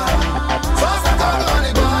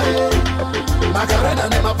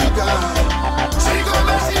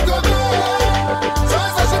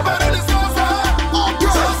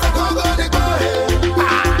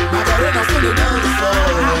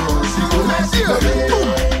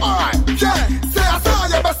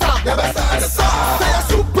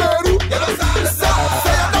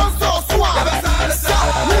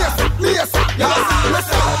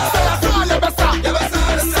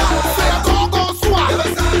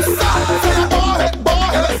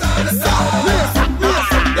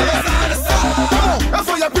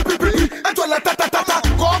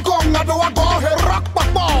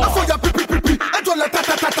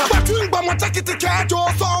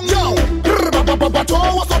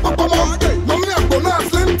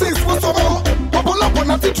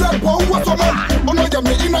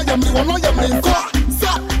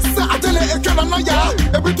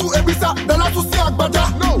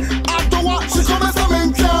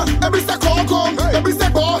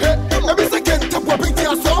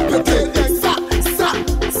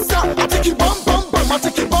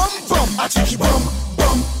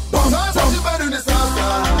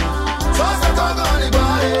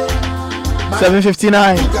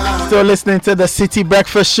 $7:59. Still listening to the City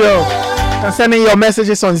Breakfast Show. And sending your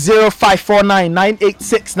messages on 0549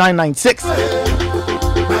 986 996.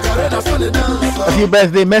 A few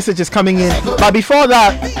birthday messages coming in. But before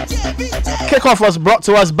that, kickoff was brought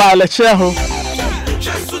to us by Lecheho.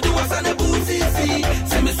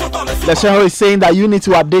 Lecheho is saying that you need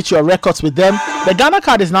to update your records with them. The Ghana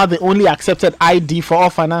card is now the only accepted ID for all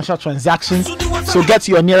financial transactions. So get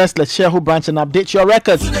to your nearest Lecheho branch and update your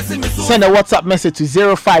records. Send a WhatsApp message to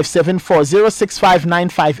 0574 065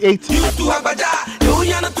 958.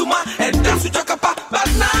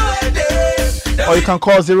 Or you can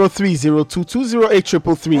call 0302 208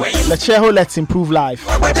 333. Lecheho, let's improve life.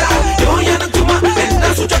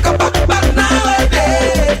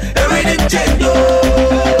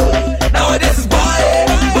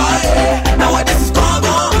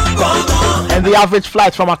 And the average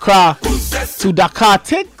flight from Accra to Dakar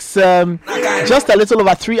takes just a little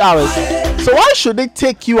over 3 hours. So why should it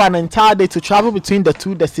take you an entire day to travel between the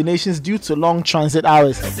two destinations due to long transit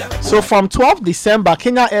hours? So from 12th December,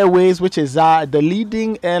 Kenya Airways, which is the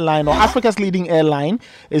leading airline or Africa's leading airline,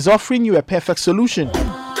 is offering you a perfect solution.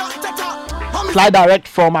 Fly direct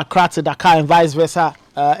from Accra to Dakar and vice versa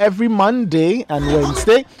every Monday and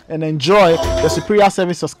Wednesday, and enjoy the superior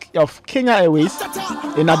service of Kenya Airways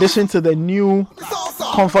in addition to the new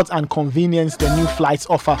comfort and convenience the new flights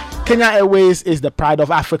offer. Kenya Airways is the pride of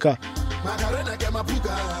Africa.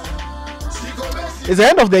 It's the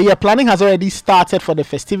end of the year. Planning has already started for the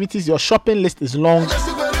festivities. Your shopping list is long,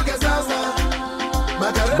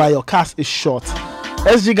 but your cash is short.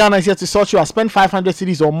 SG Ghana is here to sort you out. Spend 500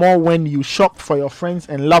 cedis or more when you shop for your friends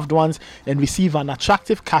and loved ones and receive an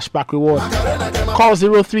attractive cashback reward. Call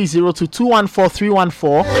 0302 214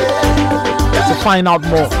 314 to find out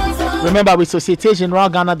more. Remember, with Societe Generale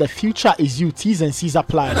Ghana, the future is you. T's and C's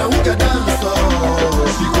apply.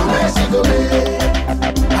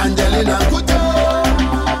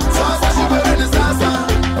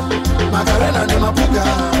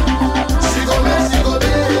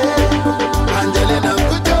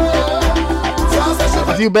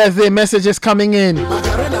 A few birthday messages coming in.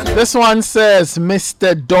 This one says,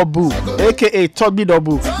 Mr. Dobu, aka Toby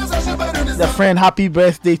Dobu. The friend, happy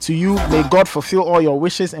birthday to you. May God fulfill all your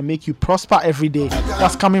wishes and make you prosper every day.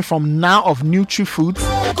 That's coming from Now of Nutri Foods.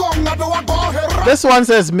 This one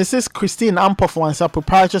says, Mrs. Christine Ampofuansa,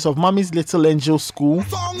 proprietress of Mommy's Little Angel School.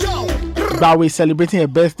 That we're celebrating her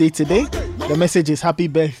birthday today. The message is happy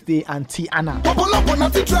birthday, Auntie Anna.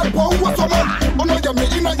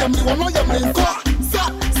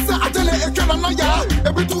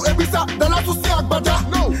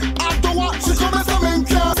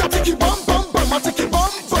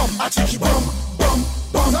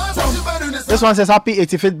 This one says happy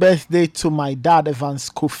 85th birthday to my dad, Evans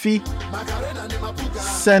Kofi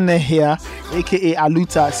Sene here, aka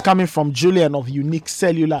Aluta. It's coming from Julian of Unique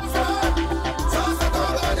Cellular.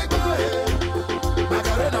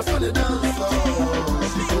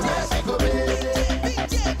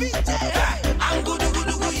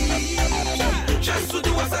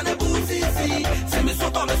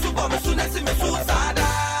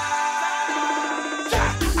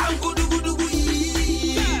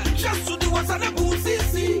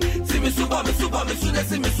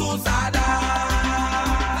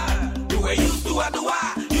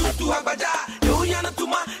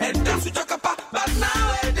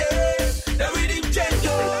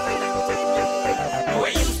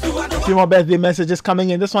 A few more birthday messages coming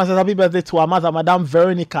in. This one says happy birthday to our mother, Madame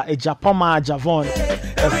Veronica Ejapoma Javon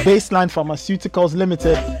of Baseline Pharmaceuticals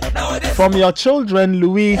Limited. From your children,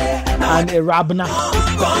 Louis and Irabna.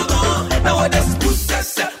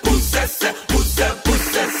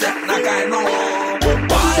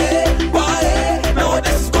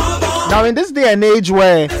 Now, in this day and age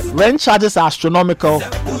where rent charges are astronomical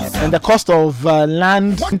and the cost of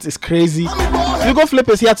land is crazy, Ugo Flip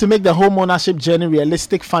is here to make the home ownership journey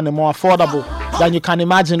realistic, fun, and more affordable than you can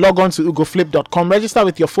imagine. Log on to ugoflip.com, register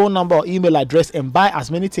with your phone number or email address, and buy as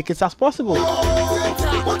many tickets as possible.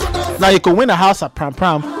 Now, you can win a house at Pram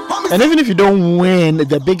Pram, And even if you don't win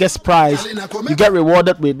the biggest prize, you get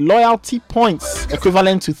rewarded with loyalty points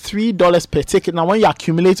equivalent to $3 per ticket. Now, when you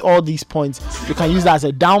accumulate all these points, you can use that as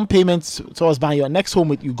a down payment towards buying your next home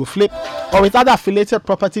with Ugo Flip or with other affiliated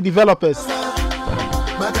property developers.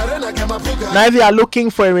 Now, if you are looking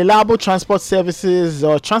for a reliable transport service, let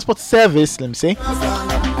me say,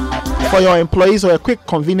 for your employees or a quick,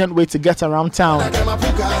 convenient way to get around town,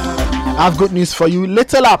 I have good news for you.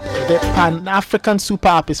 Little App, the Pan-African super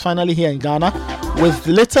app, is finally here in Ghana. With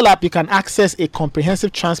Little App, you can access a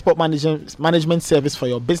comprehensive transport management service for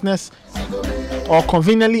your business or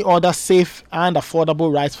conveniently order safe and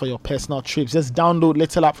affordable rides for your personal trips. Just download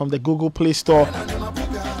Little App from the Google Play Store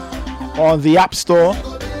or the App Store.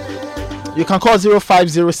 You can call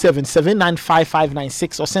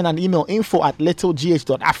 0507-795-596 or send an email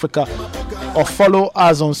info@littlegh.africa or follow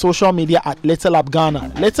us on social media at Little App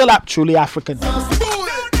Ghana. Little App, truly African.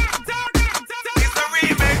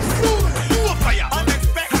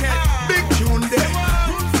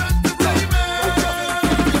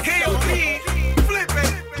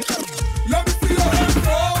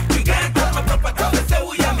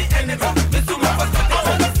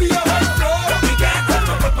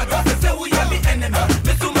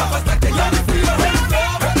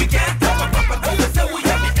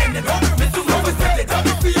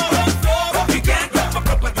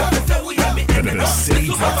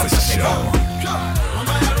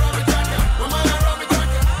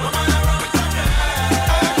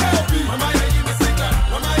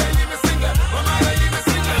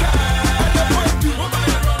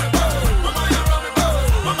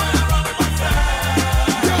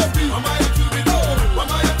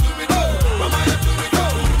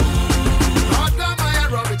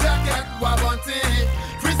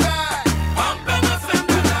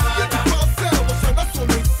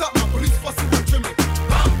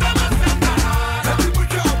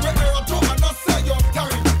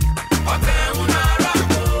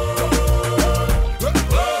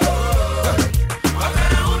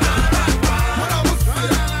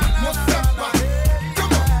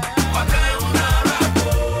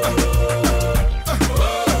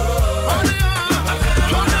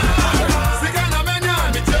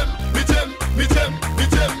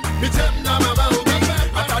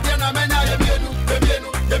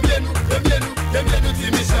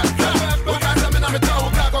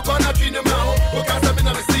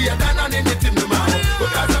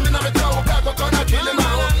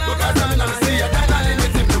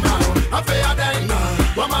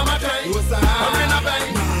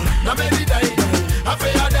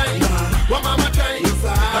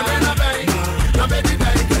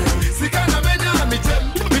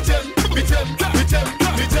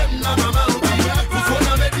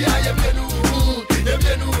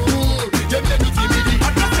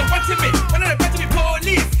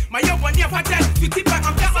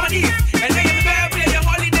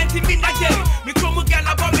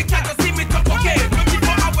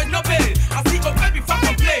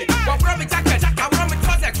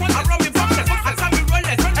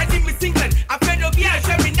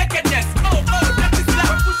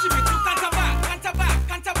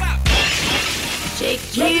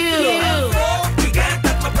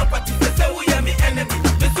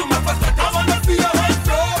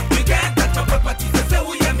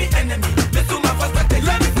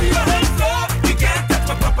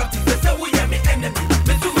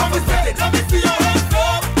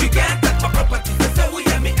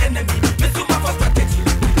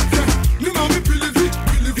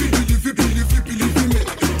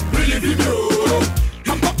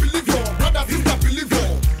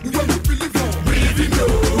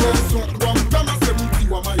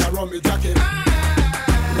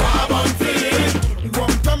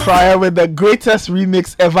 Prior with the greatest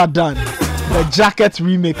remix ever done, the Jacket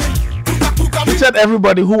remix. Featured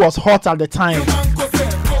everybody who was hot at the time,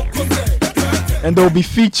 and they'll be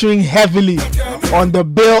featuring heavily on the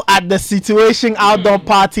bill at the Situation Outdoor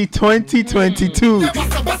Party 2022. Yay!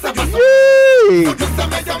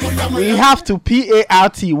 We have to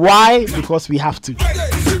PART. Why? Because we have to.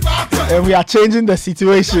 And we are changing the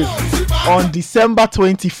situation on December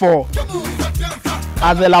 24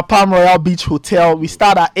 at the La Palm Royal Beach Hotel. We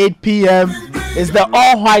start at 8 p.m. It's the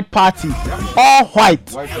all-white party. All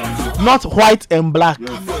white. Not white and black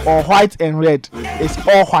or white and red. It's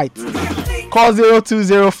all white. Call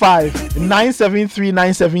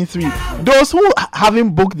 0205-973-973. Those who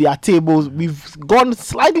haven't booked their tables, we've gone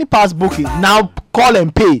slightly past booking. Now call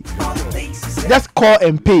and pay. Just call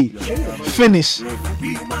and pay. Finish.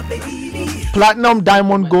 Platinum,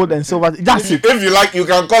 diamond, gold, and silver. That's it. If you like, you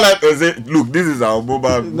can call it and say, look, this is our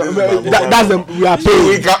mobile. That's the we are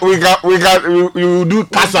paying. We will do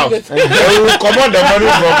cash out. We will command the money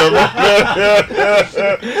from them.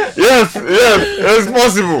 Yes, it's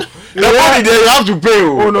possible. The money there you have to pay.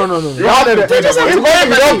 Oh no. You have to pay the money. Because if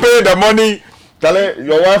you don't pay the money,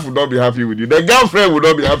 your wife will not be happy with you. The girlfriend will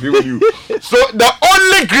not be happy with you. So the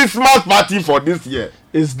only Christmas party for this year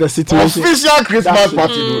is the situation. Official Christmas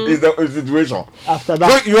party is the situation. After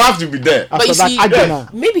that, so you have to be there. But you see,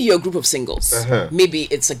 maybe you're a group of singles. Maybe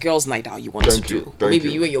it's a girls' night out you want to do. Or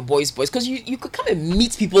maybe you and your boys, because you could come and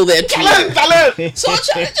meet people there too. Talent. So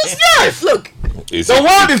just look. The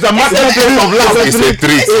world is a marketplace of love. It's a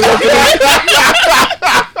treat.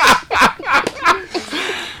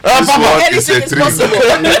 Papa, anything is possible.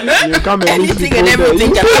 Anything and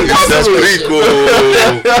everything can happen. That's pretty cool.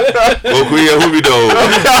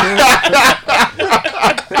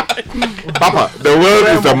 Papa, the world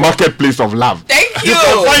is a marketplace of love. Thank you. You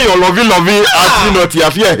can find your lovey at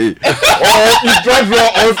Tiafia or you drive or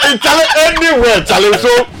anywhere, Charlie.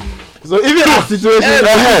 So even a situation,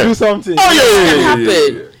 you do something. Oh yeah. It can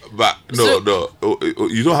happen. But no.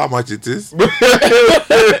 You know how much it is?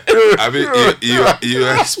 I mean, you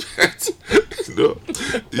expect.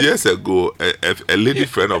 Years ago, a lady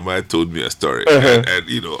friend of mine told me a story, and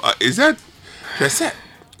is that she said?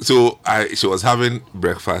 So she was having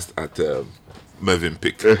breakfast at Mervyn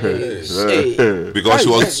Pick because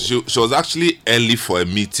she was actually early for a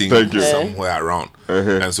meeting somewhere around,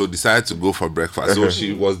 and so decided to go for breakfast. So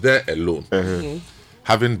she was there alone,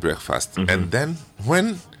 having breakfast, and then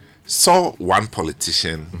when saw one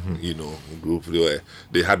politician, group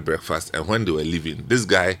they had breakfast, and when they were leaving, this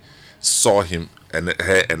guy saw him and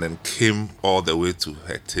her, and then came all the way to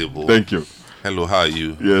her table. Thank you. Hello, how are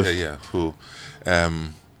you? Yes. Yeah. Who?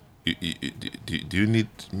 Do you need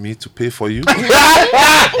me to pay for you?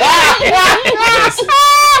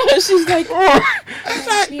 She's like,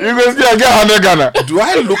 you can see I get 100 Ghana. Do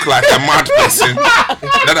I look like a mad person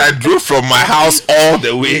that I drove from my house all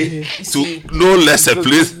the way to no less a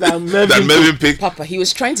place than Mervyn Pick? Papa, he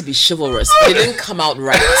was trying to be chivalrous. It didn't come out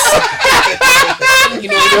right. He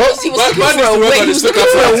was looking for a way. He was looking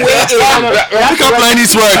for a way in. Pick up line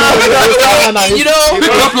this word.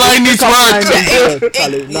 Pick up line this word.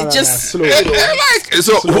 It just so.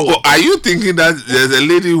 Are you thinking that there's a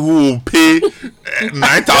lady who will pay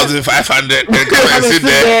 9,500 and come and sit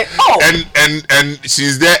there and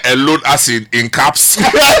she's there alone as in caps?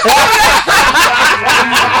 There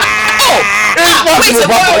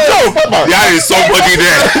is somebody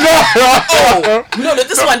there. No,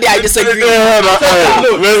 this one day I disagree.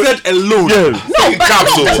 Alone. No, but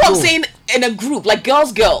that's what I'm saying. In a group, like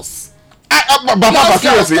girls. But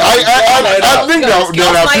seriously, I think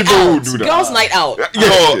there are people who do that. Girls' night out.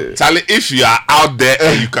 No, Charlie, if you are out there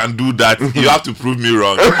and you can do that, you have to prove me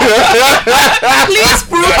wrong. Please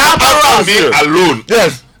prove me wrong. Alone.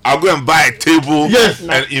 Yes. I'll go and buy a table. Yes.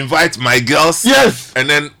 And invite my girls. Yes. And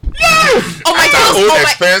then at our own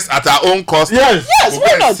expense, at our own cost. Yes.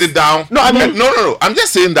 We'll go and sit down. No, I mean no. I'm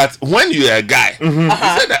just saying that when you're a guy, you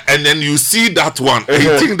say that, and then you see that one, and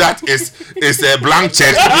you think that is a blank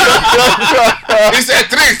check. It's a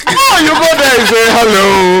trick. Oh, you go there and say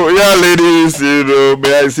hello, yeah, ladies.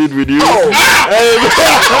 May I sit with you?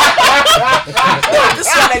 This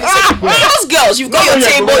one, those girls, you've got your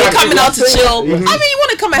table, you're coming out to chill. I mean, you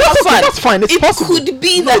want to come and have fun. That's fine. It's possible. It could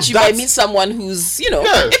be that you might meet someone who's,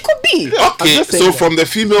 it could be. Okay, so from the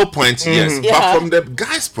female point, yes. But from the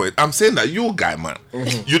guy's point, I'm saying that you guy, man,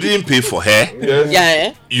 you didn't pay for her.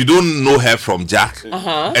 Yeah. You don't know her from Jack.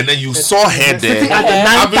 And then you saw her there,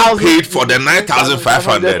 having paid for the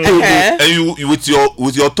 9,500. And you with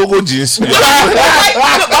your Togo jeans. Which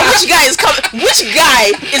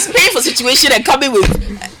guy is paying for situation and coming with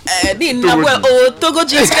Togo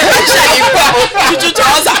jeans?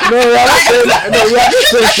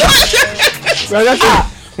 No.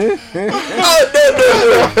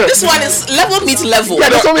 This one is level meets level.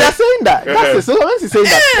 Yeah, so we are saying that. That's it. So once you say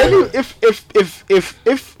that,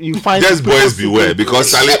 if you find just boys beware,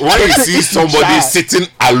 because when you see somebody sitting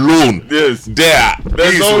alone, it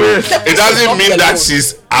doesn't mean that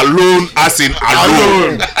she's alone as in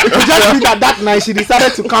alone. It could just be that night she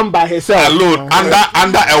decided to come by herself. Alone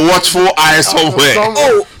under a watchful eye somewhere.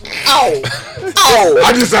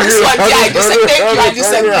 I disagree. I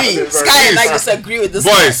disagree. Sky and I disagree with this.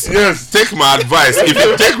 Boys, yes, take my advice. If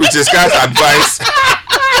you take Richard Sky's advice,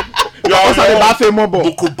 you are also the bathroom mobile.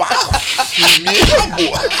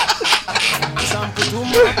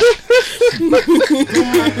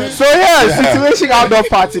 So yeah, situation outdoor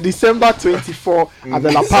party December 24 at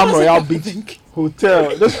the La Palma Royal Beach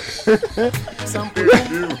Hotel.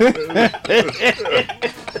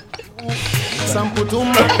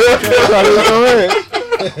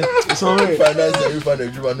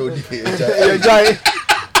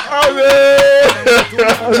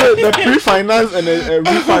 The pre-finance and a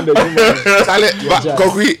refund.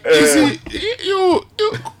 Kokui, you see, you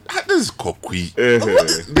this is Kokui. What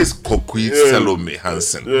is this Kokui Salome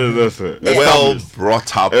Hansen? That's it. Well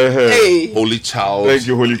brought up, holy child. Thank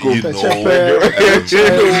you, Holy Cook. What's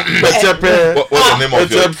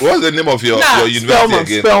the name of your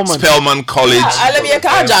university again? Spellman College.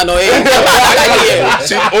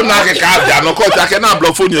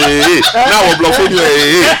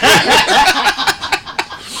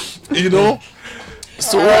 You know,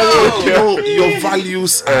 so your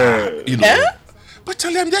values are, But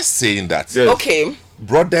Charlie, I'm just saying that. Yes. Okay.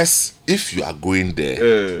 Brothers, if you are going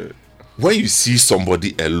there, when you see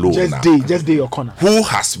somebody alone, just day your corner, who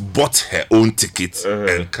has bought her own ticket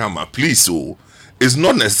and come, please, it's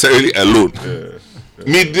not necessarily alone.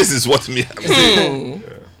 Me, this is what me I'm saying.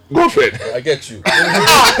 Girlfriend, I get you.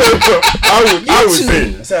 I would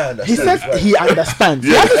say. He says he understands.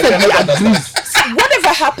 He hasn't said he agrees. Whatever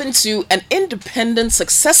happened to an independent,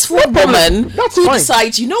 successful woman who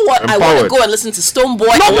decides, you know what, Empowered. I want to go and listen to Stoneboy,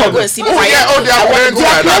 I want to go and see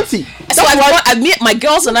plenty. So my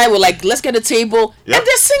girls and I were like, let's get a table, and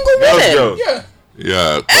they're single women.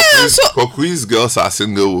 Yeah, Kokui's girls are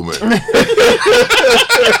single women.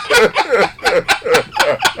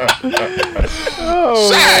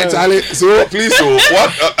 Charlie. So please,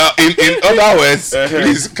 what? In other words,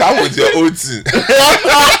 please come with your own thing.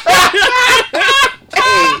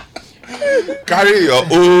 Carry your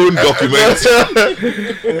own document.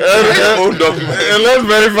 And let's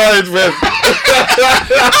verify it first.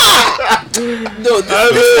 No,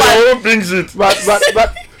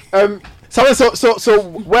 So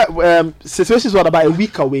situations what about a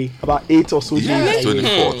week away, about 8 or so days.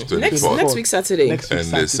 24th. Next week Saturday.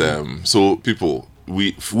 And so people,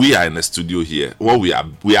 we are in the studio here. Well, we are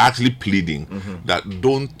actually pleading that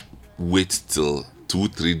don't wait till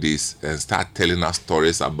 2-3 days and start telling us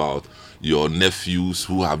stories about your nephews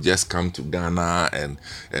who have just come to Ghana and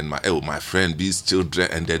my friend, these children,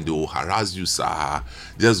 and then they will harass you, sir.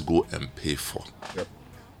 Just go and pay for.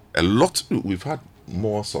 A lot. We've had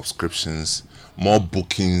more subscriptions, more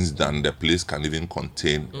bookings than the place can even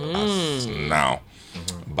contain as now.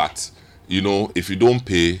 But if you don't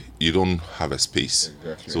pay, you don't have a space.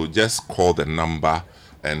 Exactly. So just call the number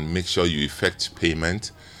and make sure you effect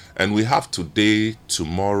payment. And we have today,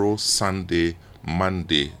 tomorrow, Sunday,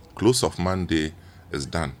 Monday. Close of Monday is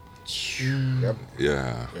done. Yep.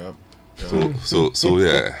 Yeah. Yep. So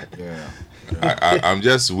yeah. I'm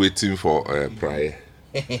just waiting for prayer.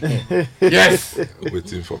 Yes.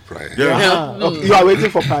 Waiting for prayer. Yeah. Okay. You are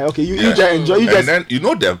waiting for prayer. Okay. You just enjoy. You and just. Then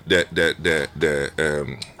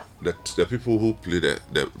the people who play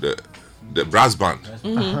the brass band.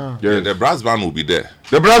 The brass band will be there.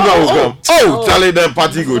 The brass band will come. Charlie, the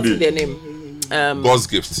party go there. Their name. God's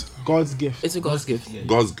gift. God's gift. It's a God's gift.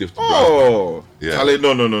 God's gift. Oh, yeah. Charlie,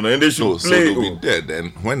 no. And they should so play. they'll be there.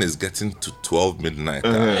 Then when it's getting to 12 midnight,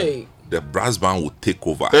 the brass band will take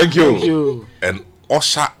over. Thank you. And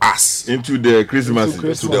usher us into the Christmas.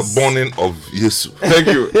 To the borning of Jesus. Thank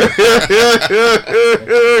you.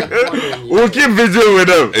 We'll keep vigil with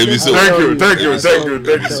them. Thank you.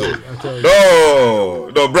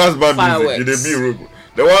 No, brass band music.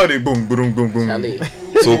 The one they boom.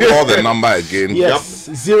 So call the number again. Yes,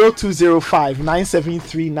 0205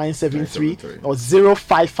 973 973 or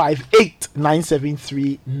 0558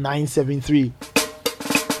 973 973.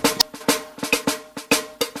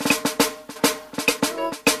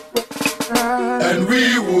 And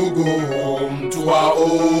we will go home to our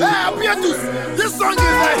own. This song is a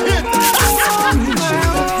hit.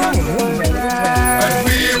 And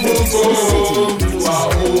we will go home to our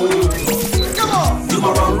own. Come on. You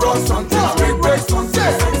might run something, break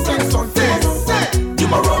something, sing something. You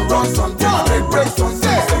might run something, break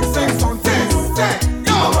something, sing something.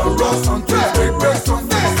 You might run something, break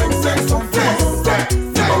something, sing something.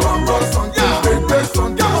 You might run something, break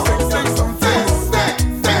something, sing something.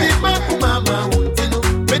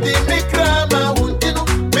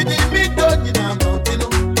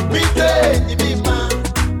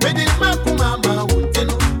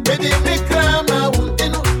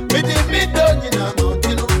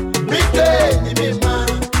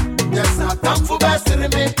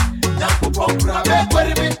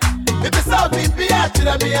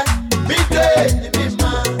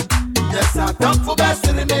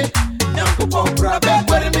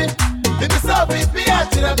 If it's up, if we are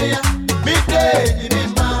to the midday, in the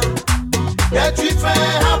man. Get you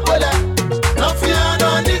fair, Hapola. No fear,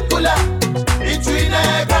 no Nicola. Between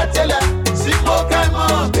a cartella. Simple, come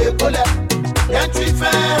on, Becola. Get you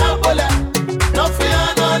fair, Hapola. No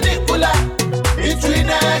fear, no Nicola. Between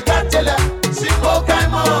a cartella. Simple,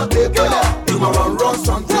 come on, Becola. You ma run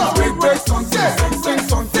something, break something, sing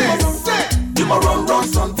something. You ma run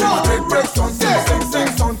something, break something,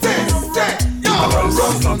 sing something. You ma run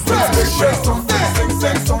something, break something,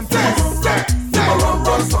 sing something. You ma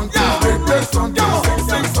run something, break something,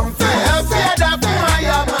 sing something. I fear that I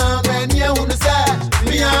am a man, you understand.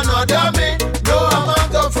 Me and no dummy, no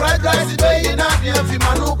amount of fried rice is paying up here for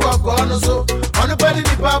Manu Kokon so. On the penny,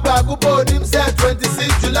 Papa, who bought himself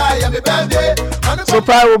 26 July, I'm a birthday. So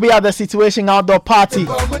Pride will be at the Situation Outdoor Party.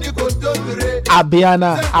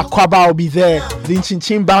 Abiana, Akwaba will be there. The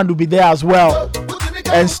Chinchin Band will be there as well.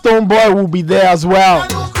 And Stoneboy will be there as well.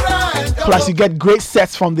 Plus you get great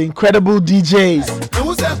sets from the incredible DJs.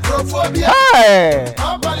 Hey!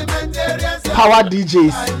 Power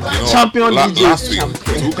DJs. Champion DJs. Last week,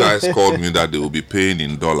 2 guys called me that they will be paying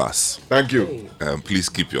in dollars. Thank you. Please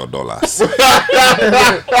keep your dollars. They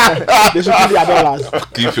should keep their dollars.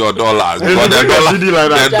 Keep your dollars. Because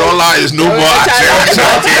the dollar is no more attractive.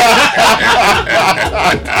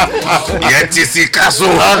 Yetisi Kaso.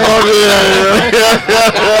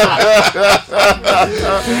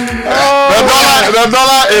 The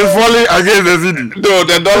dollar is falling against the city. No,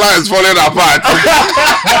 the dollar is falling apart.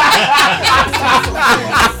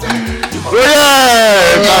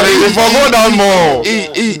 It for go down more.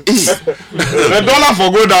 The dollar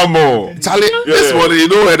for go down more. Charlie, this morning, you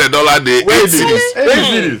know where the dollar day? 8 cities.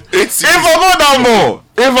 It for go down more.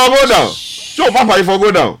 It for go down. Sure, Papa, it for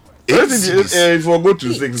go down. It for go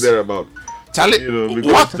to 6 thereabout. Charlie,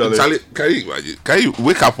 what? Charlie, can you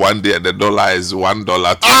wake up one day and the dollar is $1?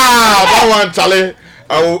 That one, Charlie.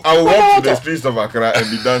 I will walk to the streets of Accra and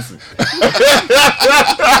be dancing.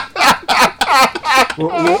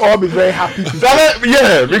 We'll all be very happy.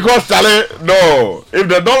 Yeah, because Charlie, no. If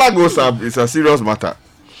the dollar goes up, it's a serious matter.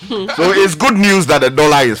 So it's good news that the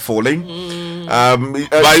dollar is falling.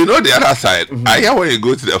 But you know the other side. I hear when you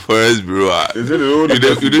go to the Forex Bureau, you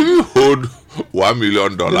didn't hold $1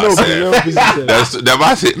 million. The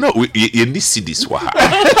man say, no, you need to see this one.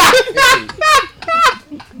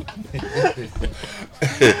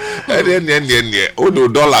 And then, oh,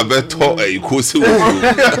 dollar better, you could see.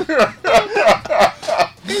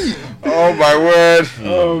 Oh my word!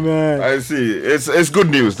 Oh man! I see. It's good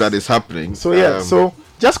news that it's happening. So yeah, so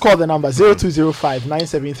just call the number 0205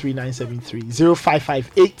 973 973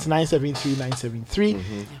 0558 973 973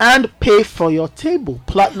 and pay for your table.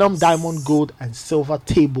 Platinum, diamond, gold, and silver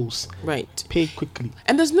tables. Right. Pay quickly.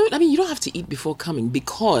 And there's no, I mean, you don't have to eat before coming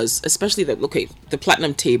because, especially the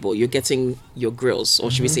platinum table, you're getting your grills,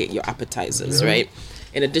 or should we say your appetizers, right?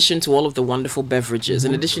 In addition to all of the wonderful beverages,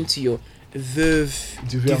 in addition to your Veuve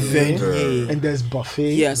du Vernier. And there's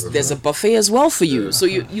buffet. Yes, there's a buffet as well for you. So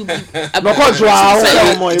you what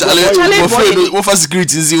for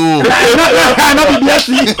security is you? You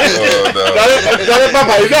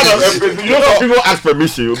know, people ask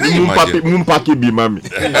permission. You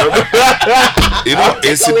know,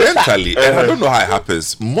 incidentally, and I don't know how it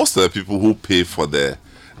happens. Most of the people who pay for the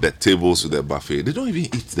tables with the buffet, they don't even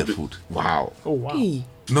eat the food. Wow. Oh wow. Hey.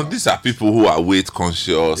 No, these are people who are weight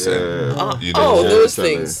conscious and you know, those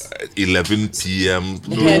things. 11 p.m.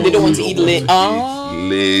 And they don't want to eat late.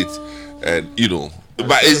 Late, and you know.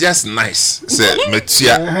 But it's just nice. So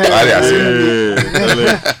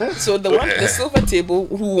the silver table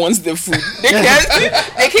who wants the food, they can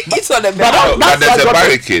eat on the bed. But there's a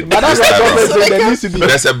barricade.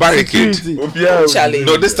 There's a barricade.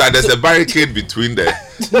 No, this time there's a barricade between the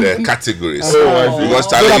categories. Because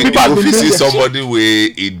if you see somebody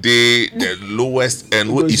with a day the lowest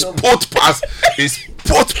end is put past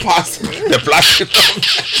the platinum.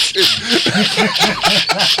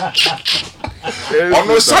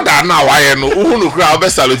 Ono sada na waye no uhunu kra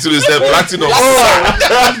obesalute say platinum.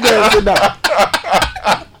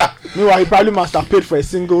 Meanwhile, he probably must have paid for a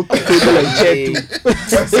single table and chair too.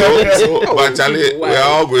 But Charlie, we are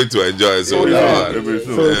all going to enjoy. So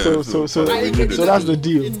that's the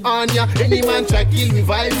deal. Any man try kill me,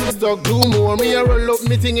 vibe stock do more. Me a roll up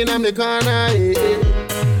me thing in a corner.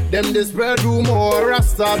 Them the spread rumor,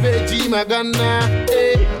 Rasta Beji Magana.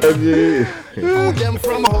 Move them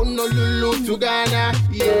from Honolulu to Ghana.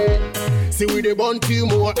 Yeah. See we the born two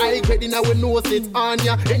more. I get in our nose it on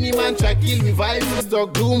ya. Any man try kill me, vibe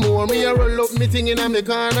stock do more. Me a roll up me thing in a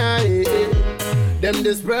corner. Them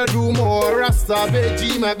the spread rumor, Rasta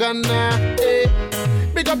Beji Magana.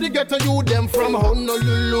 Big up the ghetto you them from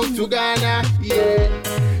Honolulu to Ghana,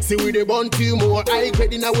 yeah. See we the born to more high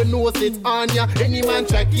grade in our nose it on ya. Any man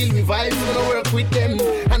try kill me vibes, we gonna work with them.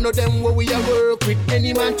 I know them where we a work with.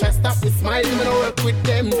 Any man try stop me smile, we gonna work with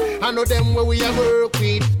them. I know them where we a work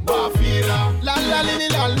with. Bafira, la la li li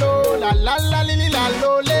la lo, la la la li li la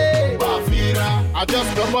lo le. Bafira, I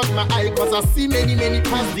just come out my eye 'cause I see many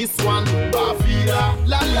past this one. Bafira,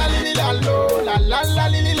 la la li li la lo, la la la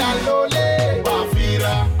li li la lo le.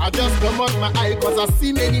 Bafira, I just come out my eye 'cause I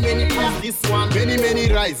see many past this one.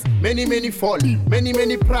 Many rise, many fall,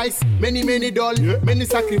 many price, many dull, many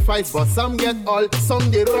sacrifice, but some get all, some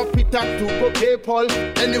they rock it up to go PayPal.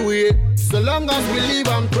 Anyway, so long as we live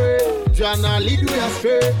and pray, Jana lead we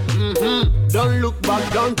astray. Don't look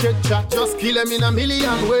back, don't take chat, just kill them in a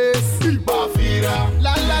million ways. Bafira,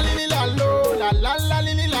 la la li la lo, la la la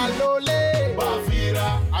li la lo le.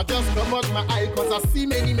 Bafira, I just come out my eye 'cause I see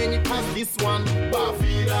many past this one.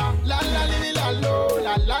 Bafira, la la li la lo,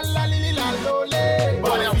 la la la li la lo le.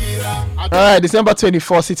 Bafira. All right, December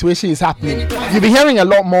 24th situation is happening. You'll be hearing a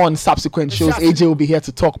lot more on subsequent shows. AJ will be here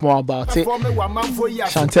to talk more about it.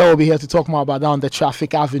 Chantel will be here to talk more about that on the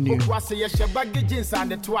Traffic Avenue. But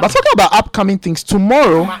talking about upcoming things,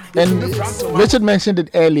 tomorrow, and Richard mentioned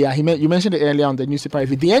it earlier, you mentioned it earlier on the newspaper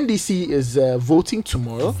review, the NDC is voting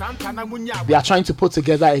tomorrow. They are trying to put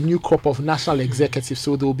together a new crop of national executives,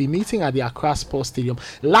 so they will be meeting at the Accra Sports Stadium.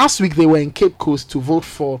 Last week, they were in Cape Coast to vote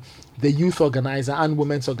for the youth organizer and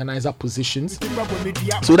women's organizer positions.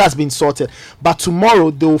 So that's been sorted. But tomorrow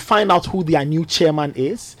they will find out who their new chairman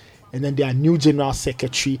is, and then their new general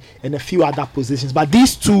secretary, and a few other positions. But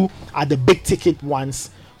these two are the big ticket ones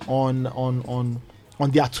on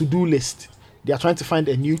their to-do list. They are trying to find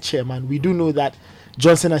a new chairman. We do know that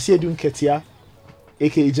Johnson Asiedu Nketia,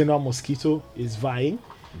 aka General Mosquito, is vying.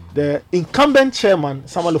 The incumbent chairman,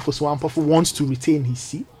 Samuel Ofosu-Ampofo, wants to retain his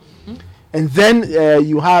seat. And then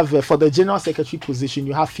you have, for the general secretary position,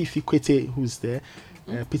 you have Fifi Kwete, who's there.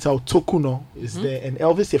 Peter Otokuno is there. And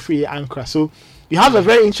Elvis Efriye Ankra. So you have a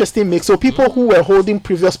very interesting mix. So people who were holding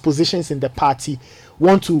previous positions in the party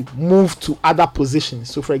want to move to other positions.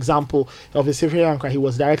 So, for example, Elvis Efriye Ankra, he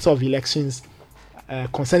was director of elections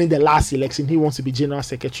concerning the last election. He wants to be general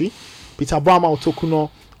secretary. Peter Boama Otokuno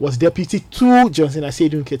was deputy to Johnson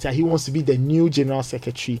Asiedu Nketia. He wants to be the new general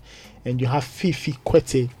secretary. And you have Fifi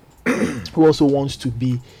Kwete, who also wants to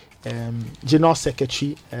be general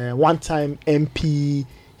secretary, one time MP.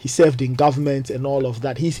 He served in government and all of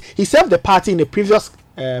that. He served the party in a previous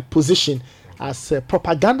position as a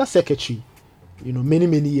propaganda secretary,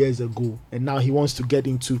 many years ago, and now he wants to get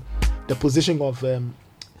into the position of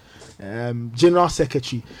general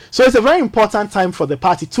secretary. So it's a very important time for the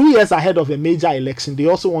party. 2 years ahead of a major election, they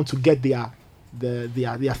also want to get their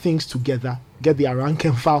things together, get their rank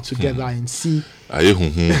and file together, and see.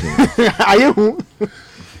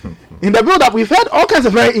 In the build-up, we've heard all kinds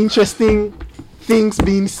of very interesting things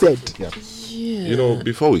being said. Yeah.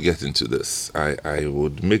 Before we get into this, I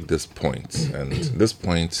would make this point, and this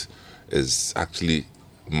point is actually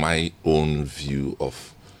my own view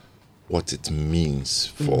of what it means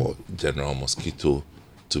for General Mosquito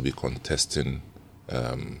to be contesting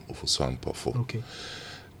Ofosu-Ampofo. Okay.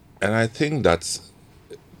 And I think that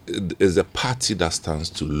it is a party that stands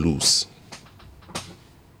to lose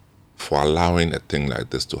for allowing a thing like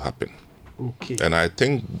this to happen. Okay. And I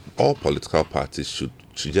think all political parties should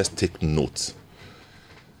just take note.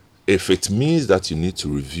 If it means that you need to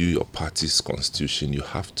review your party's constitution, you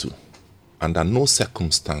have to. Under no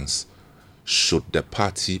circumstance should the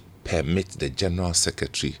party permit the general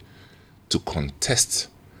secretary to contest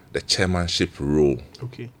the chairmanship role.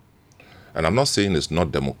 Okay. And I'm not saying it's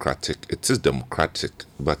not democratic. It is democratic,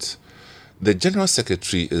 but the general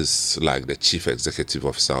secretary is like the chief executive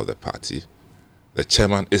officer of the party. The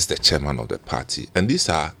chairman is the chairman of the party. And these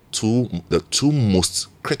are the two most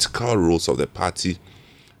critical roles of the party.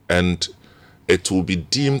 And it will be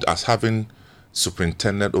deemed as having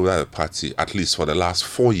superintendent over the party at least for the last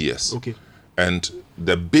 4 years. Okay. And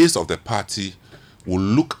the base of the party will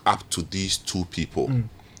look up to these two people.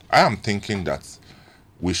 I am thinking that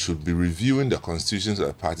we should be reviewing the constitutions of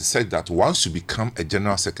the party, said that once you become a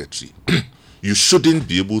general secretary, you shouldn't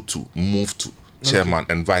be able to move to chairman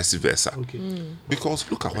and vice versa. Because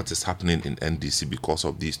look at what is happening in NDC because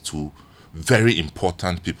of these two very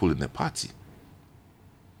important people in the party.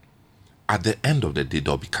 At the end of the day,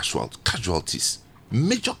 there'll be casualties,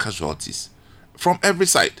 major casualties from every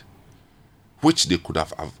side, which they could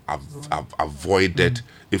have avoided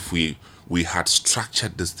if we had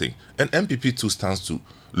structured this thing. And MPP too stands to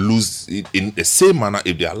lose it in the same manner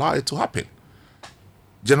if they allow it to happen.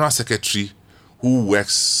 General Secretary who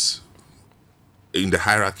works in the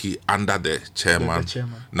hierarchy under the chairman,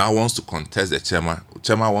 now wants to contest the chairman.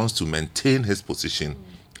 Chairman wants to maintain his position,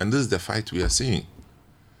 and this is the fight we are seeing.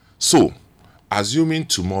 So, assuming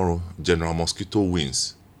tomorrow General Mosquito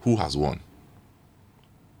wins, who has won?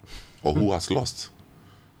 Or who has lost?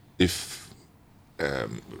 If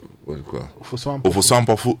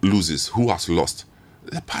Ofosu-Ampofo loses, who has lost?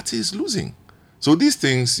 The party is losing. So these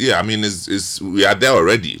things, yeah, I mean, we are there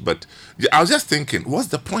already. But I was just thinking, what's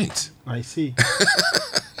the point? I see.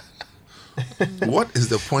 What is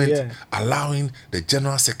the point allowing the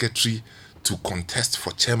general secretary to contest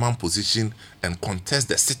for chairman position and contest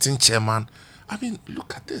the sitting chairman? I mean,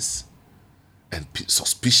 look at this. And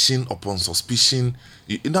suspicion upon suspicion.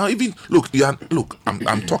 Now, even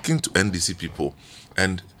I'm talking to NDC people,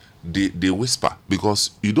 and they whisper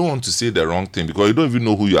because you don't want to say the wrong thing because you don't even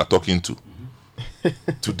know who you are talking to.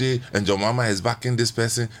 Today, and John Mahama is backing this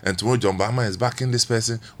person, and tomorrow John Mahama is backing this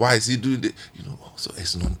person. Why is he doing this? So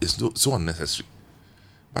it's so unnecessary.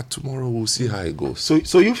 But tomorrow we'll see how it goes.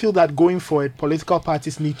 So you feel that going forward, political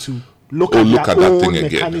parties need to look at that thing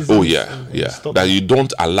again. Oh yeah. That you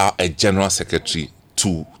don't allow a general secretary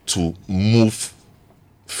to move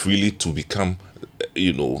freely to become,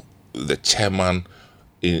 the chairman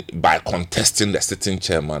by contesting the sitting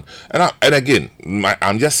chairman. And again,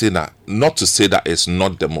 I'm just saying that not to say that it's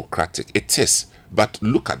not democratic. It is, but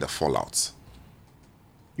look at the fallouts.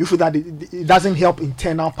 You feel that it doesn't help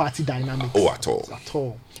internal party dynamics? Oh, at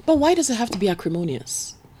all. But why does it have to be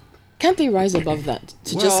acrimonious? Can't they rise above that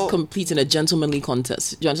to just compete in a gentlemanly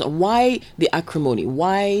contest? Do you understand? Why the acrimony?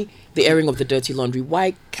 Why the airing of the dirty laundry?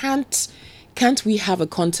 Why can't we have a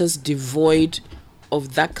contest devoid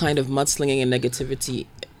of that kind of mudslinging and negativity?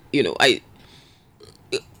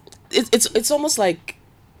 It's almost like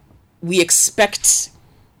we expect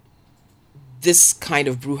this kind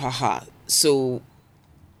of brouhaha. So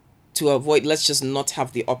to avoid, let's just not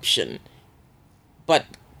have the option. But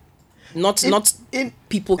not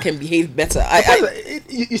people can behave better.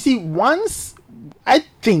 You see, I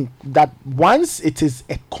think that once it is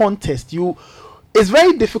a contest, it's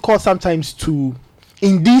very difficult sometimes to,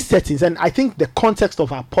 in these settings, and I think the context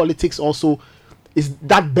of our politics also is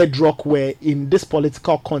that bedrock where in this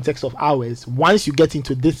political context of ours, once you get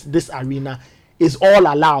into this arena, is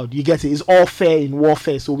all allowed. You get it? It's all fair in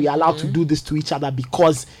warfare. So we are allowed to do this to each other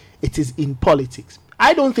because it is in politics.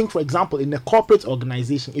 I don't think, for example, in a corporate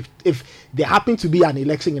organization, if there happened to be an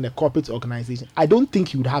election in a corporate organization, I don't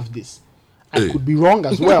think you would have this. I could be wrong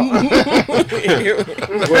as well. When asked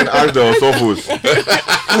the Osofos,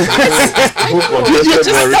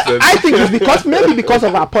 I think it's because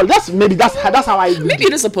of our politics. That's how I. Maybe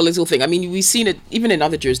it is a political thing. I mean, we've seen it even in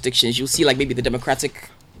other jurisdictions. You'll see, like maybe the Democratic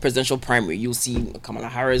presidential primary. You'll see Kamala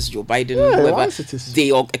Harris, Joe Biden, whoever.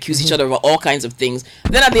 They all accuse each other of all kinds of things.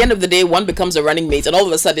 Then at the end of the day, one becomes a running mate, and all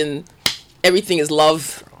of a sudden, everything is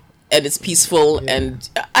love. And it's peaceful, and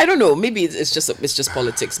I don't know. Maybe it's just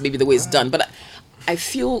politics. Maybe the way it's done, but I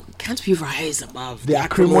feel can't we rise above the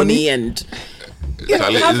acrimony and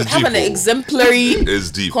have an exemplary? It's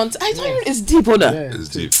deep. It's deep, It's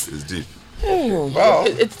deep. It's deep. Wow.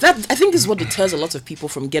 It's that. I think this is what deters a lot of people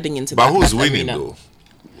from getting into. But who's winning though?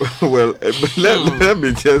 Well, let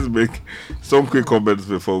me just make some quick comments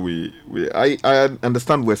before I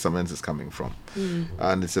understand where Samens is coming from,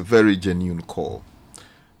 and it's a very genuine call.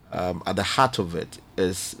 At the heart of it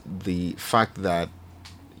is the fact that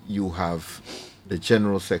you have the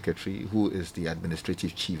General Secretary, who is the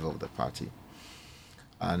administrative chief of the party,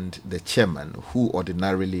 and the chairman, who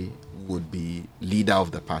ordinarily would be leader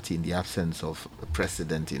of the party in the absence of the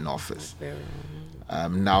president in office,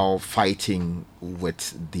 now fighting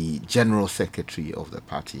with the General Secretary of the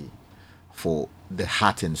party for the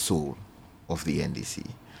heart and soul of the NDC.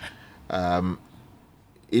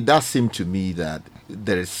 It does seem to me that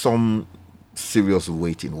there is some serious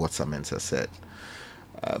weight in what Samens has said.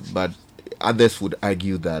 But others would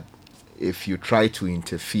argue that if you try to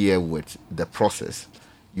interfere with the process,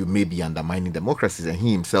 you may be undermining democracy. And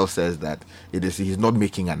he himself says that he's not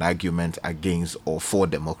making an argument against or for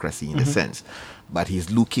democracy in a sense, but he's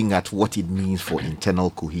looking at what it means for internal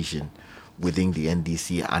cohesion within the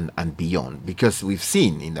NDC and beyond. Because we've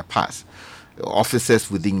seen in the past, officers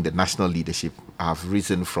within the national leadership have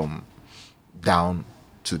risen from down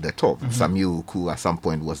to the top. Samuel Uku at some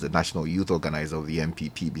point was the national youth organizer of the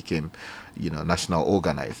MPP, became, national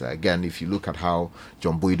organizer. Again, if you look at how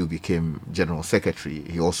John Boydu became general secretary,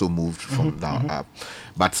 he also moved from down up.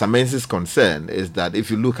 But Samens' concern is that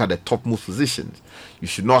if you look at the topmost positions, you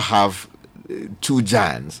should not have two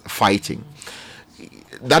giants fighting.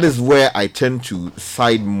 That is where I tend to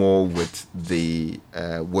side more with the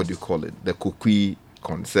the Kokui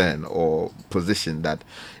concern or position that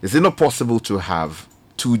is it not possible to have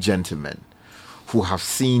two gentlemen who have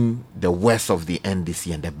seen the worst of the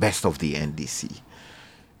NDC and the best of the NDC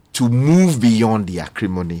to move beyond the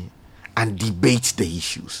acrimony and debate the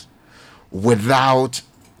issues without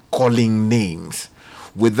calling names,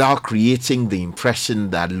 without creating the impression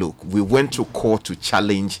that, look, we went to court to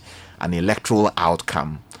challenge an electoral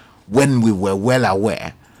outcome when we were well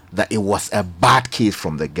aware that it was a bad case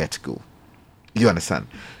from the get-go. You understand?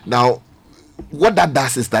 Now, what that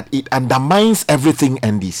does is that it undermines everything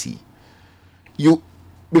NDC.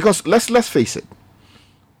 Because let's face it,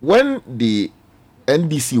 when the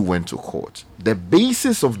NDC went to court, the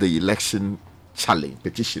basis of the election challenge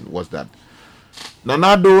petition was that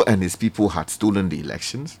Nana Addo and his people had stolen the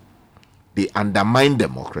elections, they undermined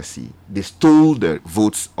democracy, they stole the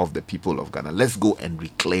votes of the people of Ghana. Let's go and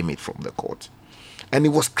reclaim it from the court. And it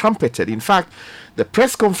was trumpeted. In fact, the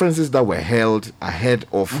press conferences that were held ahead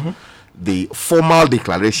of the formal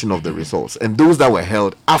declaration of the results and those that were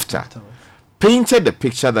held after painted the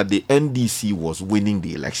picture that the NDC was winning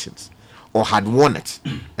the elections or had won it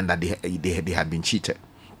and that they had been cheated.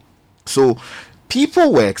 So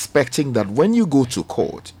people were expecting that when you go to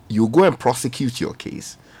court, you go and prosecute your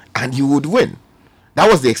case and you would win. That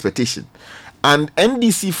was the expectation. And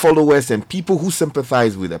NDC followers and people who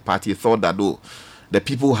sympathized with the party thought that, oh, the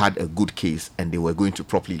people had a good case and they were going to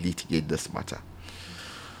properly litigate this matter.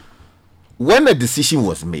 When a decision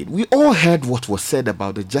was made, we all heard what was said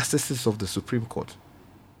about the justices of the Supreme Court.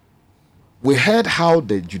 We heard how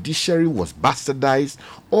the judiciary was bastardized,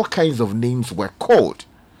 all kinds of names were called,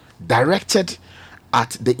 directed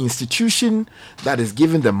at the institution that is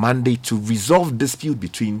given the mandate to resolve dispute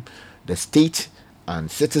between the state and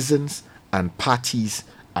citizens and parties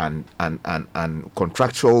and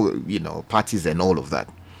contractual, parties and all of that.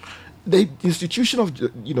 The institution of,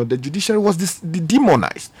 the judiciary was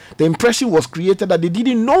demonized. The impression was created that they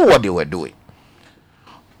didn't know what they were doing.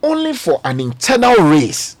 Only for an internal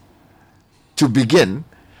race to begin,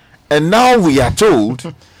 and now we are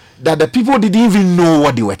told that the people didn't even know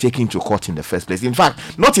what they were taking to court in the first place. In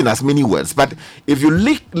fact, not in as many words, but if you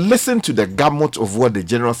listen to the gamut of what the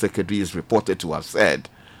General Secretary is reported to have said,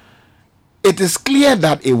 it is clear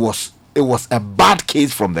that it was a bad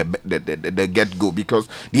case from the get-go because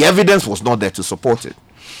the evidence was not there to support it.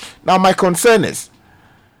 Now, my concern is,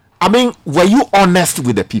 were you honest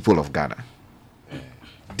with the people of Ghana?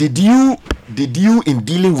 Did you in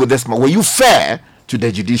dealing with this, were you fair to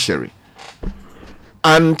the judiciary?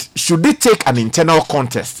 And should they take an internal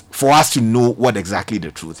contest for us to know what exactly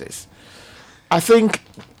the truth is? I think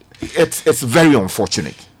it's very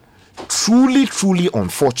unfortunate. Truly, truly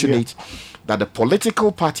unfortunate that the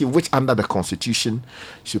political party, which under the Constitution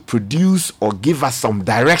should produce or give us some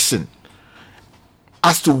direction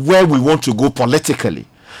as to where we want to go politically,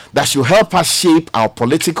 that should help us shape our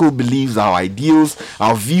political beliefs, our ideals,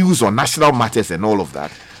 our views on national matters and all of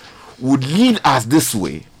that, would lead us this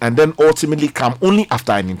way and then ultimately come only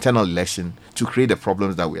after an internal election to create the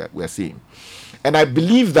problems that we are seeing. And I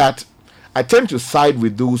believe that I tend to side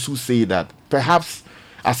with those who say that perhaps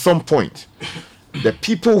at some point the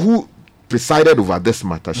people who presided over this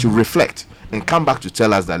matter should reflect and come back to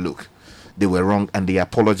tell us that, look, they were wrong and they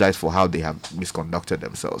apologize for how they have misconducted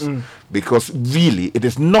themselves. Because really, it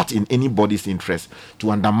is not in anybody's interest to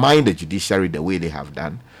undermine the judiciary the way they have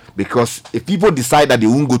done. Because if people decide that they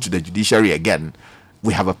won't go to the judiciary again,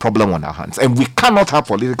 we have a problem on our hands. And we cannot have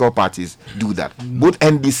political parties do that. Both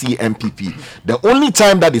NDC, MPP. The only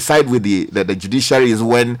time that they side with the judiciary is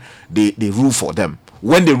when they rule for them.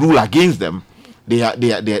 When they rule against them, they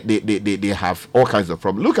have all kinds of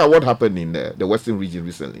problems. Look at what happened in the Western region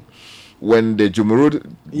recently. When the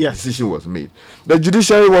Jumuru decision was made, the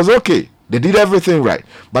judiciary was okay. They did everything right.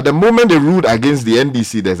 But the moment they ruled against the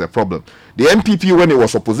NDC, there's a problem. The MPP, when it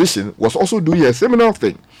was opposition, was also doing a similar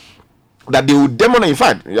thing. That they would demonstrate. In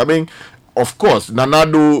fact, of course, Nana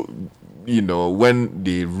Addo, when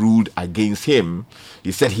they ruled against him,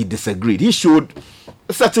 he said he disagreed. He showed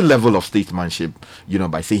a certain level of statesmanship,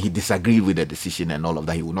 by saying he disagreed with the decision and all of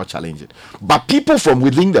that. He would not challenge it. But people from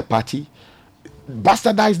within the party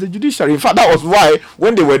bastardized the judiciary. In fact, that was why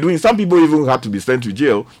when they were doing, some people even had to be sent to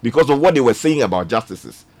jail because of what they were saying about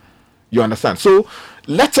justices. You understand? So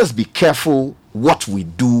let us be careful what we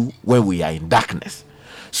do when we are in darkness,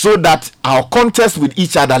 so that our contest with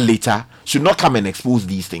each other later should not come and expose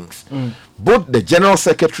these things. Both the General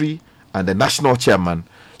Secretary and the National Chairman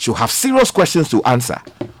should have serious questions to answer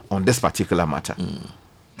on this particular matter.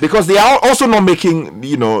 Because they are also not making,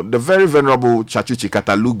 the very venerable Chachu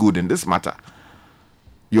Chikata look good in this matter.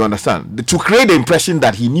 You understand? To create the impression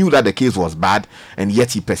that he knew that the case was bad and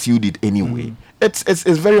yet he pursued it anyway it's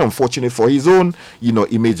very unfortunate for his own,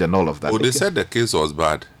 image and all of that. Oh, they said the case was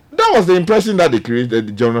bad. That was the impression that they created,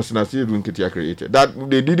 the journalist Nasir Nketia created. That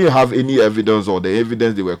they didn't have any evidence, or the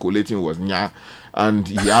evidence they were collating was and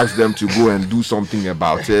he asked them to go and do something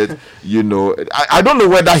about it. I don't know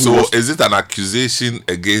whether is it an accusation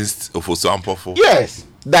against Ofosu Ampofo? Yes,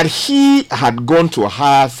 that he had gone to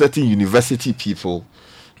hire certain university people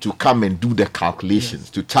to come and do the calculations,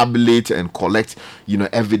 to tabulate and collect,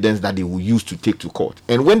 evidence that they will use to take to court.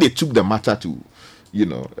 And when they took the matter to,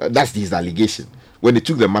 that's his allegation. When they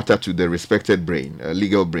took the matter to the respected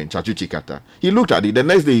legal brain, Chachu Chikata, he looked at it. The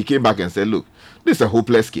next day he came back and said, look, this is a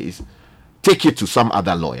hopeless case. Take it to some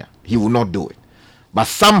other lawyer. He will not do it. But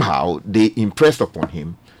somehow they impressed upon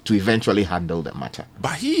him to eventually handle the matter.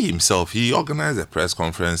 But he himself, he organized a press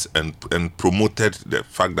conference and promoted the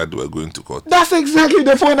fact that they were going to court. That's exactly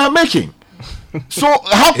the point I'm making. So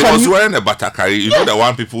how can he was wearing a batakari, the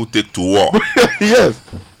one people take to war.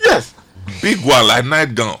 Yes. Big one, like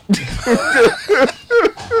nightgown. That's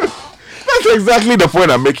exactly the point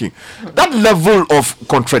I'm making. That level of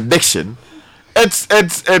contradiction, it's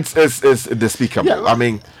despicable. Yeah. I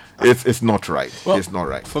mean, it's not right. Well, it's not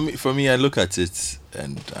right. For me, I look at it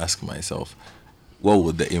and ask myself, what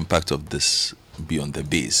would the impact of this be on the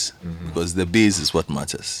base? Because the base is what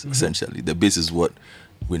matters, essentially. The base is what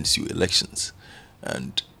wins you elections.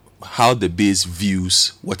 And how the base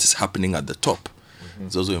views what is happening at the top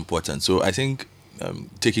is also important. So I think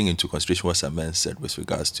taking into consideration what Samen said with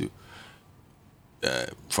regards to,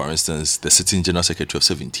 for instance, the sitting General Secretary of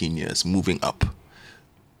 17 years moving up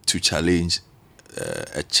to challenge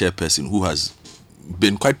a chairperson who has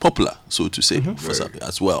been quite popular, so to say, for some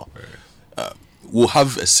as well, will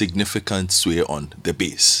have a significant sway on the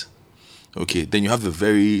base. Okay, then you have a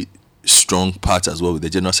very strong part as well with the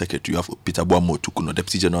General Secretary. You have Peter Boamo Tukuno,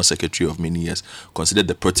 Deputy General Secretary of many years, considered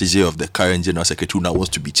the protege of the current General Secretary who now wants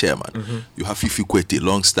to be chairman. You have Fifi Kwete,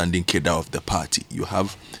 long-standing cadre of the party. You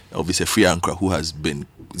have Elvis Efri Ankra, who has been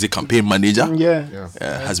the campaign manager,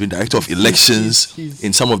 has been director of elections.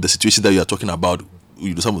 In some of the situations that you are talking about,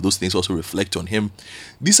 some of those things also reflect on him.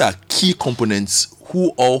 These are key components who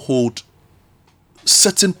all hold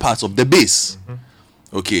certain parts of the base,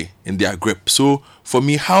 in their grip. So for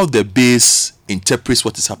me, how the base interprets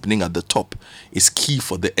what is happening at the top is key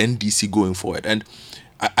for the NDC going forward. And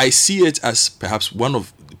I see it as perhaps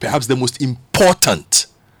the most important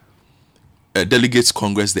delegates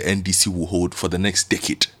Congress the NDC will hold for the next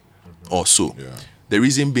decade or so. The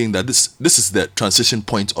reason being that this is the transition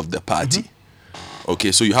point of the party.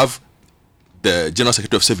 Okay, so you have the General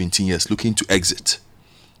Secretary of 17 years looking to exit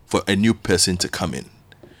for a new person to come in.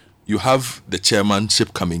 You have the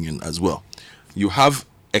chairmanship coming in as well. You have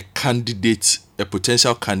a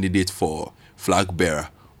potential candidate for flag bearer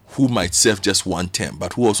who might serve just one term,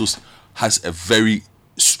 but who also has a very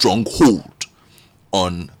strong hold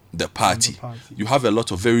on the party. You have a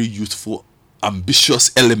lot of very youthful,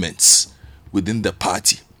 ambitious elements within the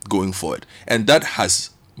party going forward. And that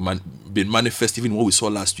has been manifest even what we saw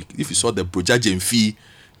last week. If you saw the Broja Jemfi,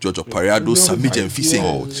 George Opariado, Sami Jemfi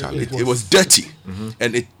saying, it was dirty.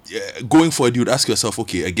 And it going forward, you would ask yourself,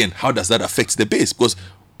 okay, again, how does that affect the base? Because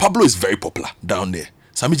Pablo is very popular down there.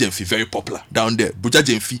 Sami Jemfi, very popular down there. Broja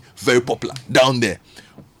Jemfi, very popular down there.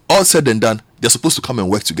 All said and done, they're supposed to come and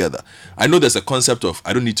work together. I know there's a concept of,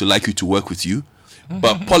 I don't need to like you to work with you,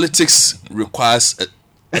 but politics requires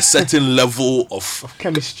a certain level of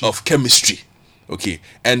chemistry. Okay,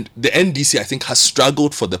 and the NDC, I think, has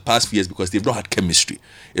struggled for the past few years because they've not had chemistry.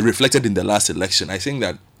 It reflected in the last election. I think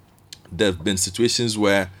that there have been situations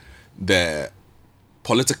where the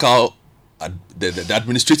political, the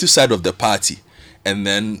administrative side of the party, and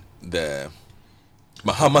then the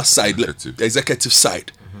Mahama side, the executive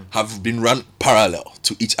side, have been run parallel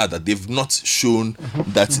to each other. They've not shown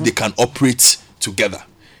that they can operate together.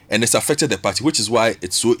 And it's affected the party, which is why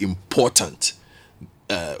it's so important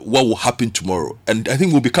what will happen tomorrow. And I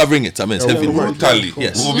think we'll be covering it. I mean, it's heavily. Brutally.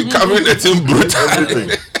 Yes. We'll be covering it in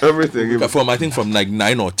brutally. Everything. From like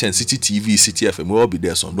 9 or 10, City TV, City FM, we'll all be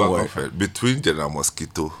there, so don't worry. Between General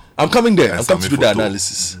Mosquito. I'm coming there. I'm coming to do the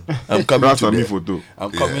analysis. I'm coming to photo.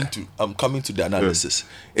 I'm coming to the analysis.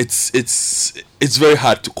 It's very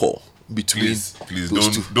hard to call between. Please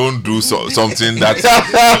don't do something that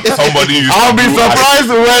somebody used I'll be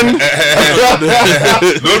surprised when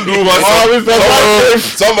don't do what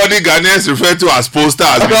somebody Ghanaians refer to as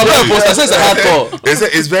posters. Poster says a hard call.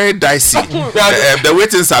 It's very dicey. The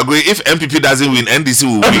waiting are going. If MPP doesn't win, NDC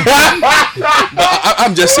will win.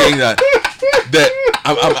 I'm just saying that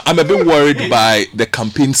I'm a bit worried by the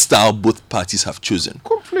campaign style both parties have chosen,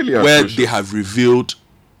 completely where they have revealed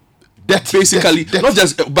basically, not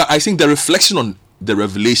just, but I think the reflection on the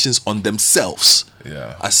revelations on themselves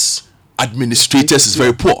as administrators is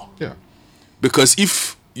very poor. Yeah. Because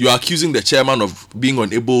if you are accusing the chairman of being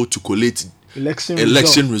unable to collate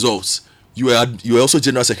election results, you are also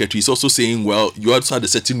general secretary. He's also saying, well, you also had a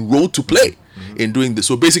certain role to play in doing this.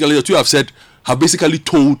 So basically, the two have basically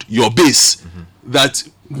told your base that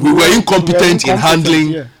we were incompetent in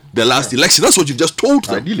handling the last election. That's what you've just told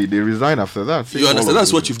them. Ideally, they resign after that. You understand?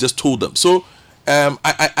 That's what you've just told them. So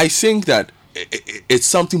I think that it's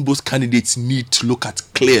something both candidates need to look at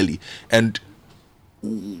clearly, and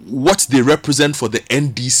what they represent for the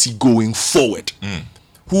NDC going forward.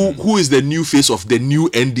 Who is the new face of the new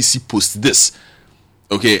NDC post this?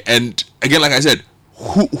 Okay, and again, like I said,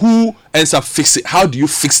 who ends up fixing? How do you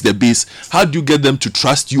fix the base? How do you get them to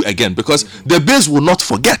trust you again? Because the base will not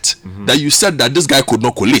forget that you said that this guy could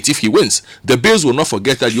not collate if he wins. The base will not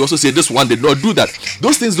forget that you also say this one did not do that.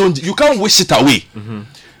 Those things you can't wish it away.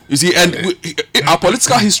 You see, and our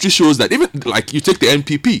political history shows that even like you take the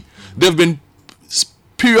NPP, there have been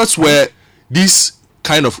periods where these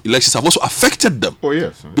kind of elections have also affected them. Oh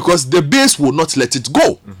yes, because the base will not let it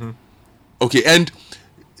go. Okay, and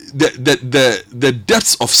the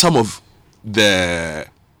depths of some of the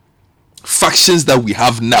factions that we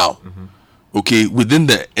have now, okay, within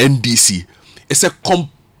the NDC, it's a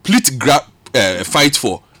complete fight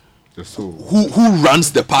for who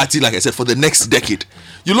runs the party. Like I said, for the next decade.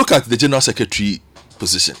 You look at the general secretary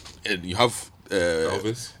position, and you have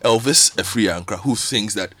Elvis Efriankra, who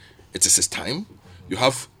thinks that it is his time. You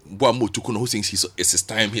have Boamo Tukuno, who thinks it's his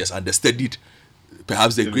time. He has understudied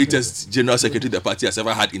perhaps the greatest general secretary the party has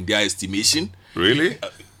ever had in their estimation. Really?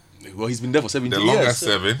 Well, he's been there for 17 years. The longest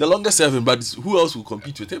serving. The longest serving, but who else will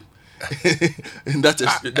compete with him? In that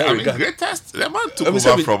regard. Greatest. The man took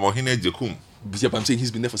over from Ohene Jekum. Yeah, but I'm saying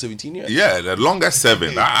he's been there for 17 years. Yeah, the longest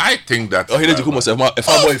serving. I think that Ohene Jekum was far more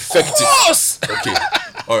effective. Of course! Okay.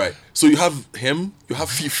 All right. So you have him, you have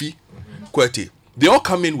Fifi, Kwete. They all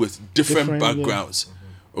come in with different backgrounds,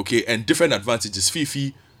 okay, and different advantages.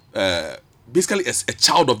 Fifi, basically as a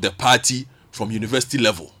child of the party from university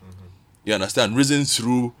level. You understand? Risen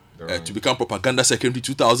through to become propaganda secretary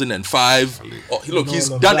 2005. Look, he's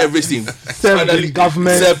done everything. Served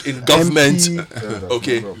in government.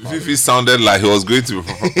 Okay. Fifi sounded like he was going to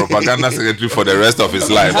be propaganda secretary for the rest of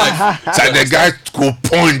his life. So the guy could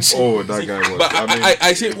punch. Oh, that guy was. But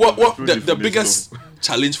I say what the biggest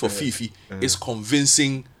challenge for Fifi is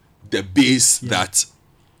convincing the base that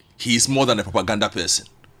he is more than a propaganda person.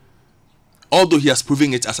 Although he has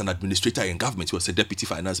proven it as an administrator in government, he was a deputy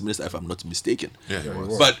finance minister, if I'm not mistaken. Yeah, he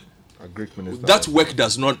was. But a great minister. That work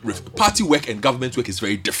does not party work and government work is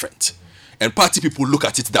very different, and party people look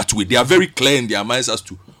at it that way. They are very clear in their minds as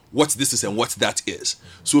to what this is and what that is.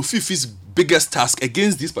 So Fifi's biggest task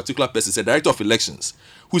against this particular person is a director of elections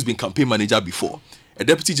who's been campaign manager before, a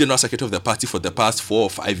deputy general secretary of the party for the past 4 or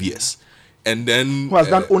 5 years, and then who has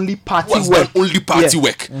done only party work.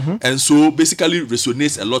 Work. And so basically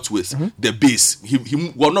resonates a lot with the base. He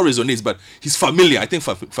well, not resonates, but he's familiar. I think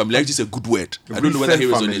familiarity is a good word. I don't know whether he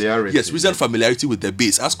resonates. Yes, recent familiarity with the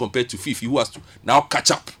base as compared to Fifi, who has to now catch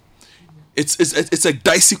up. It's a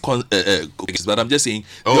dicey but I'm just saying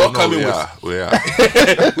we are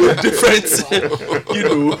with different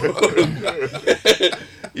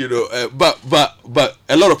but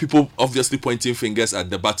a lot of people obviously pointing fingers at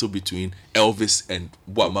the battle between Elvis and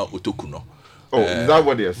Boama Otokuno. Is that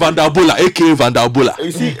what they're saying? Vandabola, aka Vandabola.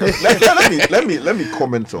 You see, let me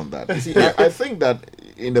comment on that. You see, I think that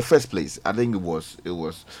in the first place, I think it was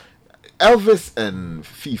Elvis and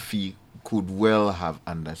Fifi could well have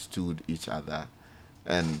understood each other,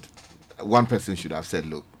 and one person should have said,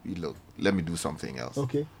 look, let me do something else.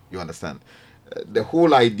 Okay. You understand? The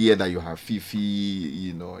whole idea that you have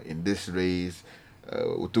Fifi, in this race,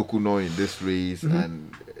 Otokuno in this race,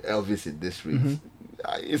 and Elvis in this race,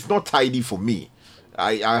 it's not tidy for me.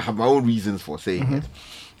 I have my own reasons for saying it,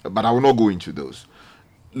 but I will not go into those.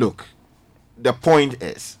 Look, the point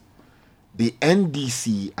is, the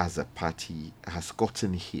NDC as a party has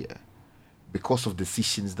gotten here because of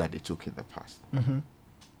decisions that they took in the past.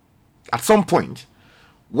 At some point,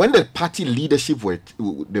 when the party leadership were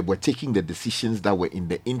taking the decisions that were in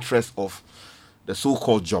the interest of the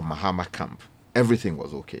so-called John Mahama camp, everything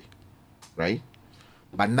was okay, right?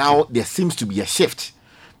 But now there seems to be a shift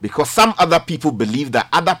because some other people believe that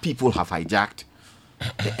other people have hijacked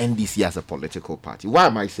the NDC as a political party. Why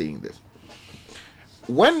am I saying this?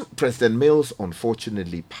 When President Mills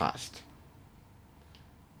unfortunately passed,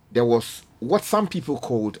 there was what some people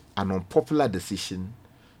called an unpopular decision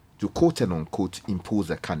to quote and unquote impose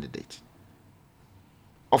a candidate.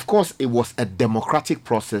 Of course, it was a democratic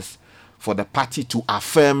process for the party to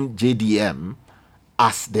affirm JDM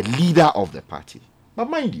as the leader of the party.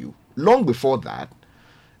 But mind you, long before that,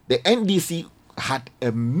 the NDC had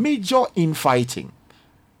a major infighting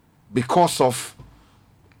because of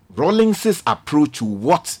Rawlings's approach to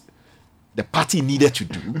what the party needed to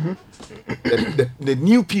do, the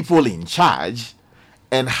new people in charge,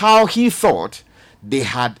 and how he thought they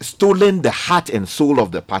had stolen the heart and soul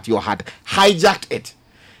of the party or had hijacked it,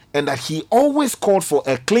 and that he always called for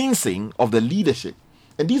a cleansing of the leadership.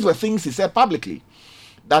 And these were things he said publicly,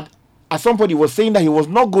 that at some point he was saying that he was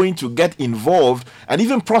not going to get involved and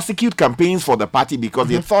even prosecute campaigns for the party because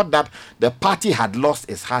he thought that the party had lost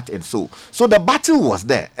its heart and soul. So the battle was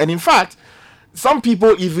there. And in fact, some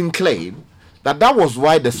people even claim that that was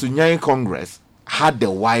why the Sunyani Congress had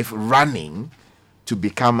the wife running to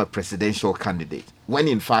become a presidential candidate, when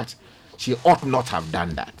in fact she ought not have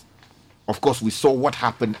done that. Of course, we saw what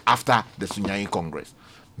happened after the Sunyani Congress.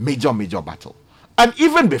 Major battle. And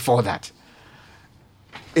even before that,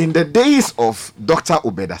 in the days of Dr.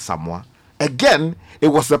 Obeda Samoa, again, it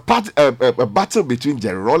was a battle between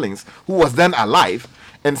Jerry Rawlings, who was then alive,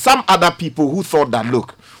 and some other people who thought that,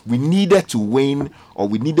 look, we needed to wane or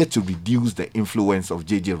we needed to reduce the influence of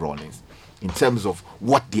J.J. Rawlings in terms of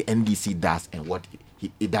what the NDC does and what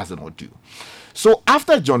it does not do. So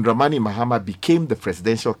after John Dramani Mahama became the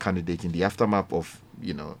presidential candidate in the aftermath of,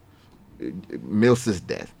 Mills's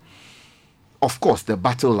death, of course, the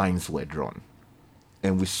battle lines were drawn.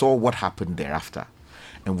 And we saw what happened thereafter.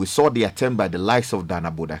 And we saw the attempt by the likes of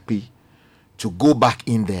Dana Bodakpi to go back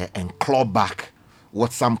in there and claw back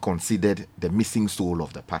what some considered the missing soul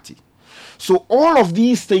of the party. So all of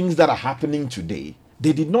these things that are happening today,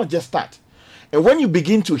 they did not just start. And when you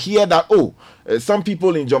begin to hear that, some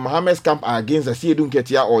people in John Mahama's camp are against the Siedun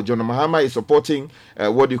Ketia, or John Mahama is supporting,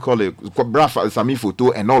 Sami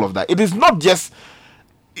Foto and all of that. It is not just,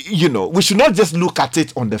 we should not just look at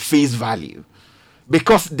it on the face value.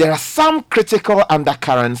 Because there are some critical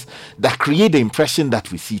undercurrents that create the impression that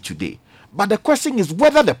we see today. But the question is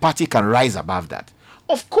whether the party can rise above that.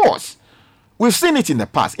 Of course, we've seen it in the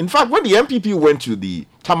past. In fact, when the MPP went to the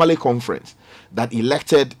Tamale conference that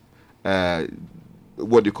elected, what's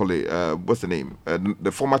the name?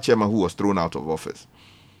 The former chairman who was thrown out of office.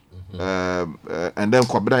 And then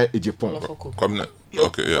Kwabena Ejipong.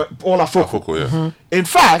 Paul Afoko. Yeah. In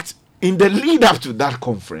fact, in the lead up to that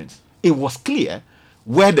conference, it was clear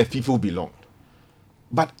where the people belonged.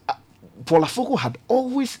 But Paul Afoko had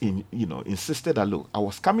always insisted that, look, I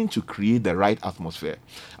was coming to create the right atmosphere.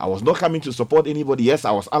 I was not coming to support anybody. Yes, I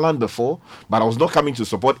was Alan before, but I was not coming to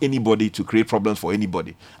support anybody to create problems for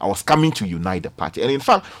anybody. I was coming to unite the party. And in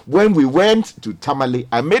fact, when we went to Tamale,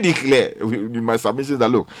 I made it clear in my submissions that,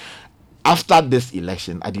 look, after this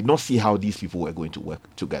election, I did not see how these people were going to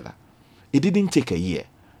work together. It didn't take a year.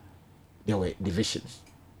 There were divisions.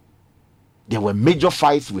 There were major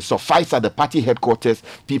fights. We saw fights at the party headquarters.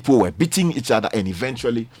 People were beating each other, and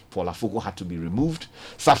eventually Paul Afoko had to be removed.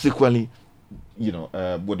 Subsequently,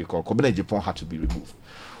 Kwabena Ejipong had to be removed.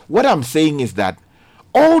 What I'm saying is that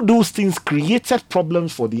all those things created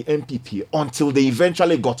problems for the MPP until they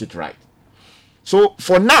eventually got it right. So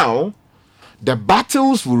for now, the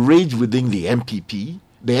battles will rage within the MPP,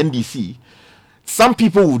 the NDC. Some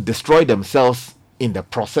people will destroy themselves in the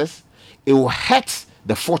process. It will hurt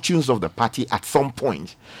the fortunes of the party at some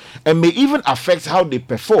point, and may even affect how they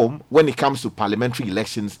perform when it comes to parliamentary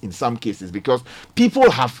elections in some cases, because people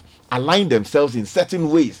have aligned themselves in certain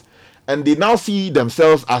ways and they now see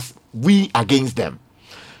themselves as we against them.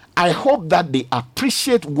 I hope that they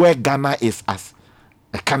appreciate where Ghana is as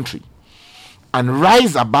a country and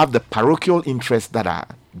rise above the parochial interests that are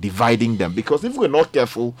dividing them, because if we're not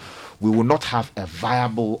careful, we will not have a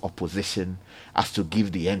viable opposition as to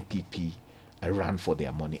give the NPP a run for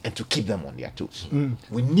their money and to keep them on their toes.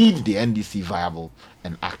 We need the NDC viable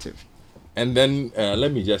and active. And then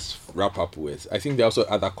let me just wrap up with, I think there are also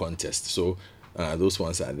other contests. So those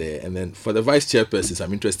ones are there. And then for the vice chairperson,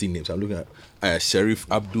 some interesting names. I'm looking at Sheriff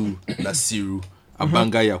Abdul Nasiru,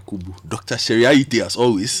 Abanga Yakubu, Dr. Sheriaite, as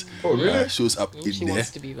always, shows up in there.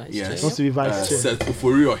 Wants to be vice chair. Wants to be vice chair. Seth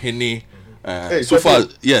Ofori Ohene,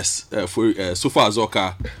 Sofa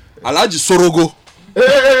Azoka, Alhaji Sorogo.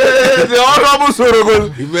 The Honorable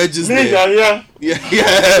Sorogo emerges there.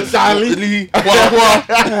 Charlie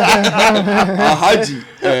Alhaji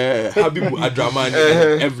Habibu Adramani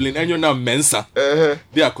and Evelyn Enyona Mensa.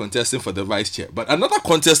 They are contesting for the vice chair. But another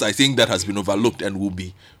contest I think that has been overlooked and will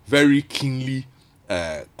be very keenly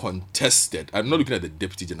contested. I'm not looking at the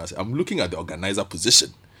deputy general. I'm looking at the organizer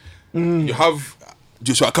position. You have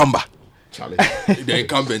Joshua Kamba, the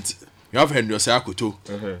incumbent. You have Henry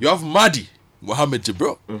Osayakoto. You have Madi, Mohammed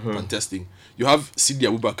Jibril contesting. You have Sidi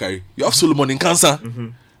Abubakar. You have Solomon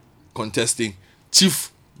Nkansa contesting.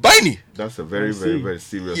 Chief Baini. That's a very, very, very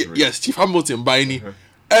serious race. Yes, Chief Hamilton Baini.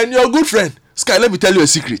 And your good friend, Sky, let me tell you a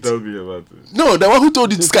secret. Tell me about it. No, the one who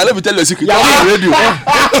told you, Sky, let me tell you a secret. Yeah. On the radio.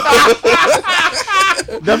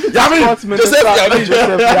 Joseph Yamin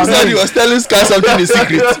said he was telling Sky something in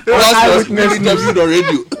secret. Last was interviewed on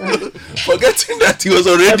radio. Forgetting that he was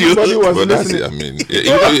on radio. But that's Yamin.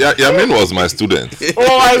 Yamin was my student.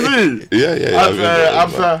 Oh, I see. Yeah.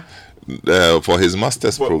 After for his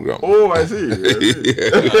master's program. Oh, I see.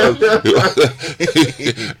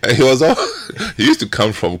 He used to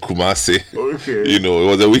come from Kumasi. Okay. You know, it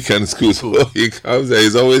was a weekend school, so he comes there.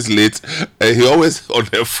 He's always late. He always on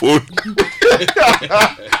the phone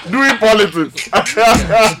doing politics.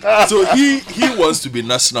 So he wants to be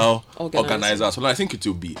national organizer. So I think it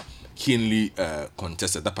will be keenly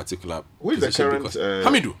contested, that particular. Who is the current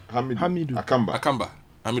Hamidu Akamba.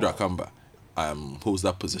 Hamidu Akamba holds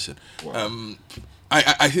that position. Wow.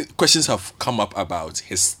 I think questions have come up about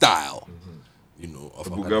his style, you know,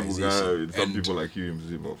 of organization. Some people like you,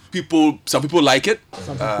 Mzimov. Some people like it.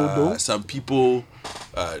 Some people don't. Some people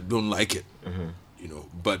don't like it. You know,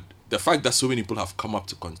 but the fact that so many people have come up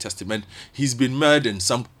to contest him, and he's been mired in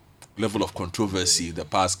some level of controversy the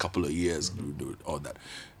past couple of years, all that.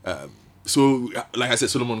 So, like I said,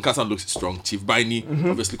 Solomon Nkansa looks strong. Chief Baini,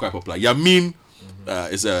 obviously quite popular. Yamin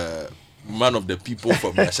is a man of the people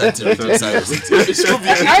from the Ashanti region side of it.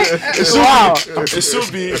 It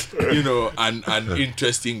should be, you know, an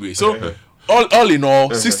interesting way. So, all in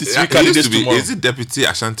all, 63 candidates tomorrow. Is it Deputy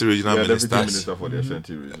Ashanti Regional Minister? Deputy Minister for the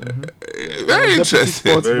Ashanti region. Very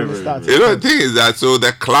interesting. You know, the thing is that, so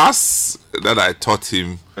the class that I taught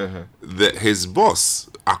him, his boss,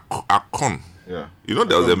 Akon, you know,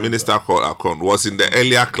 there was a minister called Akon, was in the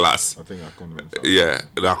earlier class. I think Akon. Yeah,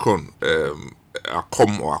 Akon.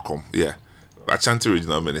 Akom, yeah. Ashanti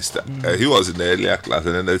Regional Minister. He was in the earlier class,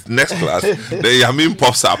 and then the next class, the Yamin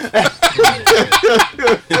pops up.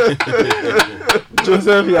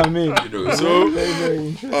 Joseph Yamin.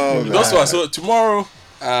 You know, so tomorrow.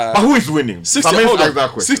 Who is winning?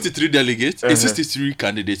 63 delegates, 63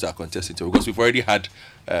 candidates are contesting because we've already had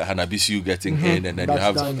Hanabisu getting in, and then you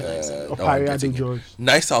have that one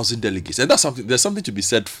 9,000 delegates, and that's something. There's something to be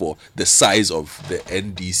said for the size of the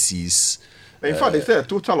NDC's. In fact, they said a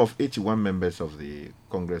total of 81 members of the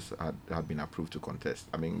Congress had been approved to contest.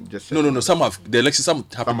 I mean, just no. Some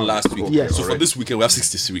happened last week. Yes. So for this weekend, we have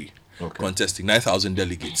 63 contesting, 9,000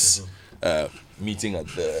 delegates meeting at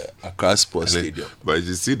the Accra Sports Stadium. But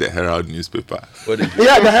you see the Herald newspaper. The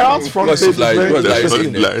Herald's front page.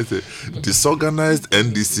 Disorganized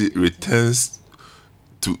NDC returns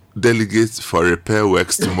to delegates for repair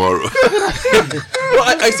works tomorrow. Well,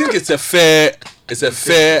 I think it's a fair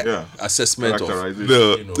assessment of like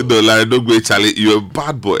don't go Charlie, you're a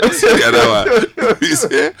bad boy. The other one, he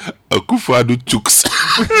said Akufo-Addo chooks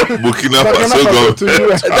Burkina Faso government.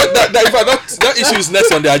 That issue is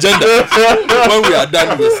next on the agenda when we are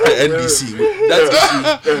done with the NDC. That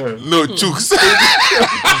issue, no chooks.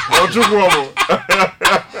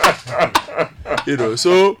 You know,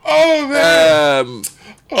 so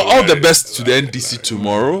all the best to the NDC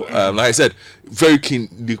tomorrow. Like I said, very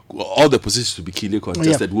keen. All the positions to be keenly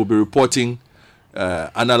contested. We'll be reporting,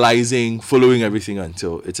 analyzing, following everything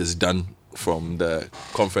until it is done from the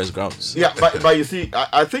conference grounds. Yeah, but you see,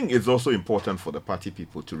 I think it's also important for the party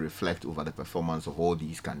people to reflect over the performance of all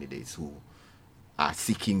these candidates who are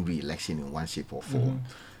seeking re-election in one shape or form.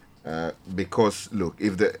 Because look,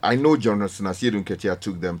 I know Jonathan Asiedu Nketia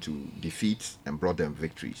took them to defeats and brought them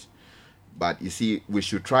victories. But you see, we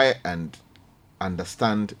should try and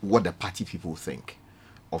understand what the party people think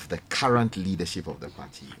of the current leadership of the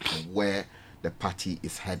party and where the party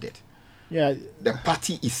is headed. Yeah, the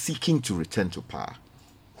party is seeking to return to power.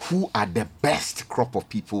 Who are the best crop of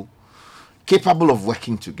people capable of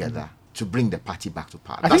working together to bring the party back to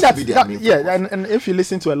power? I think and if you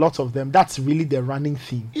listen to a lot of them, that's really the running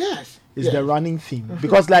theme. Yes, the running theme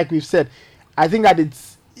because, like we've said, I think that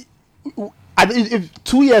it's. If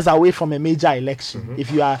 2 years away from a major election,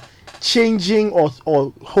 if you are changing or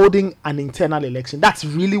holding an internal election, that's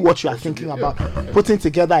really what you are thinking about, putting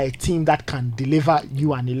together a team that can deliver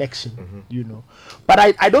you an election, you know. But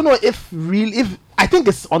I don't know if I think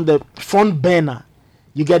it's on the front burner.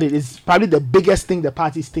 You get it? It's probably the biggest thing the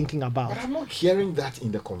party is thinking about. But I'm not hearing that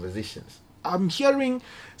in the conversations. I'm hearing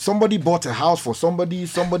somebody bought a house for somebody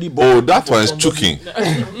bought. Oh, that one is choking.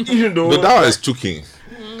 You know, no, that one is choking.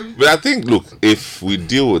 But I think, look, if we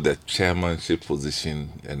deal with the chairmanship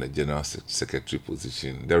position and the general secretary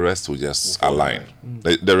position, the rest will just align.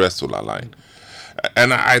 The rest will align.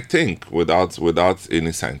 And I think without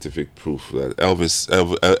any scientific proof that Elvis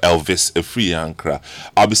Afriyankra,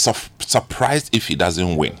 I'll be surprised if he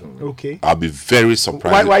doesn't win. Okay. I'll be very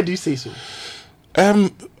surprised. Why do you say so?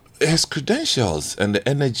 His credentials and the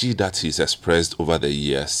energy that he's expressed over the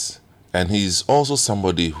years, and he's also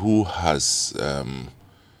somebody who has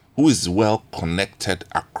who is well connected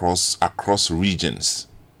across regions.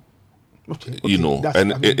 Okay. You know,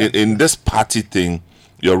 and in this party thing,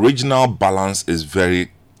 your regional balance is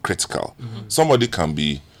very critical. Somebody can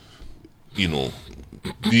be, you know,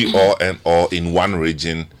 be all and all in one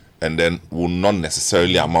region and then will not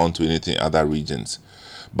necessarily amount to anything in other regions.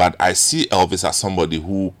 But I see Elvis as somebody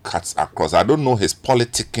who cuts across. I don't know his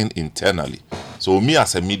politicking internally. So me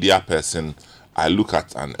as a media person, I look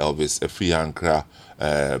at an Elvis Afriyankra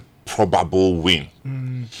probable win.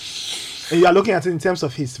 And you are looking at it in terms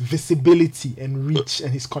of his visibility and reach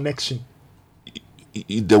and his connection.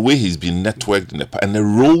 The way he's been networked and the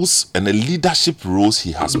roles and the leadership roles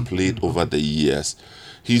he has played over the years,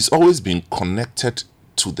 he's always been connected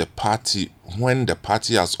to the party when the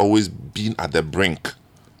party has always been at the brink.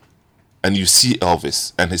 And you see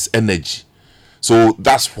Elvis and his energy. So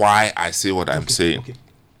that's why I say what I'm saying. Okay.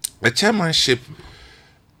 The chairmanship,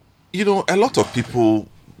 you know, a lot of people,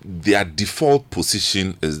 their default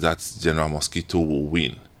position is that General Mosquito will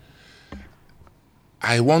win.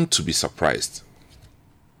 I want to be surprised.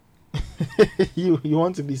 you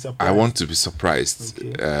want to be surprised? I want to be surprised.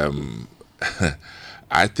 Okay.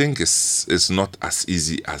 I think it's not as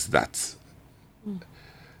easy as that.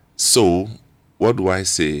 So, what do I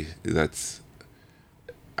say? That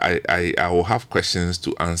I will have questions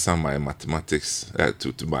to answer my mathematics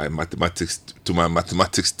to my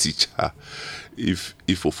mathematics teacher if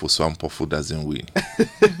Ofosu Ampofo doesn't win.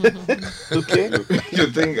 Okay. You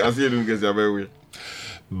think Asiedu Nketia will win?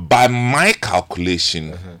 By my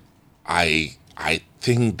calculation, I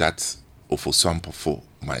think that Ofosu Ampofo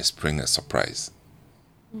might spring a surprise.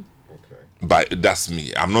 But that's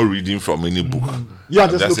me. I'm not reading from any book. You are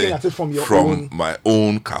just looking at it from your own. My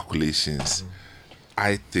own calculations.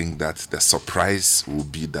 I think that the surprise will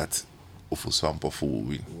be that Ofosu Ampofo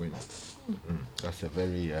will win. That's a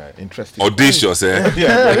very interesting. Audacious, eh?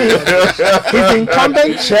 He's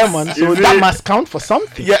incumbent chairman, so that must count for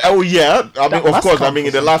something. Yeah. Oh, yeah. I mean, of course. I mean,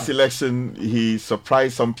 in the last something. election, he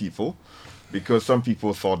surprised some people because some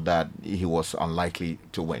people thought that he was unlikely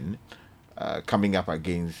to win. Coming up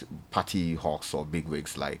against party hawks or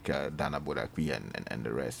bigwigs like Dana Bodakwi and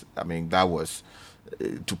the rest. I mean, that was,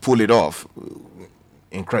 to pull it off,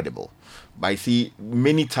 incredible. But I see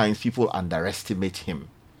many times people underestimate him.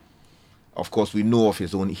 Of course, we know of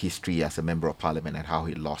his own history as a member of parliament and how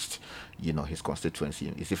he lost, you know, his constituency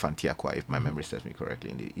in Isifantiakwa, if my memory serves me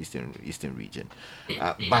correctly, in the eastern region.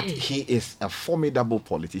 But he is a formidable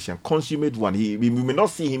politician, consummate one. We may not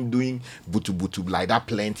see him doing butu like that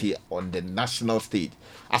plenty on the national stage.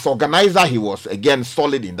 As organizer, he was again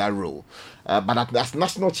solid in that role. But as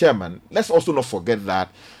national chairman, let's also not forget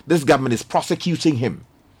that this government is prosecuting him,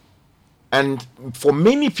 and for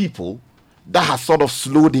many people, that has sort of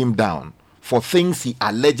slowed him down for things he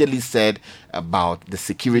allegedly said about the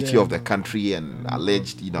security of the country and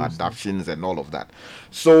alleged, you know, adoptions and all of that.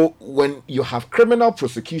 So when you have criminal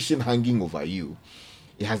prosecution hanging over you,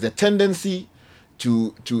 it has the tendency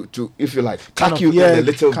to if you like, cut you in a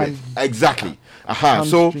little bit. Exactly.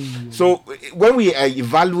 So when we are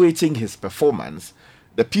evaluating his performance,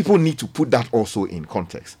 the people need to put that also in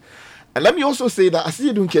context. And let me also say that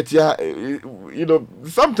Asiedu Nketia, you know,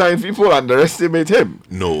 sometimes people underestimate him.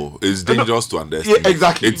 No, it's dangerous to underestimate. Yeah,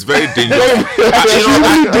 exactly. It's very dangerous.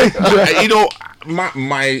 You know,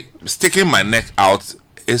 my sticking my neck out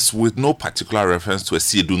is with no particular reference to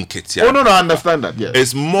Asiedu Nketia. Oh, no, I understand that, yeah.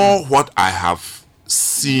 It's more what I have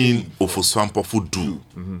seen Ofosu Ampofo do,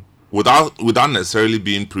 without necessarily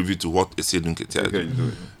being privy to what Asiedu Nketia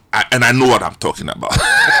do. And I know what I'm talking about.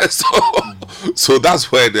 so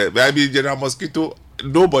that's where maybe General Mosquito,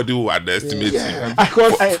 nobody will underestimate him.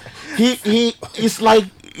 Because he's like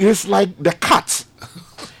the cat.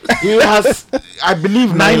 He has, I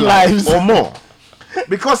believe, 9 lives or more.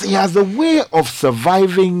 Because he has a way of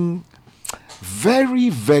surviving very,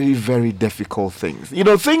 very, very difficult things. You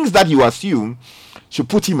know, things that you assume should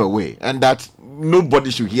put him away and that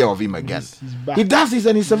nobody should hear of him again. He does this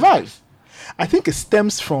and he survives. I think it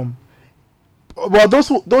stems from, well,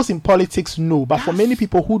 those in politics know, but for many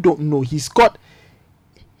people who don't know, he's got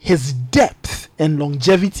his depth and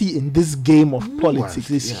longevity in this game of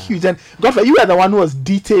politics is huge. And Godfrey, you are the one who was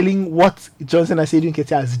detailing what Johnson Asiedu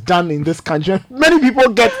Nketia has done in this country. Many people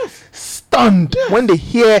get stunned when they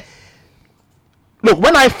hear Look,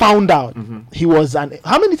 when I found out he was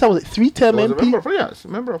how many times was it? 3-term He was a MP? member of, yes,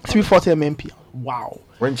 member of 3-4-term MP. Wow.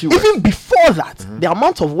 When she Even before that, the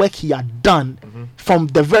amount of work he had done from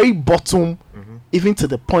the very bottom, even to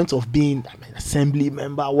the point of being assembly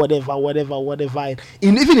member, whatever.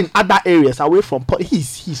 Even in other areas away from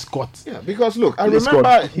he's got. Yeah, because look, I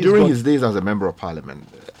remember during his days as a member of parliament,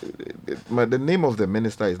 the name of the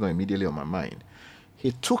minister is not immediately on my mind.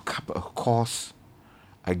 He took up a course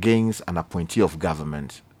against an appointee of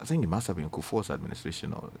government. I think it must have been Kufuor's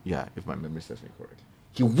administration, or if my memory serves me correct.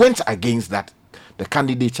 He went against that, the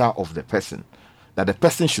candidature of the person, that the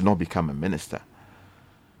person should not become a minister.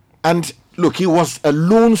 And look, he was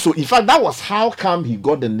alone. So in fact, that was how come he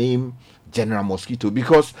got the name General Mosquito,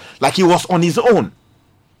 because like he was on his own.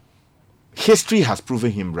 History has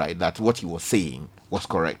proven him right, that what he was saying was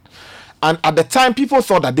correct. And at the time, people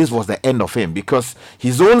thought that this was the end of him, because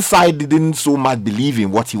his own side didn't so much believe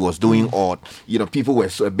in what he was doing, or people were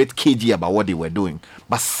so a bit cagey about what they were doing.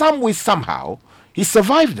 But some way, somehow, he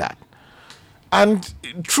survived that. And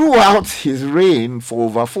throughout his reign for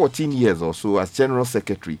over 14 years or so as General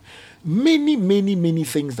Secretary, many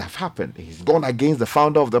things have happened. He's gone against the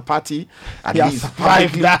founder of the party, and he's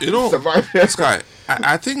survived that. Sky,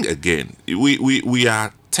 I think again we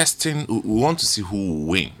are testing. We want to see who will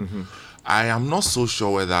win. I am not so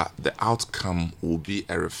sure whether the outcome will be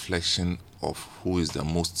a reflection of who is the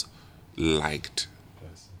most liked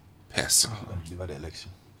person. The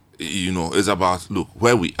election. It's about, look,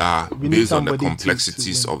 where we are, based on the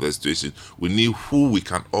complexities of the situation. We need who we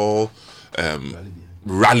can all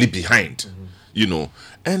rally behind,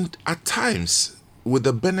 And at times, with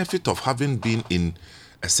the benefit of having been in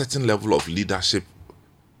a certain level of leadership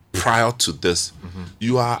prior to this,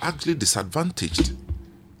 you are actually disadvantaged.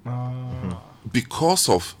 Because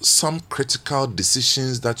of some critical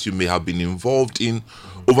decisions that you may have been involved in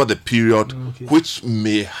over the period, which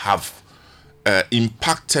may have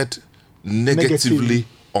impacted negatively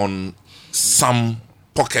on some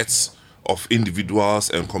pockets of individuals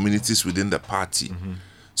and communities within the party.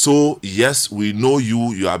 So yes, we know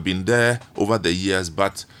you have been there over the years,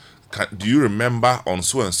 but do you remember on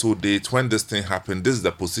so and so date when this thing happened, this is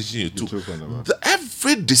the position you took?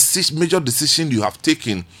 Every major decision you have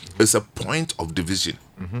taken is a point of division.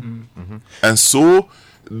 And so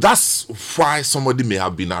that's why somebody may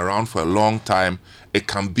have been around for a long time. It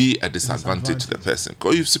can be a disadvantage to the person,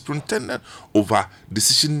 because you've superintended over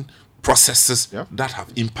decision processes that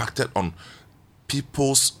have impacted on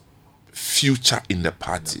people's future in the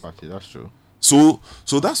party. That's true. So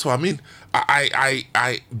that's what I mean.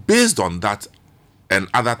 I based on that and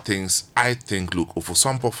other things, I think, look,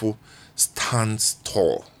 Ofosu-Ampofo stands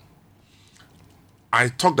tall. I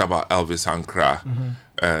talked about Elvis Ankara,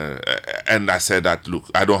 and I said that, look,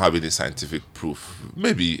 I don't have any scientific proof.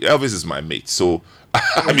 Maybe Elvis is my mate, so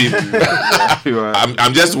I mean,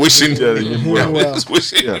 I'm just wishing. I'm just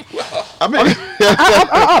wishing. I mean,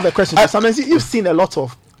 I have a question. You've seen a lot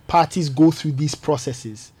of parties go through these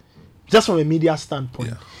processes, just from a media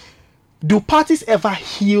standpoint. Do parties ever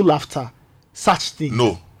heal after such things?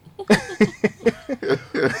 No.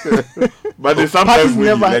 But they sometimes win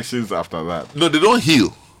elections after that. No, they don't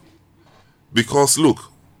heal. Because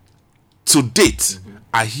look, to date,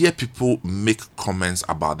 I hear people make comments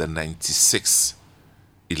about the 96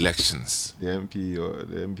 elections. The MP or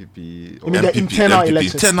the MPP. Or you mean the internal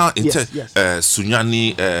elections? Yes.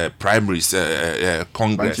 Sunyani primaries,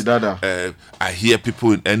 Congress. I hear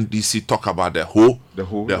people in NDC talk about the whole,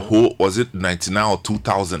 was it 99 or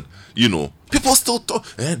 2000? People still talk.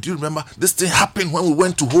 Do you remember this thing happened when we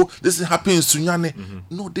went to Ho? This thing happened in Sunyani.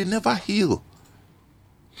 No, they never heal.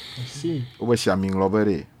 I see.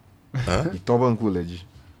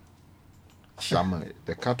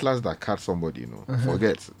 The cutlass that cut somebody,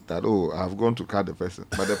 forget that, I've gone to cut the person.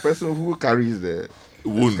 But the person who carries the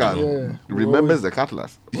wound remembers the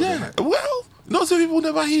cutlass. Yeah, well, no, some people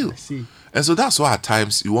never heal. I see. And so that's why at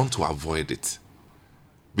times you want to avoid it.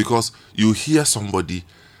 Because you hear somebody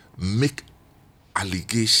make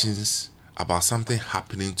allegations about something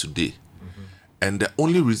happening today. And the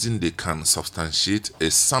only reason they can substantiate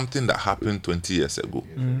is something that happened 20 years ago.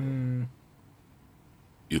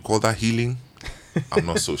 You call that healing? I'm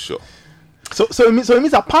not so sure. So it means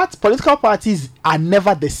that political parties are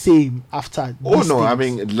never the same after. Oh no, I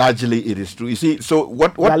mean largely it is true. You see, so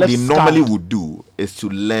what they normally would do is to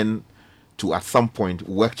learn to at some point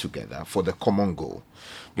work together for the common goal.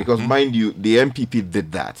 Because mind you, the MPP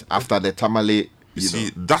did that after the Tamale. You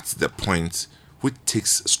see, that's the point which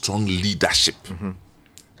takes strong leadership.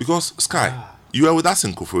 Because Sky, you were with us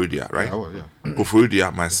in Koforidua, right? Yeah.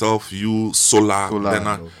 Koforidua, myself, you, Solar,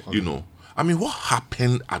 Leonard, I mean, what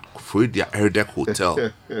happened at Fredia Erdek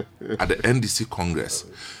Hotel at the NDC Congress?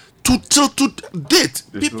 To date,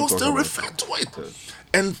 people still refer to it.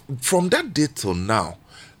 And from that date till now,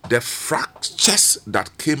 the fractures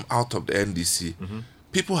that came out of the NDC,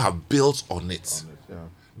 people have built on it.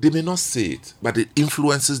 They may not say it, but it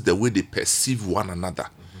influences the way they perceive one another.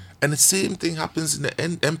 And the same thing happens in the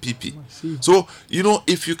MPP. So,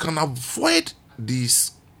 if you can avoid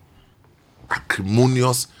these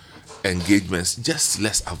acrimonious engagements, just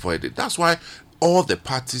let's avoid it. That's why all the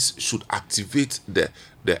parties should activate the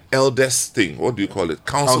elders thing. What do you call it?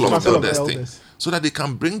 Council of Elders thing. So that they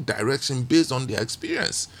can bring direction based on their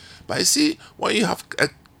experience. But you see, when you have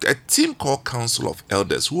a team called Council of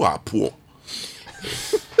Elders who are poor,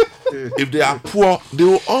 if they are poor, they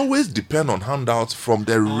will always depend on handouts from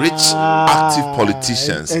the rich, active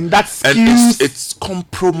politicians. And that's it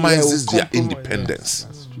compromises their independence.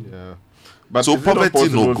 But so poverty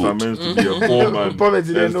no good. To be a poor man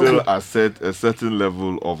poverty and still assert a certain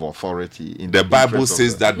level of authority. In the Bible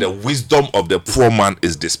says that the wisdom of the poor man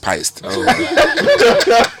is despised. Do you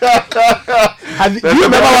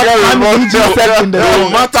remember what Jesus said in the no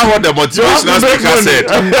matter what the motivational speaker said,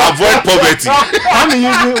 avoid poverty.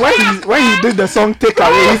 When he did the song Take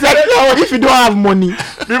Away, he said, if you don't have money,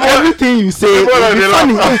 everything you say will be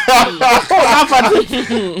funny.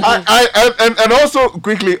 And also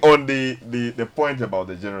quickly on the point about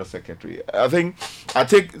the General Secretary, I think I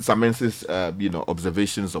take Samense's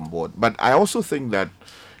observations on board, but I also think that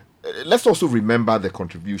let's also remember the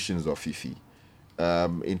contributions of Fifi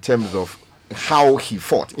in terms of how he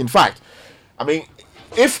fought. In fact, I mean,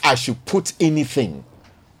 if I should put anything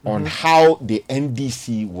on how the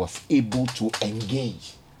NDC was able to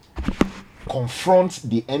engage, confront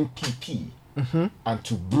the NPP, and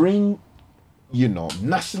to bring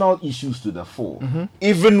national issues to the fore,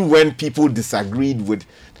 even when people disagreed with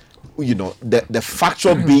the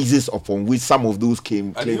factual basis upon which some of those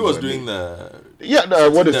came. And he was doing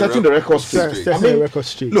setting the record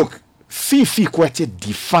straight. Look, Fifi Kwete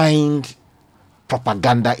defined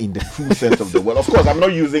propaganda in the true sense of the word. Of course, I'm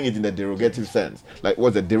not using it in a derogative sense, like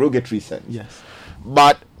what's a derogatory sense. Yes.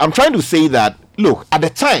 But I'm trying to say that, look, at the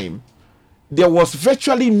time, there was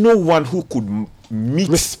virtually no one who could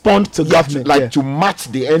respond to government, to match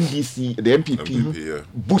the NDC, the MPP,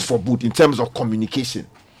 boot for boot in terms of communication.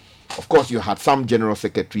 Of course, you had some general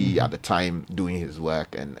secretary at the time doing his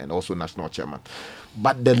work and also national chairman.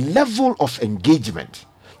 But the level of engagement,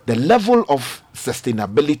 the level of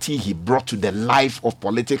sustainability he brought to the life of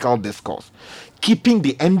political discourse, keeping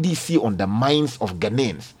the NDC on the minds of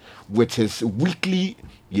Ghanaians with his weekly,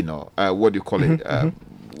 what do you call it?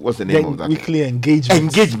 What's the name of that? Weekly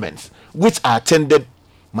engagements, which I attended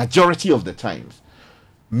majority of the times,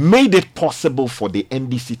 made it possible for the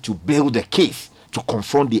NDC to build a case to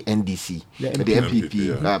confront the NDC, the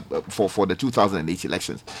MPP, for the 2008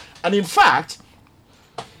 elections. And in fact,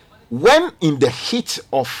 when in the heat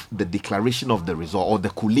of the declaration of the result or the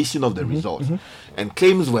collation of the results, and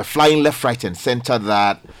claims were flying left, right, and center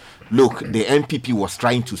that, look, the NPP was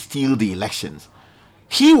trying to steal the elections,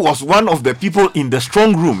 he was one of the people in the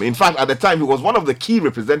strong room. In fact, at the time, he was one of the key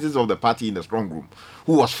representatives of the party in the strong room,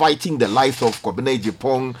 who was fighting the likes of Kobene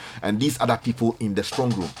Jepong and these other people in the strong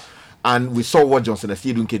room. And we saw what Johnson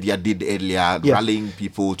Asiedu Nkedia did earlier, rallying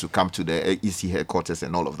people to come to the EC headquarters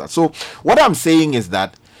and all of that. So what I'm saying is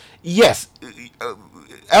that, yes,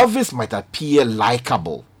 Elvis might appear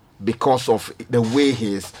likable because of the way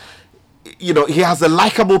he is. He has a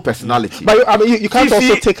likable personality. But I mean, you can't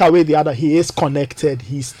also take away the other. He is connected.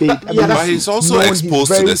 He stayed. But he's also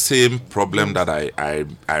exposed to the same problem that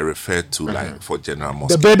I referred to, like for General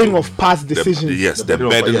Mosque. The burden of past decisions. The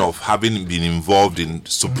burden of having been involved in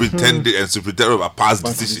superintending and superintendent of past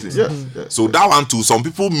decisions. Yes. So that one too. Some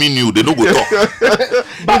people mean you. They don't go talk.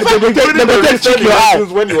 But they go take your eye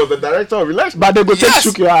when he was the director of elections. But they go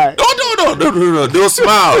take your eye. No. They'll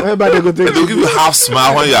smile. They'll give you half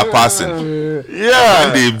smile when you are passing. When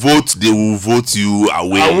they vote, they will vote you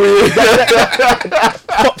away.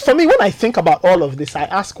 For me, when I think about all of this, I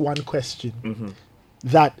ask one question.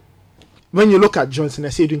 That when you look at Johnson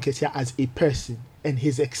Asiedu Nketia as a person and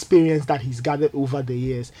his experience that he's gathered over the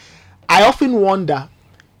years, I often wonder,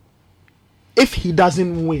 if he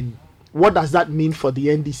doesn't win, what does that mean for the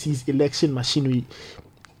NDC's election machinery?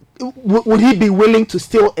 Would he be willing to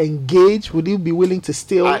still engage? Would he be willing to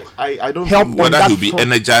still I don't help? think whether he'll be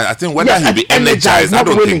energized. I think whether he'll be energized, I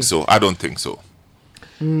don't think so. I don't think so.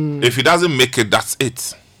 If he doesn't make it, that's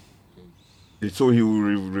it. So he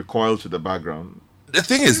will recoil to the background. The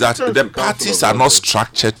thing is that the parties are not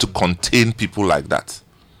structured to contain people like that.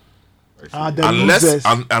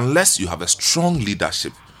 Unless you have a strong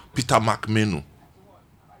leadership Peter McMenu,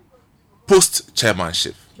 post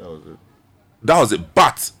chairmanship. That was it.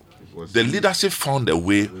 But the leadership found a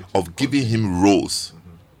way of giving him roles.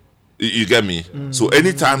 You get me? So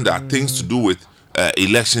anytime there are things to do with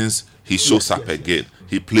elections, he shows up again.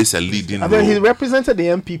 He plays a leading role. And then he represented the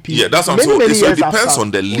MPP. Yeah, that's what I'm saying. So it depends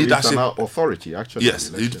on the leadership. Authority, actually.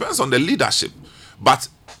 Yes, it depends on the leadership. But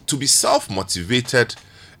to be self-motivated,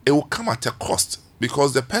 it will come at a cost,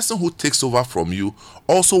 because the person who takes over from you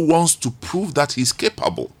also wants to prove that he's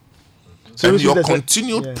capable. So and your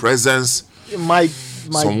continued presence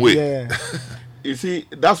some way. Yeah. You see,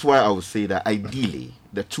 that's why I would say that ideally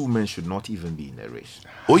the two men should not even be in a race.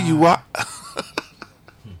 Oh, you are?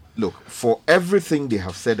 Look, for everything they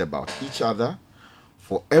have said about each other,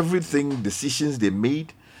 for everything, decisions they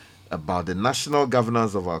made about the national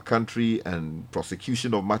governance of our country and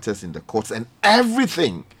prosecution of matters in the courts and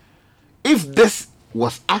everything, if this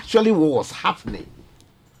was actually what was happening,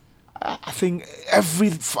 I think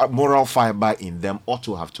every moral fiber in them ought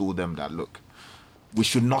to have told them that, look, we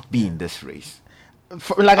should not be in this race.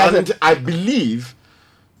 I believe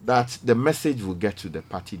that the message will get to the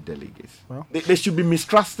party delegates. Well, they should be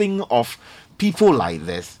mistrusting of people like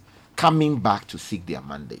this coming back to seek their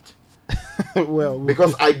mandate.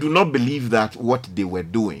 Because I do not believe that what they were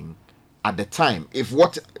doing at the time, if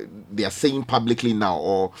what they are saying publicly now,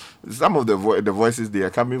 or some of the voices they are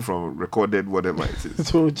coming from recorded, whatever it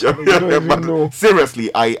is. But seriously,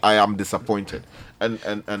 I am disappointed. And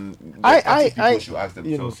people should ask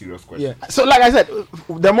themselves serious questions. Yeah. So like I said,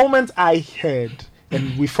 the moment I heard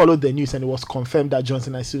and we followed the news and it was confirmed that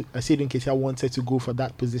Johnson Asiedu Nketia wanted to go for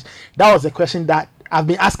that position, that was a question that I've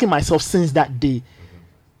been asking myself since that day.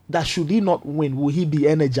 That should he not win, will he be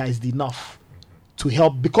energized enough to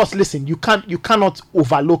help? Because listen, you cannot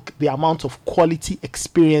overlook the amount of quality,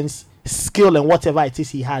 experience, skill, and whatever it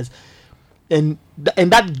is he has, and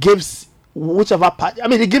that gives whichever party. I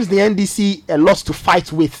mean, it gives the NDC a lot to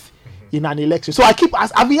fight with in an election. So I've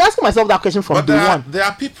been asking myself that question from day one. There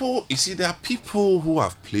are people, you see, there are people who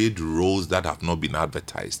have played roles that have not been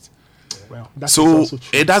advertised. Well, that's so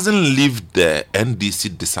it doesn't leave the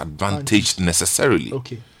NDC disadvantaged necessarily.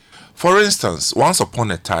 Okay. For instance, once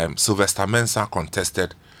upon a time, Sylvester Mensah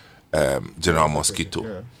contested General Mosquito.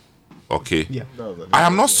 Yeah. Okay. Yeah. I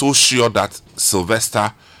am not so sure that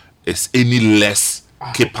Sylvester is any less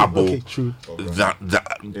capable to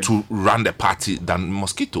run the party than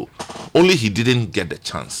Mosquito. Only he didn't get the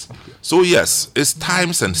chance. So yes, it's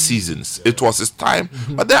times and seasons. It was his time,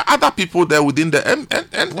 but there are other people there within the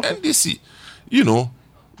NDC. You know,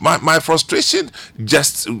 my frustration,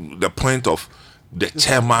 just the point of the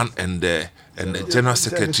chairman and the general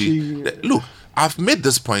secretary. Look, I've made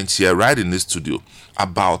this point here right in this studio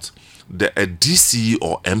about a DC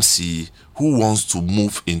or MC who wants to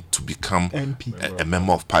move in to become a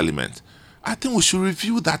member of parliament. I think we should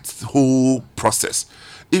review that whole process.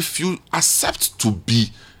 If you accept to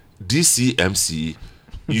be DC MC,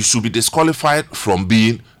 you should be disqualified from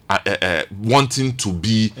being wanting to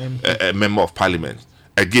be a member of parliament.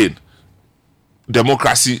 Again,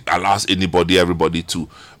 democracy allows everybody to.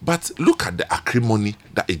 But look at the acrimony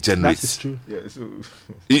that it generates. That is true.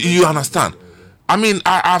 Yeah, you understand? I mean,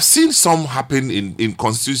 I've seen some happen in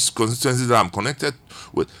constituencies that I'm connected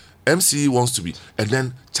with. MCE wants to be, and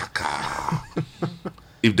then chaka.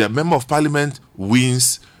 If the member of parliament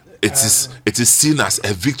wins, it is seen as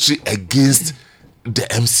a victory against the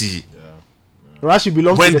MCE. Rashi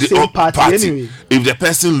belongs to the same party anyway. If the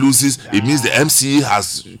person loses, it means the MCE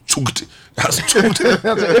has choked. And at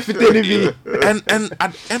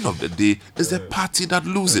the end of the day, it's the party that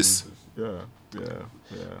loses. Yeah.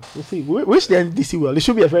 We'll see. Wish the NDC well. It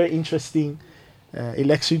should be a very interesting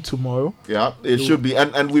election tomorrow. Yeah, it should be.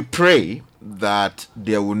 And we pray that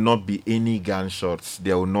there will not be any gunshots,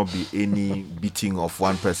 there will not be any beating of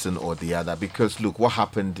one person or the other. Because look, what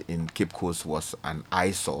happened in Cape Coast was an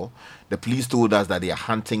eyesore. The police told us that they are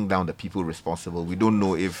hunting down the people responsible. We don't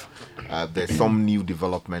know if there's some new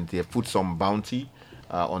development. They have put some bounty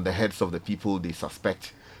on the heads of the people they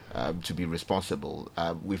suspect to be responsible.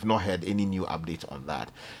 We've not heard any new update on that.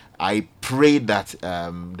 I pray that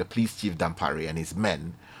the police chief Dampare and his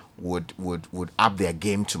men would up their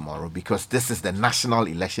game tomorrow, because this is the national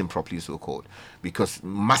election, properly so called, because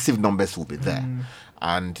massive numbers will be there,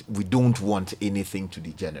 and we don't want anything to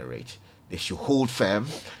degenerate. They should hold firm,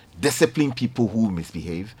 discipline people who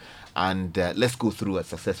misbehave, and let's go through a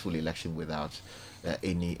successful election without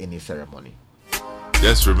any ceremony.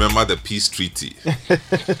 Just remember the peace treaty.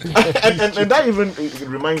 and that even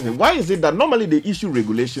reminds me, why is it that normally they issue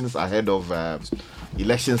regulations ahead of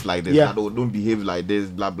elections like this, that don't behave like this,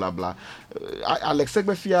 blah blah blah. Alex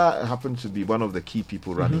Segbefia happened to be one of the key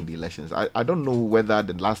people running the elections. I don't know whether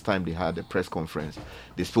the last time they had a press conference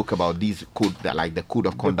they spoke about these code, like the code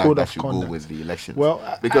of conduct that should go with the elections. Well,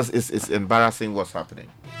 because it's embarrassing what's happening.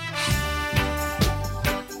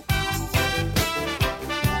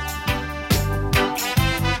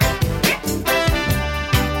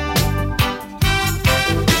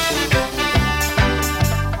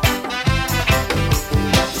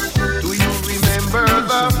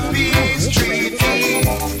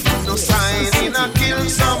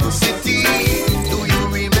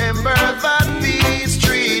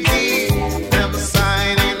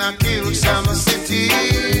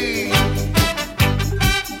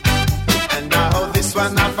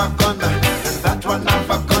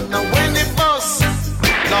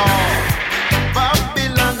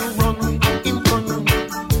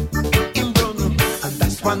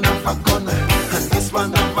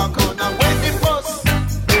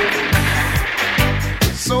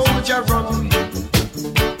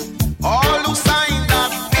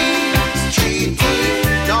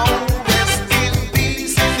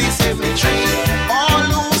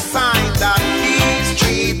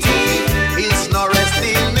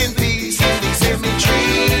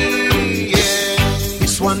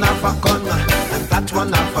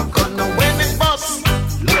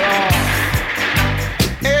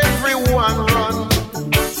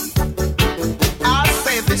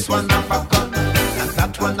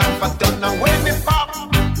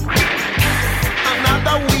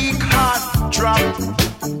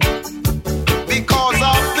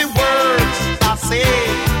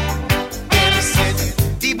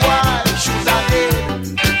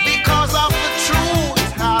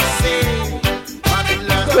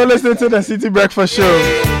 Listening to the City Breakfast Show.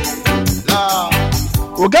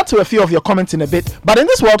 We'll get to a few of your comments in a bit, but in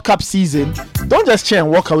this World Cup season, don't just cheer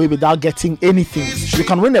and walk away without getting anything. You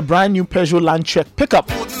can win a brand new Peugeot Landtrek pickup.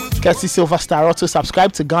 Courtesy Silver Star Auto.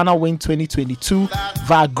 Subscribe to Ghana Win 2022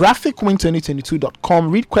 via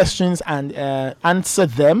graphicwin2022.com. Read questions and answer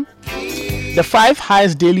them. The 5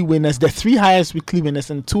 highest daily winners, the 3 highest weekly winners,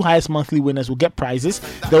 and 2 highest monthly winners will get prizes.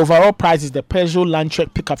 The overall prize is the Peugeot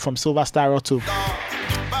Landtrek pickup from Silver Star Auto.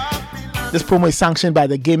 This promo is sanctioned by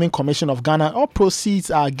the Gaming Commission of Ghana. All proceeds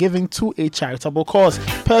are given to a charitable cause.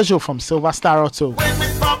 Peugeot from Silver Star Auto.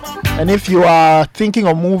 And if you are thinking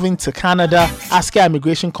of moving to Canada, Askia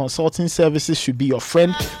Immigration Consulting Services should be your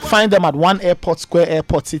friend. Find them at 1 Airport Square,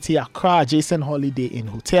 Airport City, Accra, adjacent Holiday Inn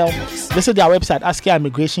Hotel. Visit their website,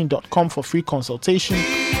 askiaimmigration.com, for free consultation.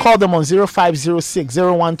 Call them on 0506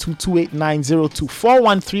 0122890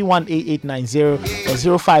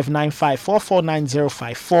 41318890 or 0595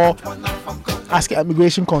 449054. Askia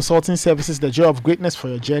Immigration Consulting Services, the joy of greatness for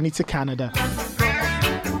your journey to Canada.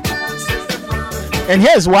 And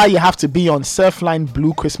here's why you have to be on Surfline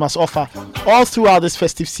Blue Christmas offer. All throughout this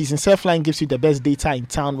festive season, Surfline gives you the best data in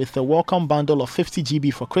town with a welcome bundle of 50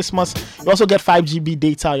 GB for Christmas. You also get 5 GB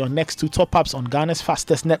data on your next 2 top-ups on Ghana's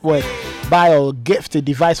fastest network. Buy or gift a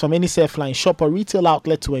device from any Surfline shop or retail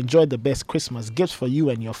outlet to enjoy the best Christmas gifts for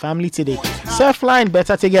you and your family today. Surfline,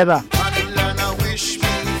 better together.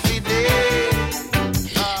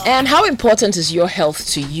 And how important is your health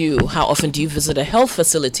to you? How often do you visit a health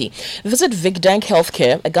facility? Visit Vigdank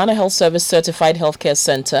Healthcare, a Ghana Health Service certified healthcare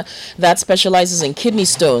center that specializes in kidney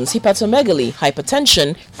stones, hepatomegaly,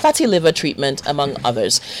 hypertension, fatty liver treatment, among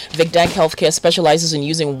others. Vigdank Healthcare specializes in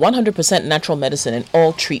using 100% natural medicine in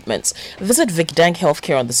all treatments. Visit Vigdank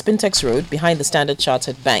Healthcare on the Spintex Road behind the Standard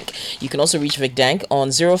Chartered Bank. You can also reach Vigdank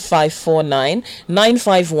on 0549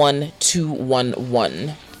 951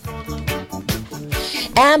 211.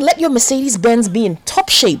 And let your Mercedes-Benz be in top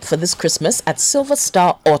shape for this Christmas at Silver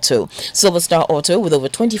Star Auto. Silver Star Auto, with over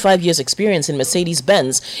 25 years experience in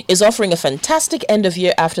Mercedes-Benz, is offering a fantastic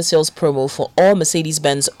end-of-year after-sales promo for all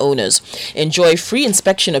Mercedes-Benz owners. Enjoy free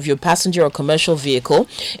inspection of your passenger or commercial vehicle.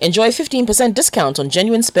 Enjoy 15% discount on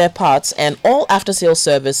genuine spare parts and all after-sales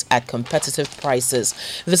service at competitive prices.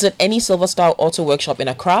 Visit any Silver Star Auto workshop in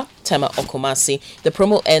Accra, Tema, or Kumasi. The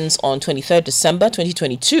promo ends on 23rd December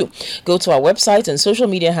 2022. Go to our website and social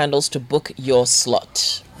media handles to book your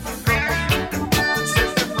slot.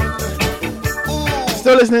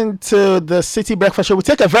 Still listening to the City Breakfast Show. We'll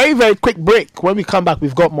take a very, very quick break. When we come back,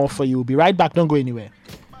 we've got more for you. We'll be right back. Don't go anywhere.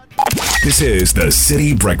 This is the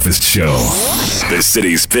City Breakfast Show, the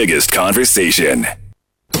city's biggest conversation.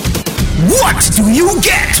 What do you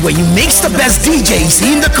get when you mix the best DJs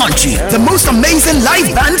in the country? The most amazing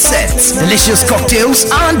live band sets, delicious cocktails,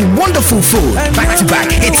 and wonderful food.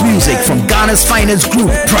 Back-to-back hit music from Ghana's finest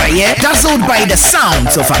group, Prayer, dazzled by the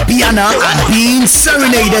sounds of Abiana and being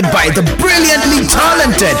serenaded by the brilliantly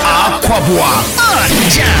talented Aquabua. And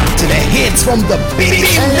jam to the hits from the big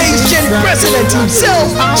nation president himself,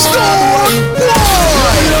 Stonebwoy.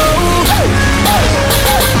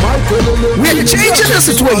 We're changing the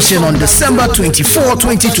situation on December 24,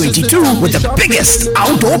 2022 with the biggest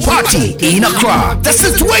outdoor party in Accra. The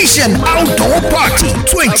Situation Outdoor Party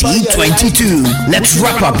 2022. Let's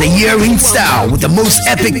wrap up the year in style with the most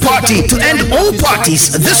epic party to end all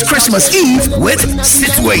parties this Christmas Eve with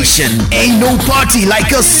Situation. Ain't no party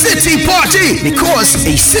like a city party, because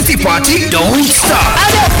a city party don't stop.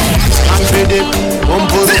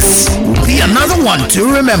 This will be another one to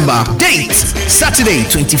remember. Date Saturday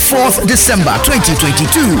 24th December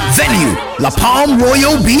 2022. Venue La Palm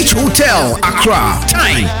Royal Beach Hotel, Accra.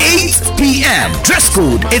 Time 8 p.m. Dress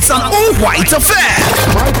code, it's an all-white affair.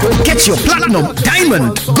 Get your platinum,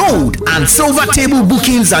 diamond, gold and silver table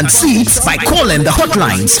bookings and seats by calling the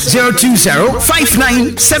hotlines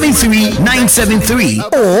 020-5973-973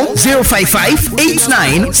 or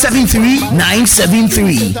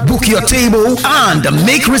 055-8973-973. Book your table and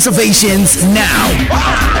make reservations now.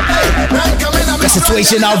 The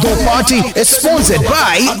Situation Outdoor Party is sponsored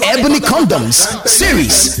by Ebony Condoms,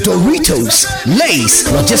 Series, Doritos, Lays,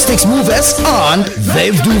 Logistics Movers, and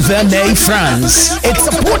Veuve du Verneuil France. It's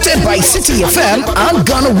supported by City FM and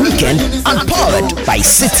Ghana Weekend and powered by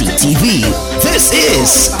City TV. This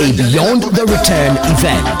is a Beyond the Return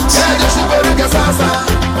event.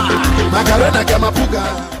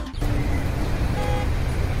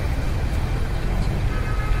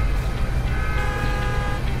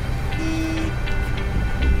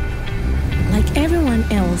 Like everyone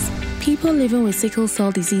else, people living with sickle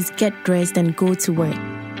cell disease get dressed and go to work.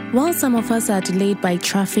 While some of us are delayed by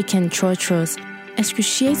traffic and chores,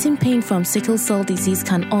 excruciating pain from sickle cell disease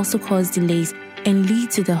can also cause delays and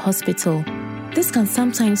lead to the hospital. This can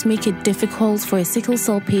sometimes make it difficult for a sickle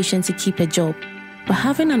cell patient to keep a job, but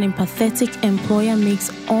having an empathetic employer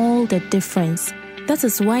makes all the difference. That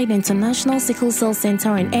is why the International Sickle Cell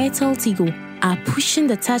Center and Airtel Tigo are pushing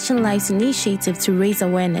the Touching Lives initiative to raise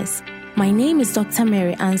awareness. My name is Dr.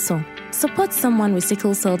 Mary Ansel. Support someone with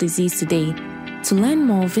sickle cell disease today. To learn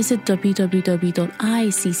more, visit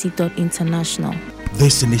www.iacc.international.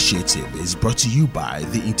 This initiative is brought to you by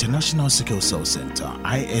the International Sickle Cell Center,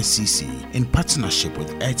 ISCC, in partnership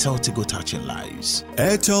with Airtel Tigo Touching Lives.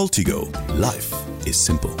 Airtel Tigo. Life is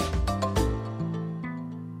simple.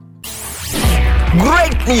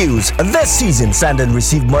 Great news! This season, Sandon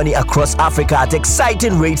received money across Africa at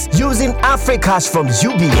exciting rates using AfriCash from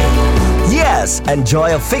UBA. Yes,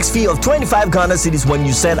 enjoy a fixed fee of 25 Ghana cedis when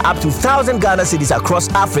you send up to 1,000 Ghana cedis across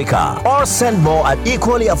Africa, or send more at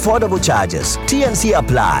equally affordable charges. TNC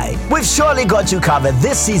apply. We've surely got you covered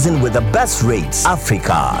this season with the best rates.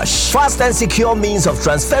 AfriCash, fast and secure means of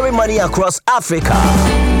transferring money across Africa.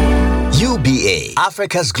 UBA,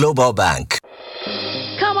 Africa's global bank.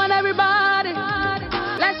 Come on, everybody.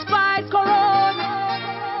 Let's fight Corona.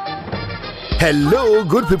 Hello,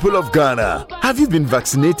 good people of Ghana. Have you been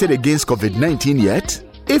vaccinated against COVID-19 yet?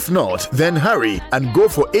 If not, then hurry and go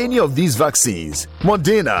for any of these vaccines.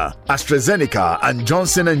 Moderna, AstraZeneca, and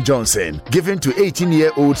Johnson & Johnson, given to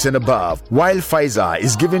 18-year-olds and above, while Pfizer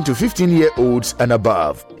is given to 15-year-olds and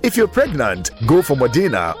above. If you're pregnant, go for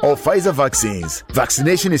Moderna or Pfizer vaccines.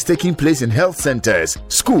 Vaccination is taking place in health centers,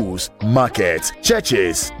 schools, markets,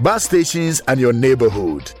 churches, bus stations, and your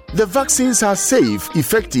neighborhood. The vaccines are safe,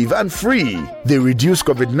 effective, and free. They reduce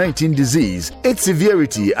COVID-19 disease, its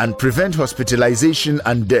severity, and prevent hospitalization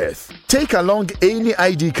and death. Take along any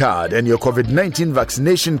ID card and your COVID-19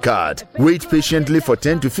 vaccination card. Wait patiently for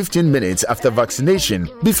 10 to 15 minutes after vaccination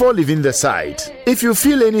before leaving the site. If you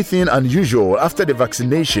feel anything unusual after the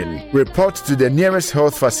vaccination, report to the nearest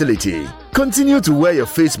health facility. Continue to wear your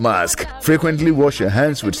face mask. Frequently wash your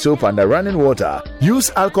hands with soap and running water. Use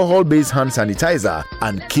alcohol-based hand sanitizer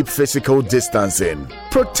and keep physical distancing.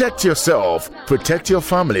 Protect yourself. Protect your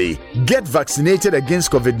family. Get vaccinated against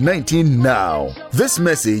COVID-19 now. This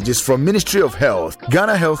message is from Ministry of Health,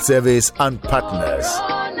 Ghana Health Service, and partners.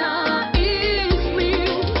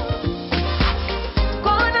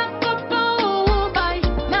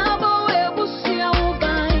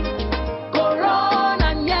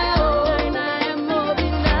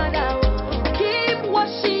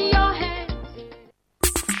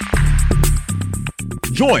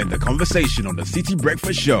 Join the conversation on the City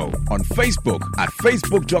Breakfast Show on Facebook at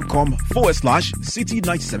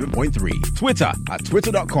facebook.com/City97.3, Twitter at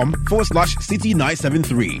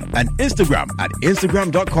twitter.com/City973, and Instagram at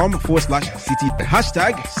instagram.com/City,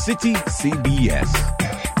 #CityCBS.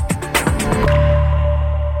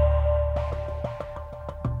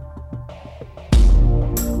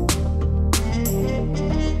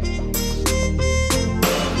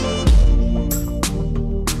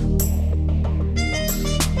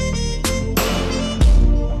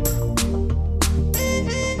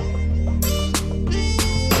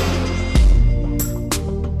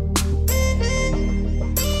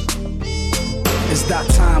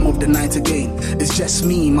 The night again, it's just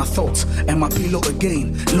me, my thoughts, and my pillow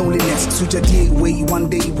again. Loneliness, such a day way one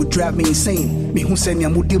day would drive me insane. Me who send me a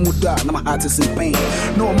mudi muda, now my heart is in pain.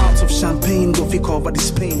 No amount of champagne go fit cover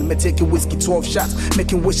this pain. Me taking whiskey 12 shots,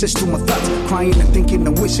 making wishes to my thoughts, crying and thinking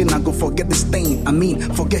and wishing I go forget the stain. I mean,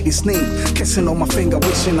 forget his name, kissing on my finger,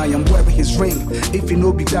 wishing I am wearing his ring. If you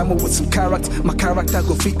know be diamond with some character, my character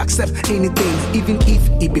go fit accept anything, even if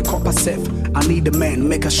it be copper self. I need a man,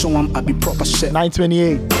 make a show him I be proper chef.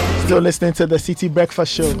 928. Still listening to the City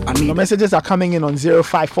Breakfast Show. The messages are coming in on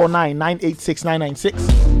 0549 986 996.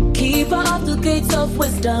 Keep off the gates of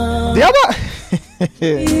wisdom. The other.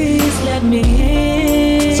 Please let me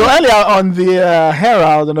in. So earlier on the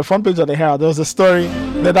Herald, on the front page of the Herald, there was a story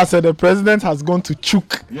that said the president has gone to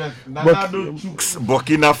Chuk. Yes, Nanado Chuk's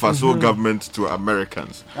Burkina Faso government to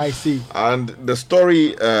Americans. I see. And the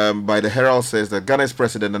story by the Herald says that Ghana's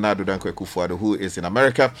President Nana Dankwa Akufo-Addo, who is in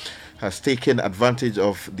America, has taken advantage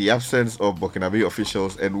of the absence of Burkinabe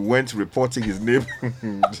officials and went reporting his name.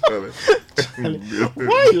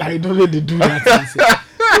 Why like don't they do that?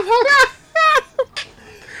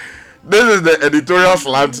 This is the editorial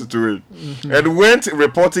slant to it. And went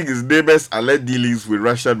reporting his neighbors' alleged dealings with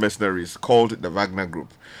Russian mercenaries called the Wagner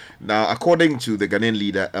Group. Now, according to the Ghanaian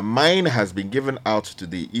leader, a mine has been given out to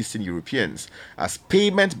the Eastern Europeans as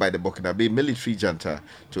payment by the Burkinabe military junta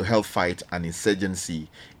to help fight an insurgency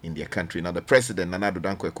in their country. Now, the president, Nana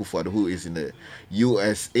Dankwa Akufo-Addo, who is in the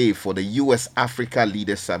USA for the US-Africa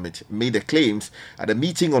Leaders Summit, made the claims at a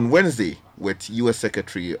meeting on Wednesday with U.S.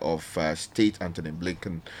 Secretary of State Antony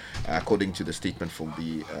Blinken, according to the statement from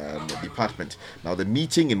the department. Now, the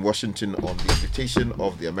meeting in Washington on the invitation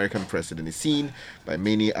of the American president is seen by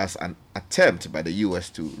many as an attempt by the U.S.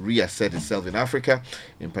 to reassert itself in Africa,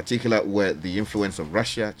 in particular where the influence of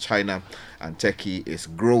Russia, China, and Turkey is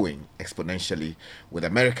growing exponentially, with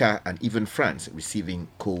America and even France receiving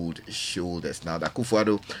cold shoulders. Now,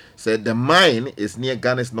 Akufo-Addo said the mine is near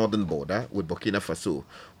Ghana's northern border with Burkina Faso,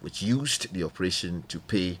 which used the operation to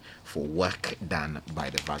pay for work done by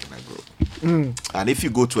the Wagner Group. And if you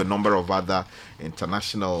go to a number of other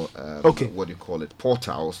international,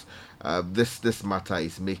 portals, this matter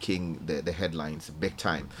is making the headlines big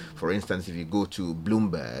time. For instance, if you go to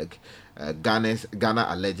Bloomberg, Ghana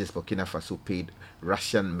alleges Burkina Faso paid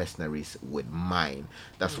Russian mercenaries with mine.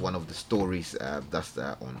 That's one of the stories that's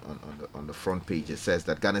on the front page. It says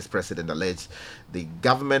that Ghana's president alleged the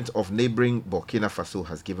government of neighboring Burkina Faso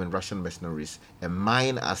has given Russian mercenaries a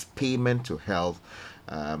mine as payment to help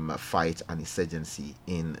fight an insurgency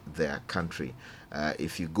in their country.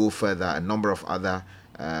 If you go further, a number of other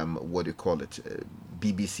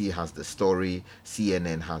BBC has the story,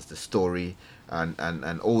 CNN has the story,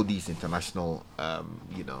 and all these international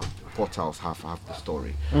portals have the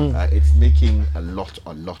story. It's making a lot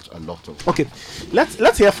of. Okay,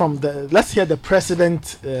 let's hear the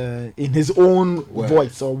president in his own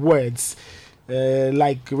voice or words.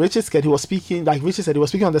 Like Richard said, he was speaking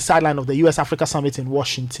on the sideline of the U.S. Africa Summit in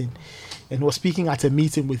Washington, and was speaking at a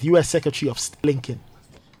meeting with U.S. Secretary of State Blinken.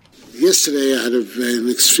 Yesterday, I had I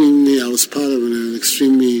was part of an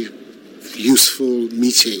extremely useful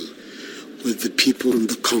meeting with the people in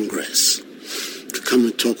the Congress to come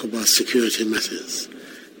and talk about security matters. I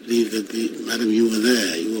believe that, Madam, you were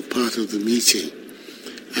there. You were part of the meeting.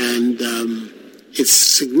 And its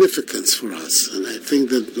significance for us. And I think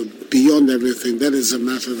that beyond everything, that is a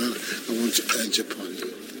matter that I want to urge upon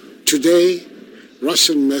you. Today,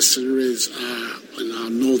 Russian mercenaries are on our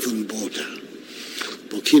northern border.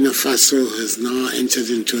 Burkina Faso has now entered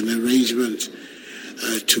into an arrangement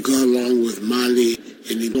to go along with Mali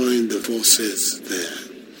in deploying the forces there.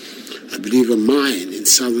 I believe a mine in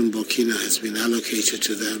southern Burkina has been allocated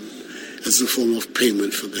to them as a form of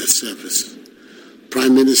payment for their service.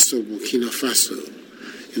 Prime Minister of Burkina Faso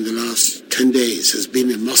in the last 10 days has been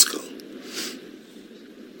in Moscow.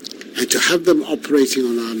 And to have them operating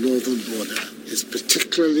on our northern border is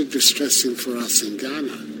particularly distressing for us in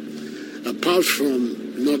Ghana. Apart from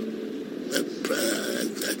not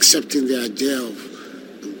accepting the idea of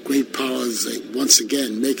great powers once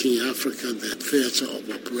again making Africa their theater of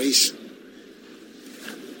operation.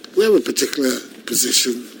 We have a particular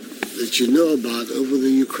position that you know about over the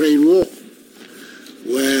Ukraine war,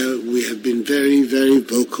 where we have been very, very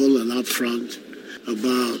vocal and upfront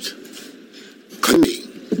about condemning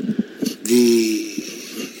the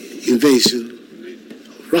invasion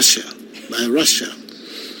of Russia by Russia.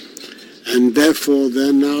 And therefore,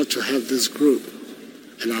 then now to have this group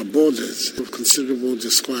at our borders of considerable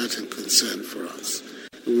disquiet and concern for us.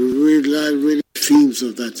 Really, themes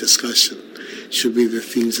of that discussion should be the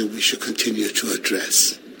themes that we should continue to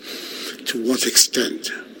address. To what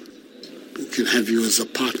extent we can have you as a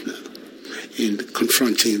partner in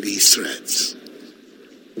confronting these threats.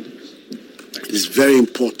 It is very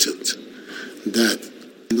important that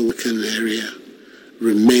the African area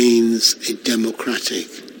remains a democratic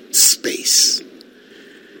space.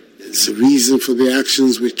 It's the reason for the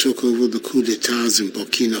actions we took over the coup d'etats in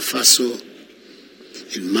Burkina Faso,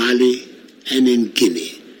 in Mali, and in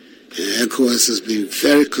Guinea. And ECOWAS has been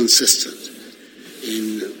very consistent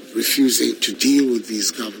in refusing to deal with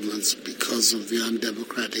these governments because of the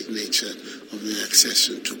undemocratic nature of their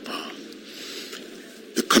accession to power.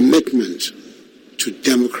 The commitment to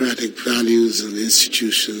democratic values and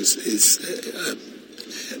institutions is a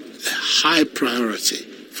high priority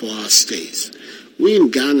for our states. We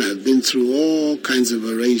in Ghana have been through all kinds of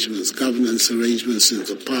arrangements, governance arrangements in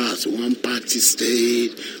the past, one-party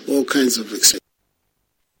state, all kinds of exceptions.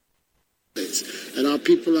 And our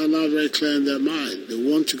people are now very clear in their mind. They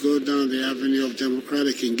want to go down the avenue of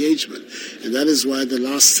democratic engagement. And that is why the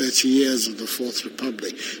last 30 years of the Fourth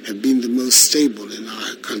Republic have been the most stable in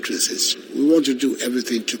our country's history. We want to do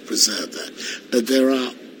everything to preserve that. But there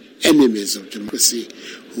are enemies of democracy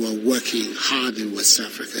who are working hard in West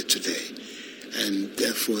Africa today. And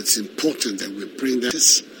therefore it's important that we bring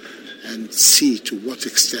that and see to what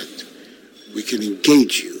extent we can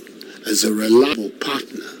engage you as a reliable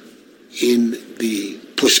partner in the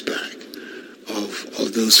pushback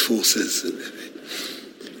of those forces.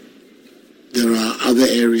 There are other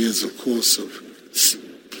areas, of course, of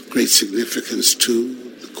great significance too,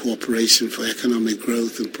 the cooperation for economic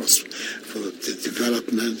growth and for the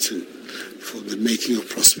development and for the making of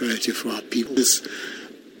prosperity for our people. It's,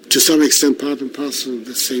 to some extent, part and parcel of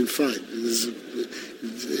the same fight.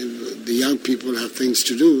 The young people have things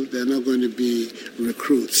to do. They're not going to be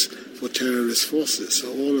recruits for terrorist forces.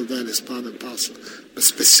 So all of that is part and parcel. But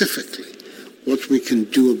specifically, what we can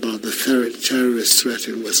do about the terrorist threat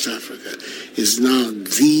in West Africa is now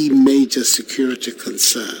the major security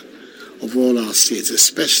concern of all our states,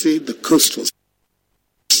 especially the coastal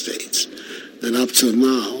states, that up to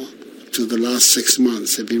now, to the last 6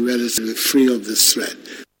 months, have been relatively free of this threat.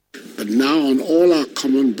 But now on all our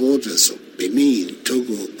common borders of Benin,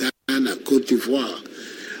 Togo, Ghana, Cote d'Ivoire,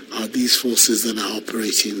 are these forces that are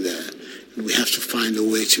operating there. And we have to find a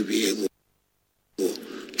way to be able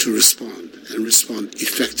to respond, and respond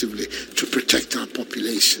effectively to protect our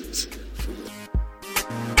populations.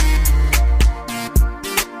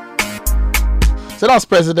 So that's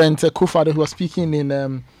President Kufuor, who was speaking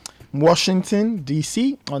in Washington,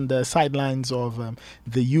 D.C. on the sidelines of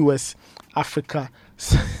the U.S. Africa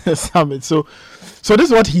Summit. So this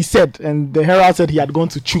is what he said, and the Herald said he had gone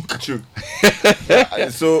to Chuk. So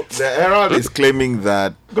the Herald is claiming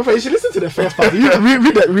that. Go for it. You should listen to the first part. Read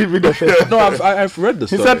the first part. No, I've read the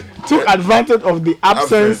story. He said took advantage of the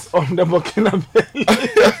absence of the Burkina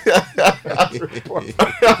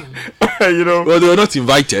Faso. You know, well, they were not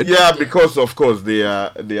invited. Yeah, because of course they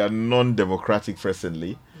are non-democratic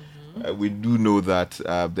presently. We do know that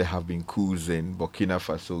there have been coups in Burkina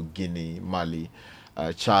Faso, Guinea, Mali.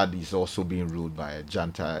 Chad is also being ruled by a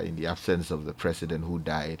junta in the absence of the president who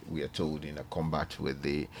died, we are told, in a combat with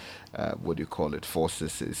the,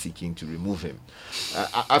 forces seeking to remove him.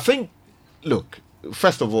 I think, look,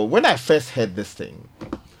 first of all, when I first heard this thing,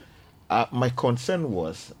 my concern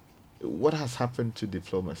was, what has happened to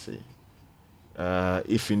diplomacy?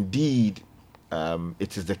 If indeed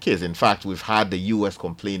it is the case. In fact, we've had the U.S.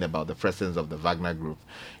 complain about the presence of the Wagner Group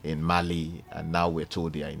in Mali, and now we're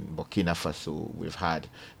told they are in Burkina Faso. We've had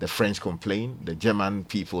the French complain, the German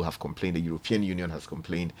people have complained, the European Union has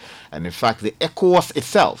complained, and in fact, the ECOWAS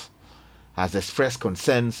itself has expressed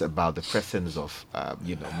concerns about the presence of,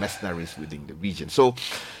 mercenaries within the region. So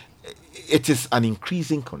it is an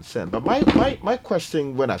increasing concern. But my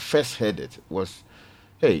question when I first heard it was,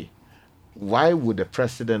 hey, why would the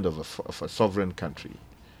president of a sovereign country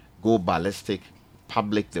go ballistic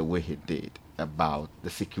public the way he did about the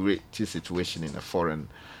security situation in a foreign,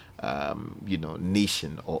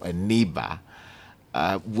 nation or a neighbor,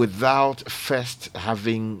 without first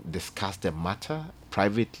having discussed the matter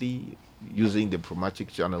privately, using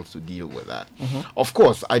diplomatic channels to deal with that. Of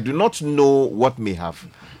course, I do not know what may have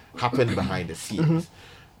happened behind the scenes,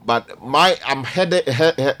 but I'm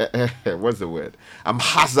what's the word? I'm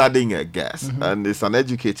hazarding a guess, and it's an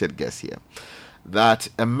educated guess here, that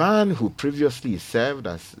a man who previously served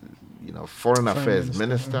as Foreign Affairs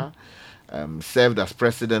Minister, served as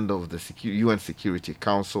President of the UN Security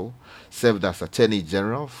Council, served as Attorney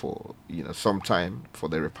General for some time for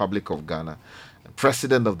the Republic of Ghana,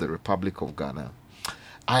 President of the Republic of Ghana.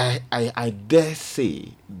 I dare say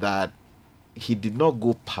that he did not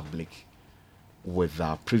go public with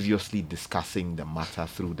previously discussing the matter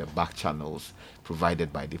through the back channels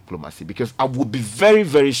provided by diplomacy, because I would be very,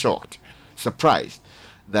 very shocked, surprised,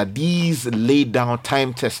 that these laid down,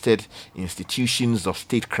 time-tested institutions of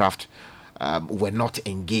statecraft were not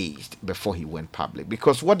engaged before he went public.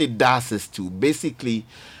 Because what it does is to basically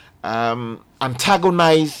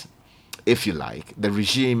antagonize, if you like, the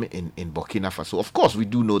regime in Burkina Faso. Of course, we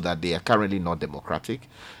do know that they are currently not democratic.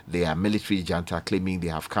 They are military junta claiming they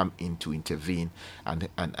have come in to intervene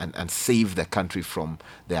and save the country from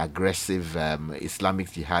the aggressive Islamic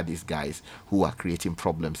jihadist guys who are creating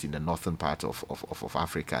problems in the northern part of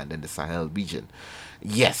Africa and then the Sahel region.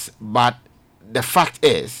 Yes, but the fact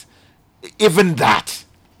is, even that,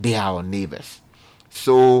 they are our neighbors.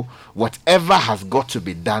 So whatever has got to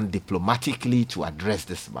be done diplomatically to address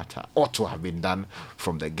this matter ought to have been done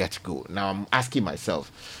from the get-go. Now I'm asking myself,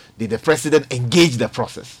 did the president engage the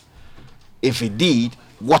process? If he did,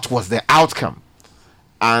 what was the outcome?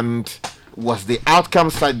 And was the outcome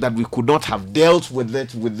such that we could not have dealt with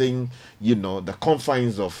it within, the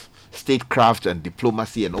confines of statecraft and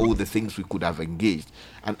diplomacy and all the things we could have engaged?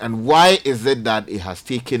 And why is it that it has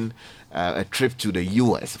taken a trip to the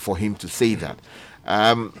US for him to say that?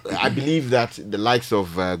 I believe that the likes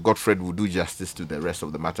of Godfred will do justice to the rest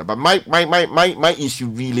of the matter. But my issue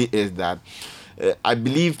really is that I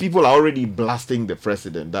believe people are already blasting the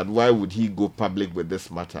president that why would he go public with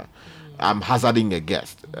this matter? I'm hazarding a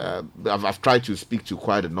guess. I've tried to speak to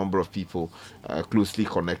quite a number of people closely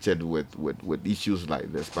connected with issues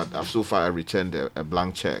like this, but I've so far returned a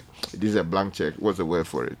blank check. It is a blank check. What's the word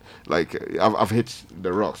for it? Like I've hit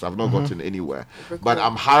the rocks. I've not gotten anywhere. But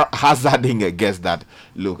I'm hazarding a guess that,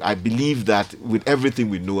 look, I believe that with everything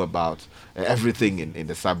we know about everything in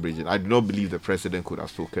the sub-region, I do not believe the president could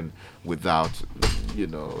have spoken without,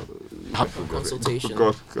 consultation.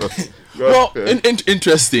 Well,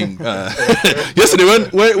 interesting. Yesterday,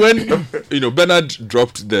 when Bernard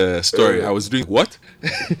dropped the story, I was doing what,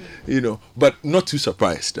 but not too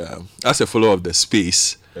surprised. As a follower of the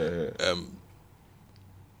space, an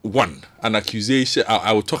accusation.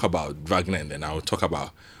 I will talk about Wagner, and then I will talk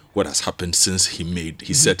about what has happened since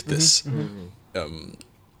he said this.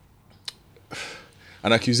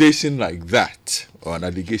 An accusation like that, or an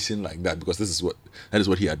allegation like that, because that is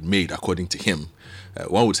what he had made, according to him.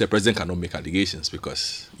 One would say president cannot make allegations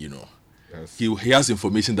because he has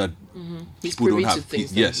information that people don't have.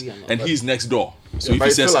 Yes, and he's next door. So if he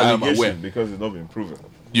says I am aware, because it's not been proven,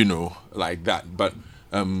 like that. But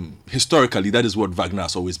historically, that is what Wagner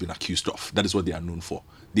has always been accused of. That is what they are known for.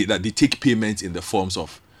 They take payments in the forms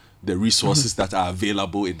of the resources that are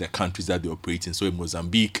available in the countries that they operate in. So in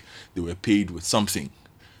Mozambique, they were paid with something.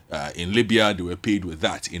 In Libya, they were paid with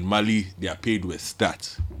that. In Mali, they are paid with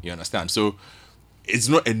that. You understand? So it's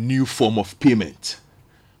not a new form of payment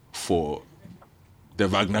for the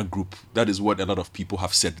Wagner Group. That is what a lot of people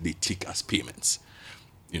have said they take as payments.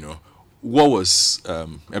 What was a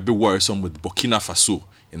bit worrisome with Burkina Faso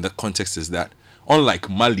in the context is that, unlike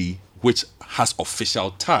Mali, which has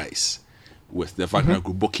official ties with the Wagner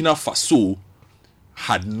Group, Burkina Faso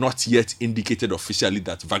had not yet indicated officially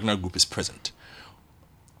that Wagner Group is present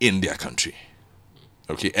in their country.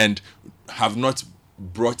 Okay, and have not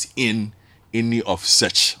brought in any of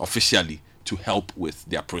such officially to help with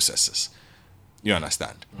their processes. You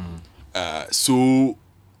understand? So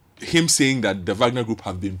him saying that the Wagner Group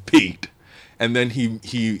have been paid, and then he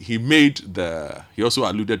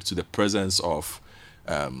also alluded to the presence of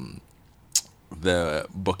the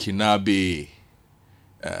Burkinabe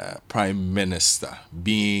prime minister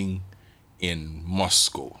being in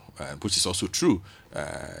Moscow, which is also true.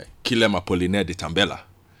 Guillaume Apollinaire de Tambela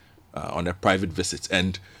on a private visit,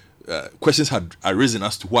 and questions had arisen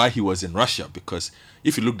as to why he was in Russia, because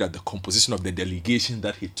if you looked at the composition of the delegation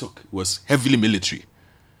that he took, it was heavily military,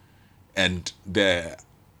 and the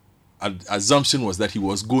assumption was that he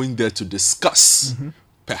was going there to discuss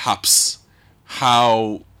perhaps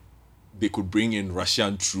how they could bring in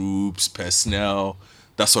Russian troops, personnel,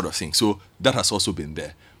 that sort of thing. So that has also been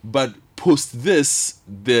there. But post this,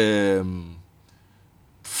 the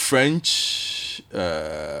French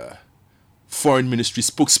Foreign Ministry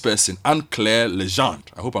spokesperson, Anne-Claire Legendre,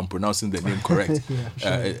 I hope I'm pronouncing the name correct.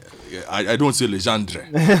 I don't say Legendre.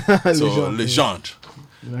 So Legendre.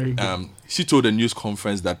 Very good. She told a news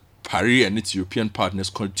conference that Paris and its European partners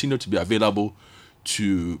continue to be available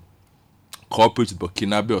to cooperate with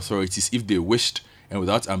Burkinabe authorities if they wished and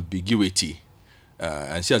without ambiguity.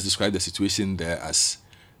 And she has described the situation there as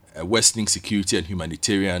a worsening security and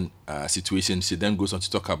humanitarian situation. She then goes on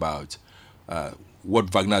to talk about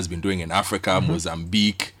what Wagner has been doing in Africa,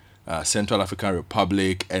 Mozambique, Central African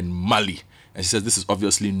Republic, and Mali. And she says this is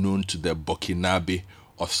obviously known to the Burkinabe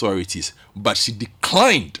authorities. But she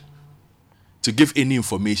declined to give any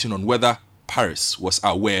information on whether Paris was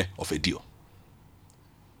aware of a deal.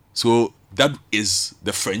 So that is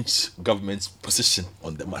the French government's position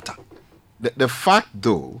on the matter. The fact,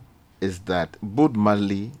 though, is that both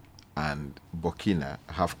Mali and Burkina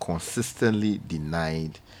have consistently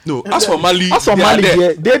denied. No, as for Mali,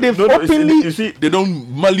 they've openly. You see, they don't.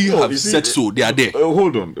 Mali have said so. They are there.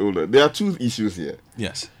 Hold on. There are two issues here.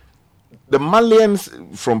 Yes. The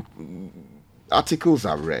Malians, from articles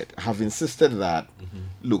I've read, have insisted that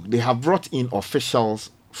look, they have brought in officials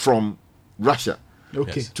from Russia.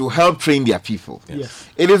 Okay. To help train their people. Yes.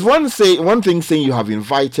 It is one thing saying you have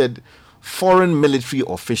invited foreign military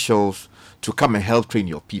officials to come and help train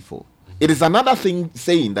your people. It is another thing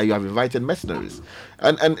saying that you have invited mercenaries.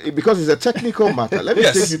 And because it's a technical matter, let me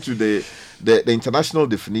take you to the international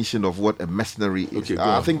definition of what a mercenary is. Okay,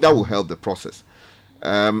 I think that will help the process.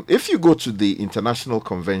 If you go to the International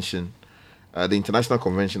Convention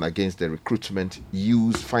Against the Recruitment,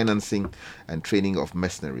 Use, Financing and Training of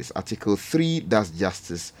Mercenaries, Article 3 does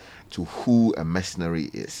justice to who a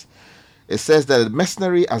mercenary is. It says that a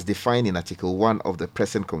mercenary, as defined in Article 1 of the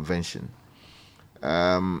present convention,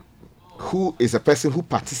 who is a person who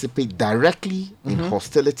participates directly in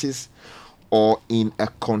hostilities or in a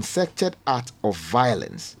concerted act of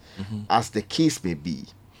violence, as the case may be,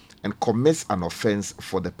 and commits an offense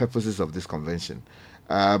for the purposes of this convention.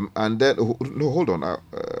 And then, hold on.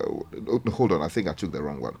 I think I took the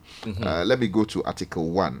wrong one. Let me go to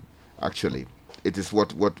Article 1. Actually, it is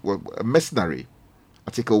what a mercenary.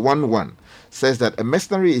 Article 1.1 says that a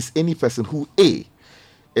mercenary is any person who A,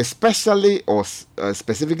 especially or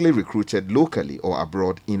specifically recruited locally or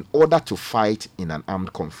abroad in order to fight in an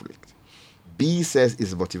armed conflict. B says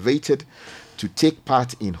is motivated to take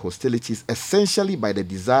part in hostilities essentially by the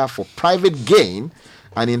desire for private gain,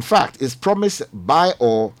 and in fact is promised by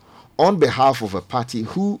or on behalf of a party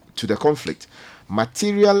who to the conflict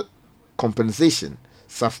material compensation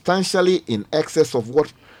substantially in excess of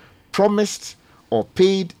what promised or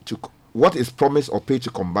paid to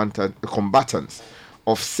combatants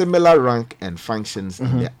of similar rank and functions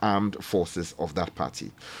in the armed forces of that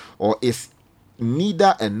party, or is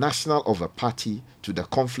neither a national of a party to the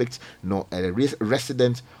conflict nor a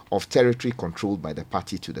resident of territory controlled by the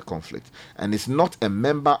party to the conflict, and is not a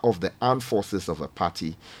member of the armed forces of a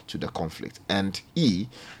party to the conflict, and E,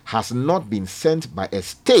 has not been sent by a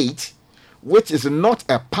state which is not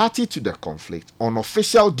a party to the conflict on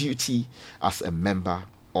official duty as a member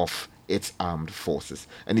of its armed forces.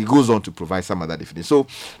 And he goes on to provide some other definition. So,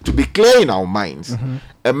 to be clear in our minds,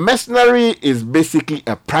 a mercenary is basically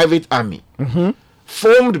a private army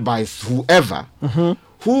formed by whoever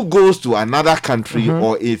who goes to another country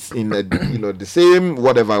or it's in a, the same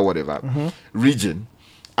whatever region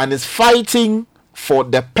and is fighting for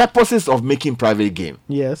the purposes of making private gain.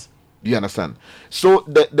 Yes. Do you understand? So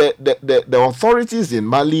the authorities in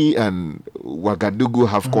Mali and Ouagadougou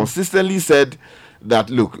have consistently said that,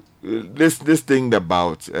 look, this thing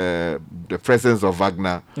about the presence of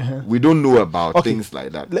Wagner, we don't know about things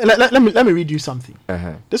like that. Let me read you something.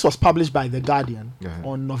 This was published by The Guardian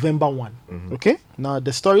on November 1. Okay? Now,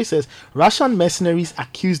 the story says, Russian mercenaries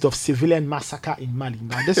accused of civilian massacre in Mali.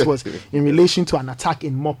 Now, this was in relation to an attack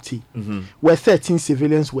in Mopti, where 13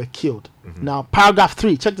 civilians were killed. Now, paragraph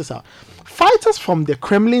 3, check this out. Fighters from the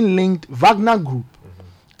Kremlin-linked Wagner group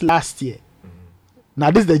last year.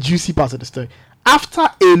 Now, this is the juicy part of the story. After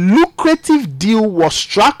a lucrative deal was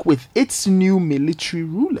struck with its new military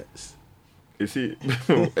rulers. You see,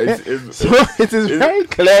 it is very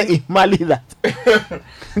clear in Mali that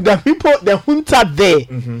the junta there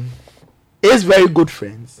is very good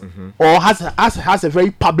friends or has a very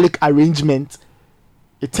public arrangement,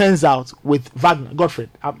 it turns out, with Wagner, Godfred.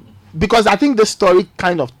 Because I think this story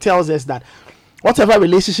kind of tells us that whatever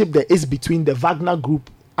relationship there is between the Wagner group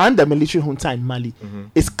and the military junta in Mali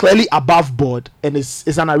is clearly above board and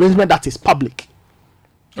is an arrangement that is public.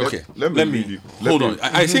 Okay, Let me hold on.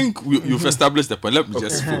 I think you've established the point. Let me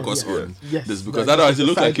just focus on this, because otherwise it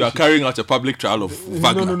looks like you are carrying out a public trial of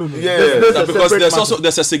Wagner. No. Because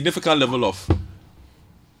there's a significant level of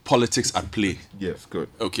politics at play. Yes, good.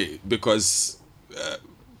 Okay, because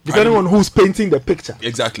depending on who's painting the picture.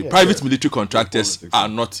 Exactly. Private military contractors are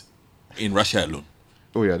not in Russia alone.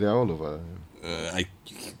 Oh yeah, they are all over.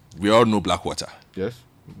 We all know Blackwater. Yes.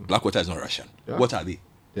 Blackwater is not Russian. Yeah. What are they?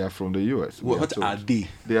 They are from the US. What are they?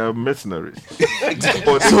 They are mercenaries. Exactly.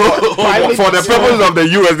 For the purpose of the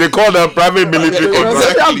US, they call them private military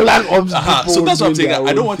contractors. So that's what I'm saying.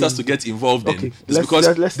 I don't want us to get involved in this,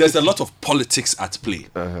 because there's a lot of politics at play.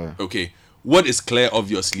 Okay. What is clear,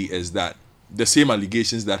 obviously, is that the same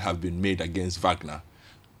allegations that have been made against Wagner,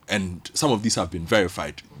 and some of these have been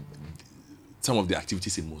verified. Some of the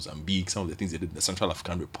activities in Mozambique, some of the things they did in the Central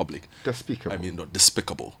African Republic. Despicable. I mean, not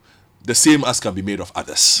despicable. The same as can be made of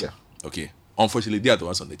others. Yeah. Okay. Unfortunately, they are the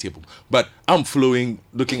ones on the table. But I'm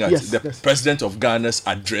looking at the president of Ghana's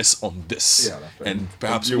address on this, and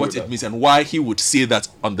perhaps what it means and why he would say that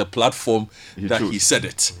on the platform he said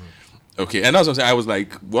it. Okay. And that's what I'm saying. I was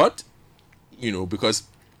like, what? Because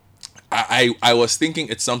I was thinking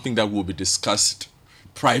it's something that will be discussed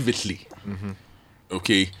privately.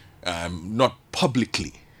 Okay. Not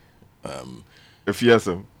publicly. If yes,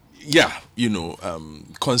 yeah,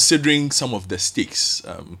 considering some of the stakes.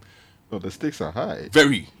 The stakes are high.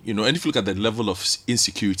 Very, and if you look at the level of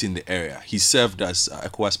insecurity in the area, he served as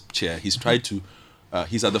ECOWAS chair. He's tried to,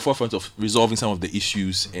 he's at the forefront of resolving some of the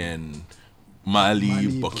issues in Mali,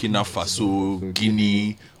 Burkina Faso,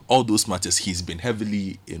 Guinea, all those matters. He's been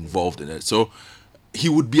heavily involved in it. So he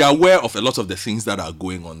would be aware of a lot of the things that are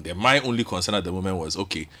going on there. My only concern at the moment was,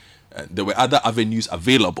 there were other avenues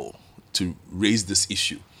available to raise this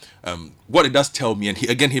issue. What it does tell me, and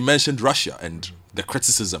he mentioned Russia and the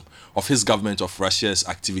criticism of his government of Russia's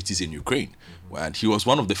activities in Ukraine. And he was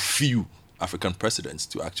one of the few African presidents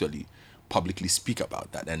to actually publicly speak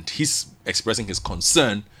about that. And he's expressing his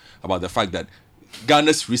concern about the fact that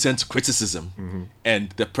Ghana's recent criticism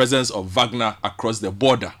and the presence of Wagner across the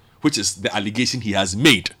border, which is the allegation he has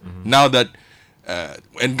made, now that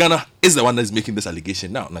and Ghana is the one that is making this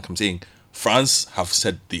allegation now. Like I'm saying, France have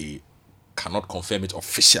said they cannot confirm it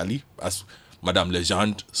officially, as Madame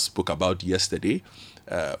Legendre spoke about yesterday.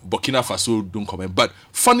 Burkina Faso don't comment. But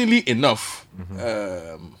funnily enough,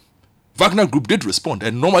 Wagner Group did respond,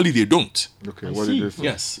 and normally they don't. Okay, what did they say?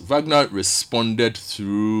 Yes, Wagner responded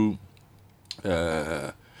through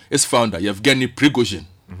its founder, Yevgeny Prigozhin.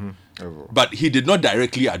 But he did not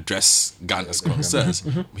directly address Ghana's concerns.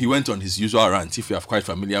 He went on his usual rant. If you are quite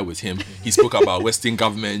familiar with him, he spoke about Western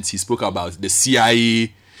governments, he spoke about the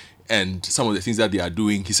CIA and some of the things that they are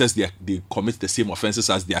doing. He says they commit the same offenses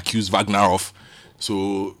as they accuse Wagner of,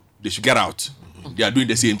 so they should get out. They are doing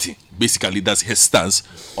the same thing. Basically, that's his stance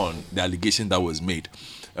on the allegation that was made.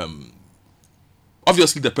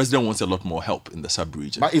 Obviously, the president wants a lot more help in the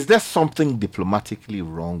sub-region. But is there something diplomatically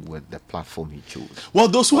wrong with the platform he chose? Well,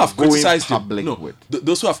 those who have criticized him,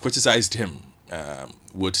 those who have criticized him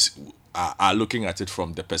are looking at it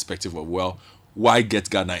from the perspective of, well, why get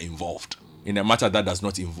Ghana involved in a matter that does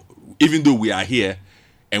not involve? Even though we are here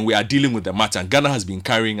and we are dealing with the matter, and Ghana has been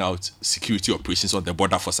carrying out security operations on the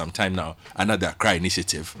border for some time now under the Accra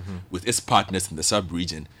Initiative with its partners in the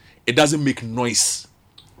sub-region, it doesn't make noise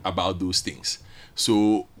about those things.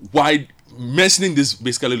 So why mentioning this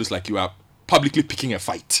basically looks like you are publicly picking a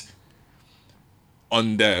fight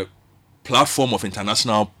on the platform of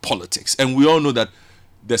international politics. And we all know that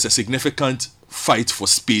there's a significant fight for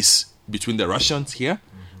space between the Russians here,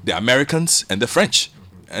 the Americans, and the French.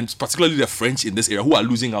 And particularly the French in this area, who are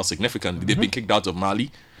losing out significantly. They've been kicked out of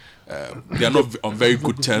Mali. They are not on very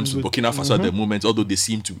good terms with Burkina Faso at the moment, although they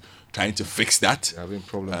seem to trying to fix that. They're having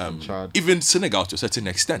problems in Chad. Even Senegal to a certain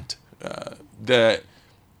extent. The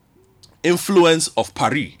influence of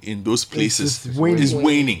Paris in those places is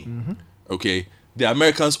waning. Okay, the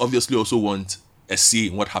Americans obviously also want a say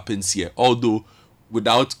in what happens here, although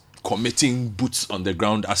without committing boots on the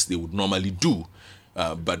ground as they would normally do.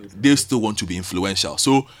 But they still want to be influential.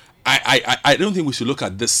 So I don't think we should look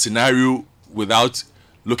at this scenario without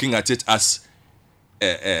looking at it as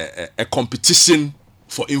a competition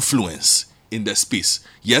for influence in the space.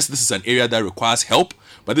 Yes, this is an area that requires help,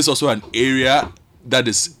 but this is also an area that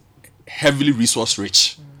is heavily resource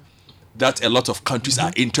rich, that a lot of countries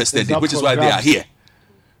are interested in, which is why they are here.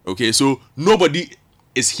 Okay, so nobody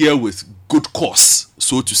is here with good cause,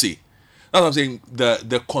 so to say. That's what I'm saying.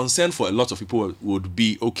 The concern for a lot of people would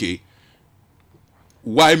be, okay,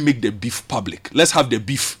 why make the beef public? Let's have the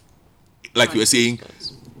beef, like you were saying,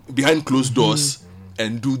 behind closed doors,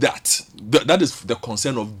 and do that. That is the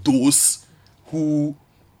concern of those who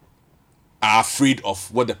are afraid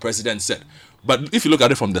of what the president said. But if you look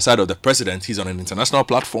at it from the side of the president, he's on an international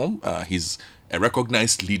platform. He's a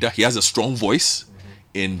recognized leader. He has a strong voice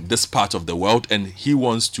in this part of the world, and he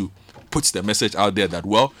wants to put the message out there that,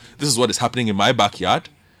 well, this is what is happening in my backyard.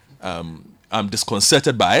 I'm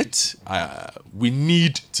disconcerted by it. We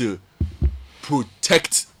need to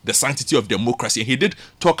protect the sanctity of democracy. And he did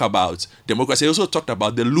talk about democracy. He also talked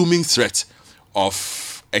about the looming threat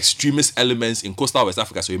of extremist elements in coastal West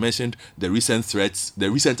Africa. So he mentioned the recent threats, the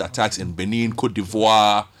recent attacks in Benin, Cote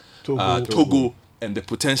d'Ivoire, Togo, and the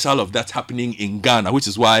potential of that happening in Ghana, which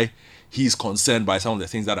is why he's concerned by some of the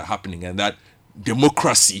things that are happening, and that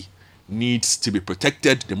democracy needs to be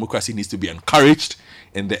protected, democracy needs to be encouraged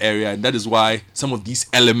in the area, and that is why some of these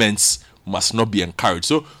elements must not be encouraged.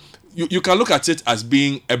 So you can look at it as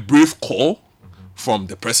being a brave call from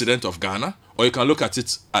the president of Ghana, or you can look at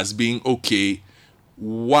it as being, okay,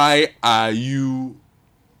 why are you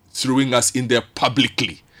throwing us in there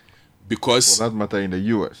publicly? Because for that matter, in the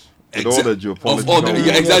US, with all the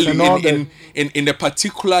geopolitical exactly in a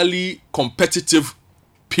particularly competitive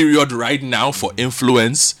period right now for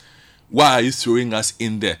influence, why are you throwing us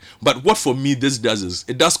in there? But what for me this does is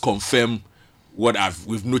it does confirm what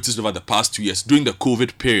we've noticed over the past 2 years. During the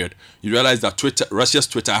COVID period, you realize that Russia's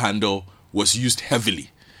Twitter handle was used heavily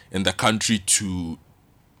in the country to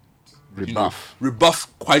rebuff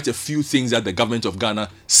quite a few things that the government of Ghana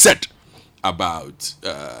said about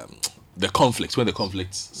the conflicts, when the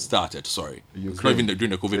conflict started. It's not even during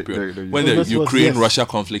the COVID period. When the Ukraine-Russia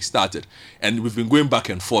conflict started. And we've been going back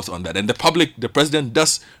and forth on that. And the president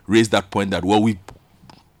does raise that point that, well, we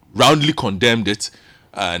roundly condemned it,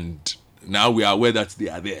 and now we are aware that they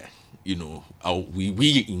are there.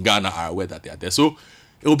 We in Ghana are aware that they are there. So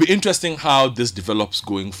it will be interesting how this develops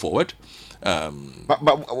going forward.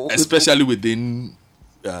 Especially within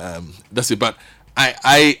that's it. But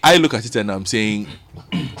I look at it and I'm saying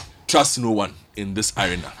trust no one in this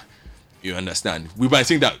arena. You understand? We might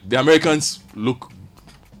think that the Americans look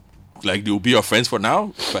like they'll be your friends for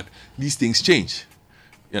now, but these things change.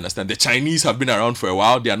 You understand? The Chinese have been around for a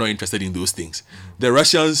while. They are not interested in those things. The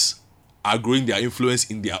Russians are growing their influence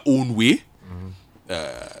in their own way.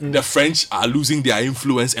 The French are losing their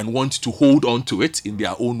influence and want to hold on to it in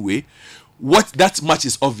their own way. That much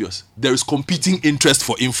is obvious. There is competing interest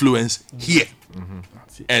for influence here.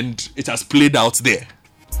 And it has played out there.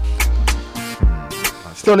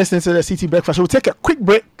 Still listening to the City Breakfast. We'll take a quick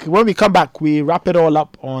break. When we come back, we wrap it all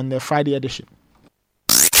up on the Friday edition.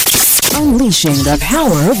 Unleashing the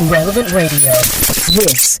power of relevant radio.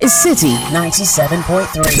 This is City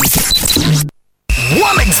 97.3.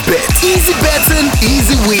 1xBet. Easy betting,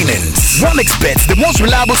 easy winnings. 1xBet, the most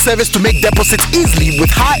reliable service to make deposits easily with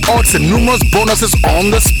high odds and numerous bonuses on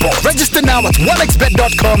the spot. Register now at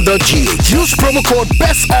 1xBet.com.gh. Use promo code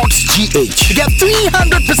BESTODDSGH to get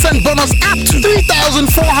 300% bonus up to 3,445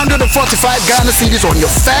 Ghana cedis on your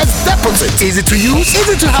first deposit. Easy to use,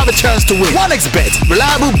 easy to have a chance to win. 1xBet,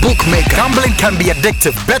 reliable bookmaker. Gambling can be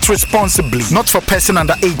addictive. Bet responsibly. Not for person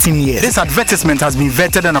under 18 years. This advertisement has been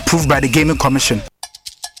vetted and approved by the Gaming Commission.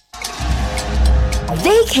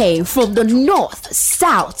 They came from the north,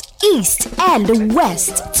 south, east, and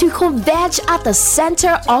west to converge at the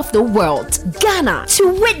center of the world, Ghana,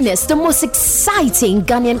 to witness the most exciting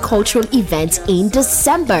Ghanaian cultural event in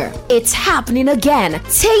December. It's happening again.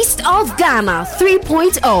 Taste of Ghana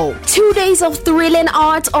 3.0. 2 days of thrilling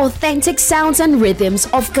art, authentic sounds and rhythms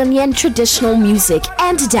of Ghanaian traditional music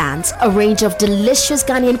and dance, a range of delicious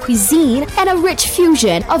Ghanaian cuisine, and a rich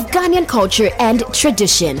fusion of Ghanaian culture and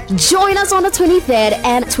tradition. Join us on the 23rd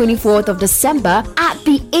and 24th of December at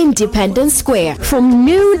the Independence Square from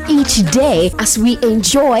noon each day as we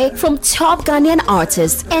enjoy from top Ghanaian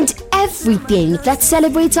artists and everything that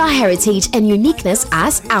celebrates our heritage and uniqueness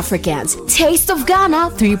as Africans. Taste of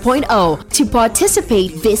Ghana 3.0. To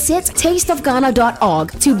participate, visit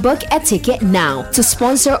tasteofghana.org to book a ticket now. To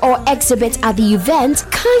sponsor or exhibit at the event,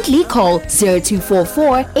 kindly call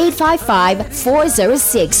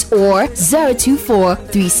 0244-855-406 or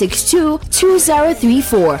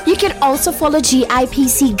 024-362-2034. You can also follow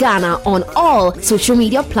GIPC Ghana on all social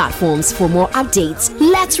media platforms for more updates.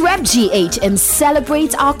 Let's rep GH and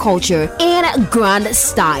celebrate our culture in grand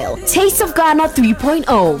style. Taste of Ghana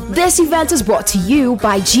 3.0. This event is brought to you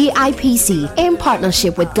by GIPC in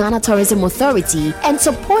partnership with Ghana Tourism Authority and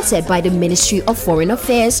supported by the Ministry of Foreign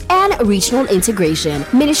Affairs and Regional Integration,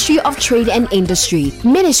 Ministry of Trade and Industry,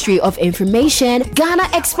 Ministry of Information, Ghana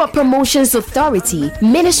Export Promotions Authority,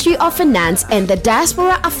 Ministry of Finance, and the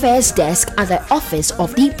Diaspora Affairs Desk at the Office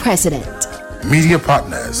of the President. Media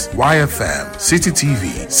partners: YFM, City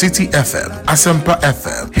TV, City FM, Asempa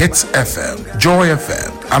FM, Hits FM, Joy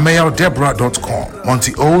FM, AmaelDebra.com,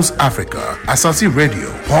 Monty O's Africa, Asasi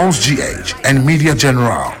Radio, Paul's GH, and Media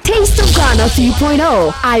General. Taste of Ghana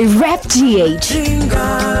 3.0. I rep GH.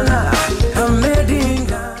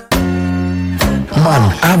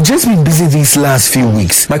 Man, I've just been busy these last few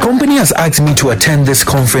weeks. My company has asked me to attend this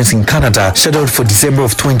conference in Canada scheduled for December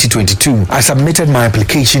of 2022. I submitted my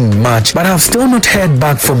application in March, but I've still not heard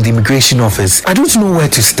back from the immigration office. I don't know where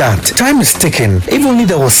to start. Time is ticking. If only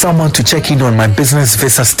there was someone to check in on my business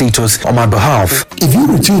visa status on my behalf. If you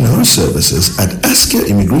retain our services at Askia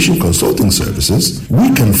Immigration Consulting Services,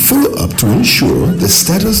 we can follow up to ensure the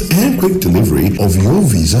status and quick delivery of your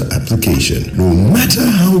visa application. No matter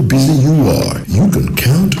how busy you are, you can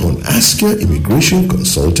count on Askia Immigration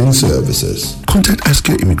Consulting Services. Contact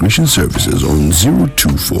Askia Immigration Services on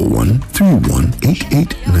 0241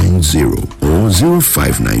 318890 or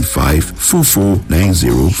 0595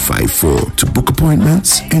 449054 to book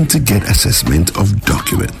appointments and to get assessment of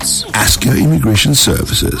documents. Askia Immigration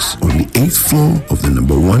Services on the 8th floor of the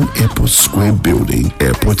number 1 Airport Square building,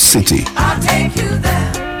 Airport City. I'll take you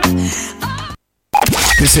there.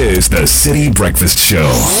 This is the City Breakfast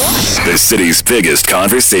Show, the city's biggest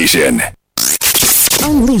conversation.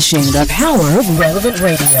 Unleashing the power of relevant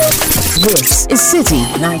radio. This is City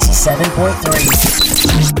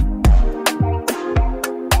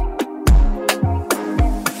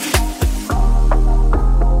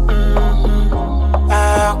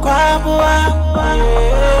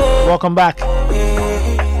Welcome back.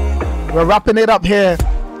 We're wrapping it up here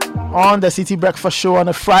on the City Breakfast Show on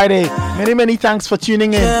a Friday. Many thanks for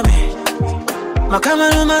tuning in. It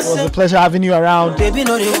was a pleasure having you around.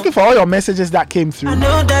 Thank you for all your messages that came through.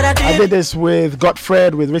 I did this with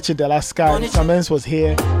Godfred, with Richard Delaska, Samens was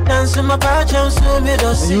here, and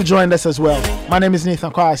you joined us as well. My name is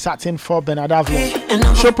Nathan Kwa. I sat in for Bernard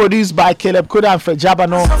Avlo. Show produced by Caleb Kuda and Fred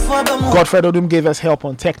Jabano. Godfred Odum gave us help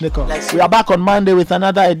on technical. We are back on Monday with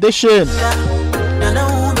another edition.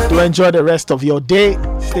 To enjoy the rest of your day.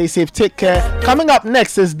 Stay safe, take care. Coming up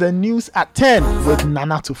next is the news at 10 with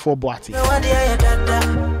Nana Tufo Boati.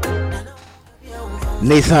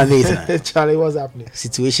 Nathan. Charlie, what's happening?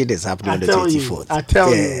 Situation is happening on the 24th. I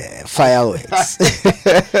tell you. Fireworks.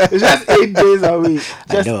 It's just 8 days a week.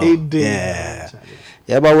 Just 8 days.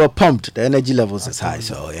 Yeah, but we're pumped. The energy levels is high,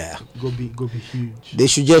 so yeah. Go be huge. They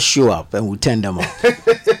should just show up and we'll turn them up.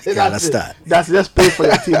 You understand? That's just pay for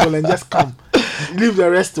your table and just come. Leave the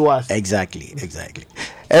rest to us. Exactly.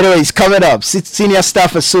 Anyways, coming up, Senior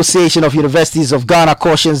Staff Association of Universities of Ghana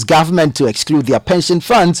cautions government to exclude their pension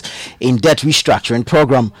funds in debt restructuring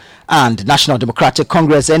program. And National Democratic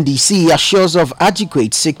Congress NDC assures of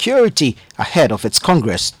adequate security ahead of its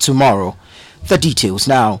Congress tomorrow. The details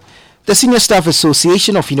now. The Senior Staff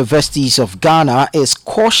Association of Universities of Ghana is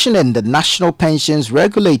cautioning the National Pensions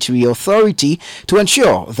Regulatory Authority to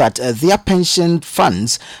ensure that their pension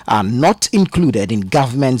funds are not included in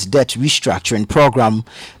government's debt restructuring program.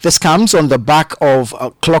 This comes on the back of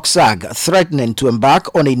CLOCSAG threatening to embark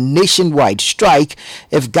on a nationwide strike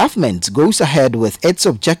if government goes ahead with its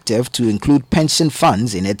objective to include pension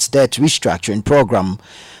funds in its debt restructuring program.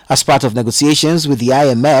 As part of negotiations with the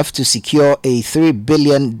IMF to secure a $3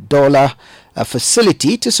 billion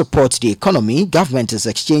facility to support the economy, government is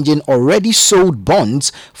exchanging already sold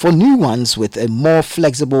bonds for new ones with a more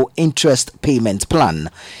flexible interest payment plan.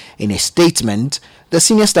 In a statement, the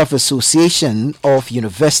Senior Staff Association of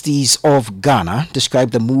Universities of Ghana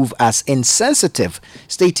described the move as insensitive,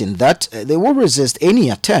 stating that they will resist any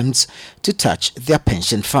attempts to touch their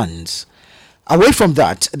pension funds. Away from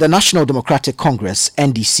that, the National Democratic Congress,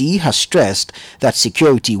 NDC, has stressed that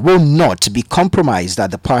security will not be compromised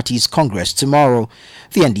at the party's Congress tomorrow.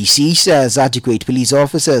 The NDC says adequate police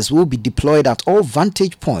officers will be deployed at all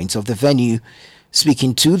vantage points of the venue.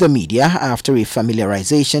 Speaking to the media after a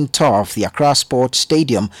familiarization tour of the Accra Sports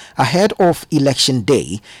Stadium ahead of Election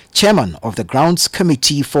Day, Chairman of the Grounds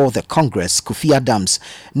Committee for the Congress, Kofi Adams,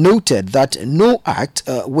 noted that no act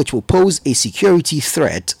which will pose a security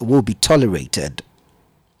threat will be tolerated.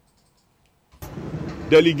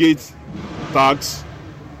 Delegate tax,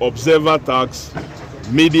 observer tax,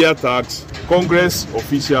 media tax, Congress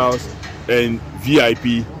officials, and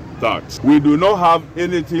VIP tax. We do not have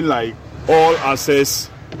anything like all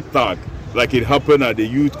access tag like it happened at the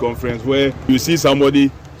youth conference where you see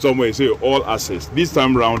somebody somewhere say all access. This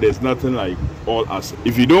time round there's nothing like all access.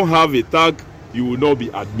 If you don't have a tag, you will not be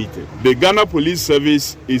admitted. The Ghana Police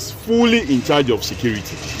Service is fully in charge of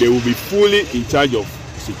security. They will be fully in charge of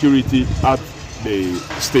security at the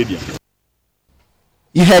stadium.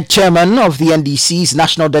 You heard Chairman of the NDC's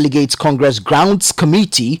National Delegates Congress Grounds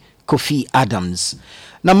Committee, Kofi Adams.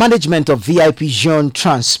 Now, management of VIP Jeune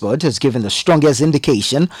Transport has given the strongest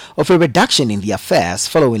indication of a reduction in their fares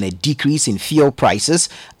following a decrease in fuel prices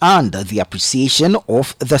and the appreciation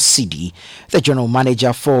of the cedi. The general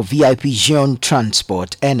manager for VIP Jeune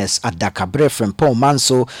Transport, Ernest Adakabre Frimpong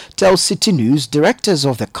Manso, tells City News directors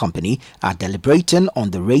of the company are deliberating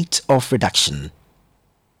on the rate of reduction.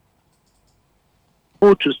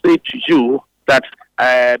 To say to you that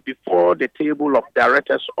before the table of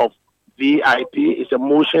directors of VIP is a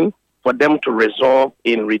motion for them to resolve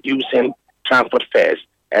in reducing transport fares.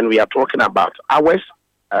 And we are talking about hours,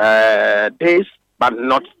 days, but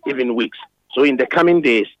not even weeks. So in the coming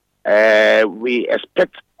days, we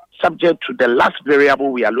expect, subject to the last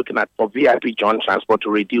variable we are looking at for VIP Jeune Transport, to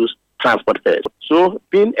reduce transport fares. So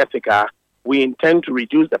being ethical, we intend to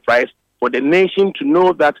reduce the price for the nation to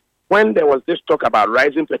know that when there was this talk about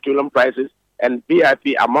rising petroleum prices and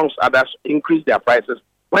VIP, amongst others, increased their prices,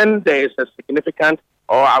 when there is a significant,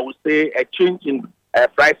 or I would say a change in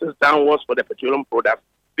prices downwards for the petroleum products,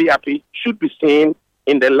 VIP should be seen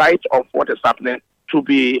in the light of what is happening to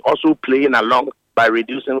be also playing along by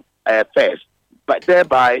reducing fares, but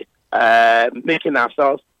thereby making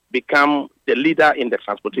ourselves become the leader in the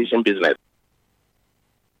transportation business.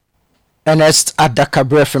 Ernest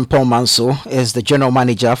Adakabre Frimpong Manso is the general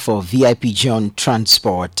manager for VIP Jeune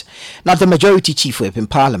Transport. Now, the majority chief whip in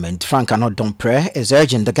Parliament, Frank Anot-Dompre, is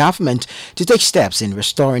urging the government to take steps in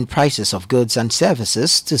restoring prices of goods and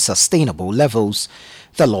services to sustainable levels.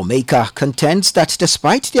 The lawmaker contends that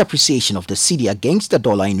despite the appreciation of the cedi against the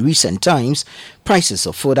dollar in recent times, prices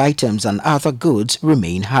of food items and other goods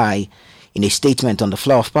remain high. In a statement on the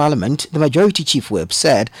floor of Parliament, the Majority Chief Whip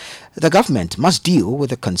said the government must deal with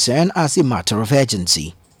the concern as a matter of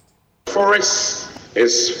urgency. Forex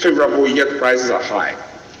is favorable, yet prices are high,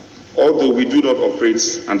 although we do not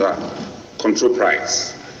operate under control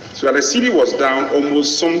price. So the cedi was down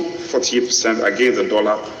almost some 48% against the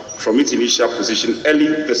dollar from its initial position early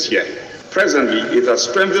this year. Presently, it has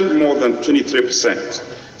strengthened more than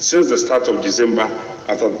 23% since the start of December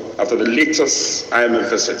after the latest IMF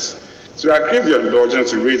visit. So I crave your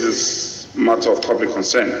indulgence to raise this matter of public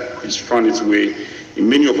concern, which found its way in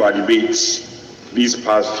many of our debates these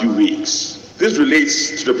past few weeks. This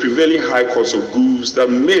relates to the prevailing high cost of goods that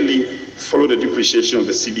merely follow the depreciation of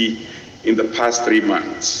the cedi in the past 3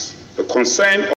 months. The concern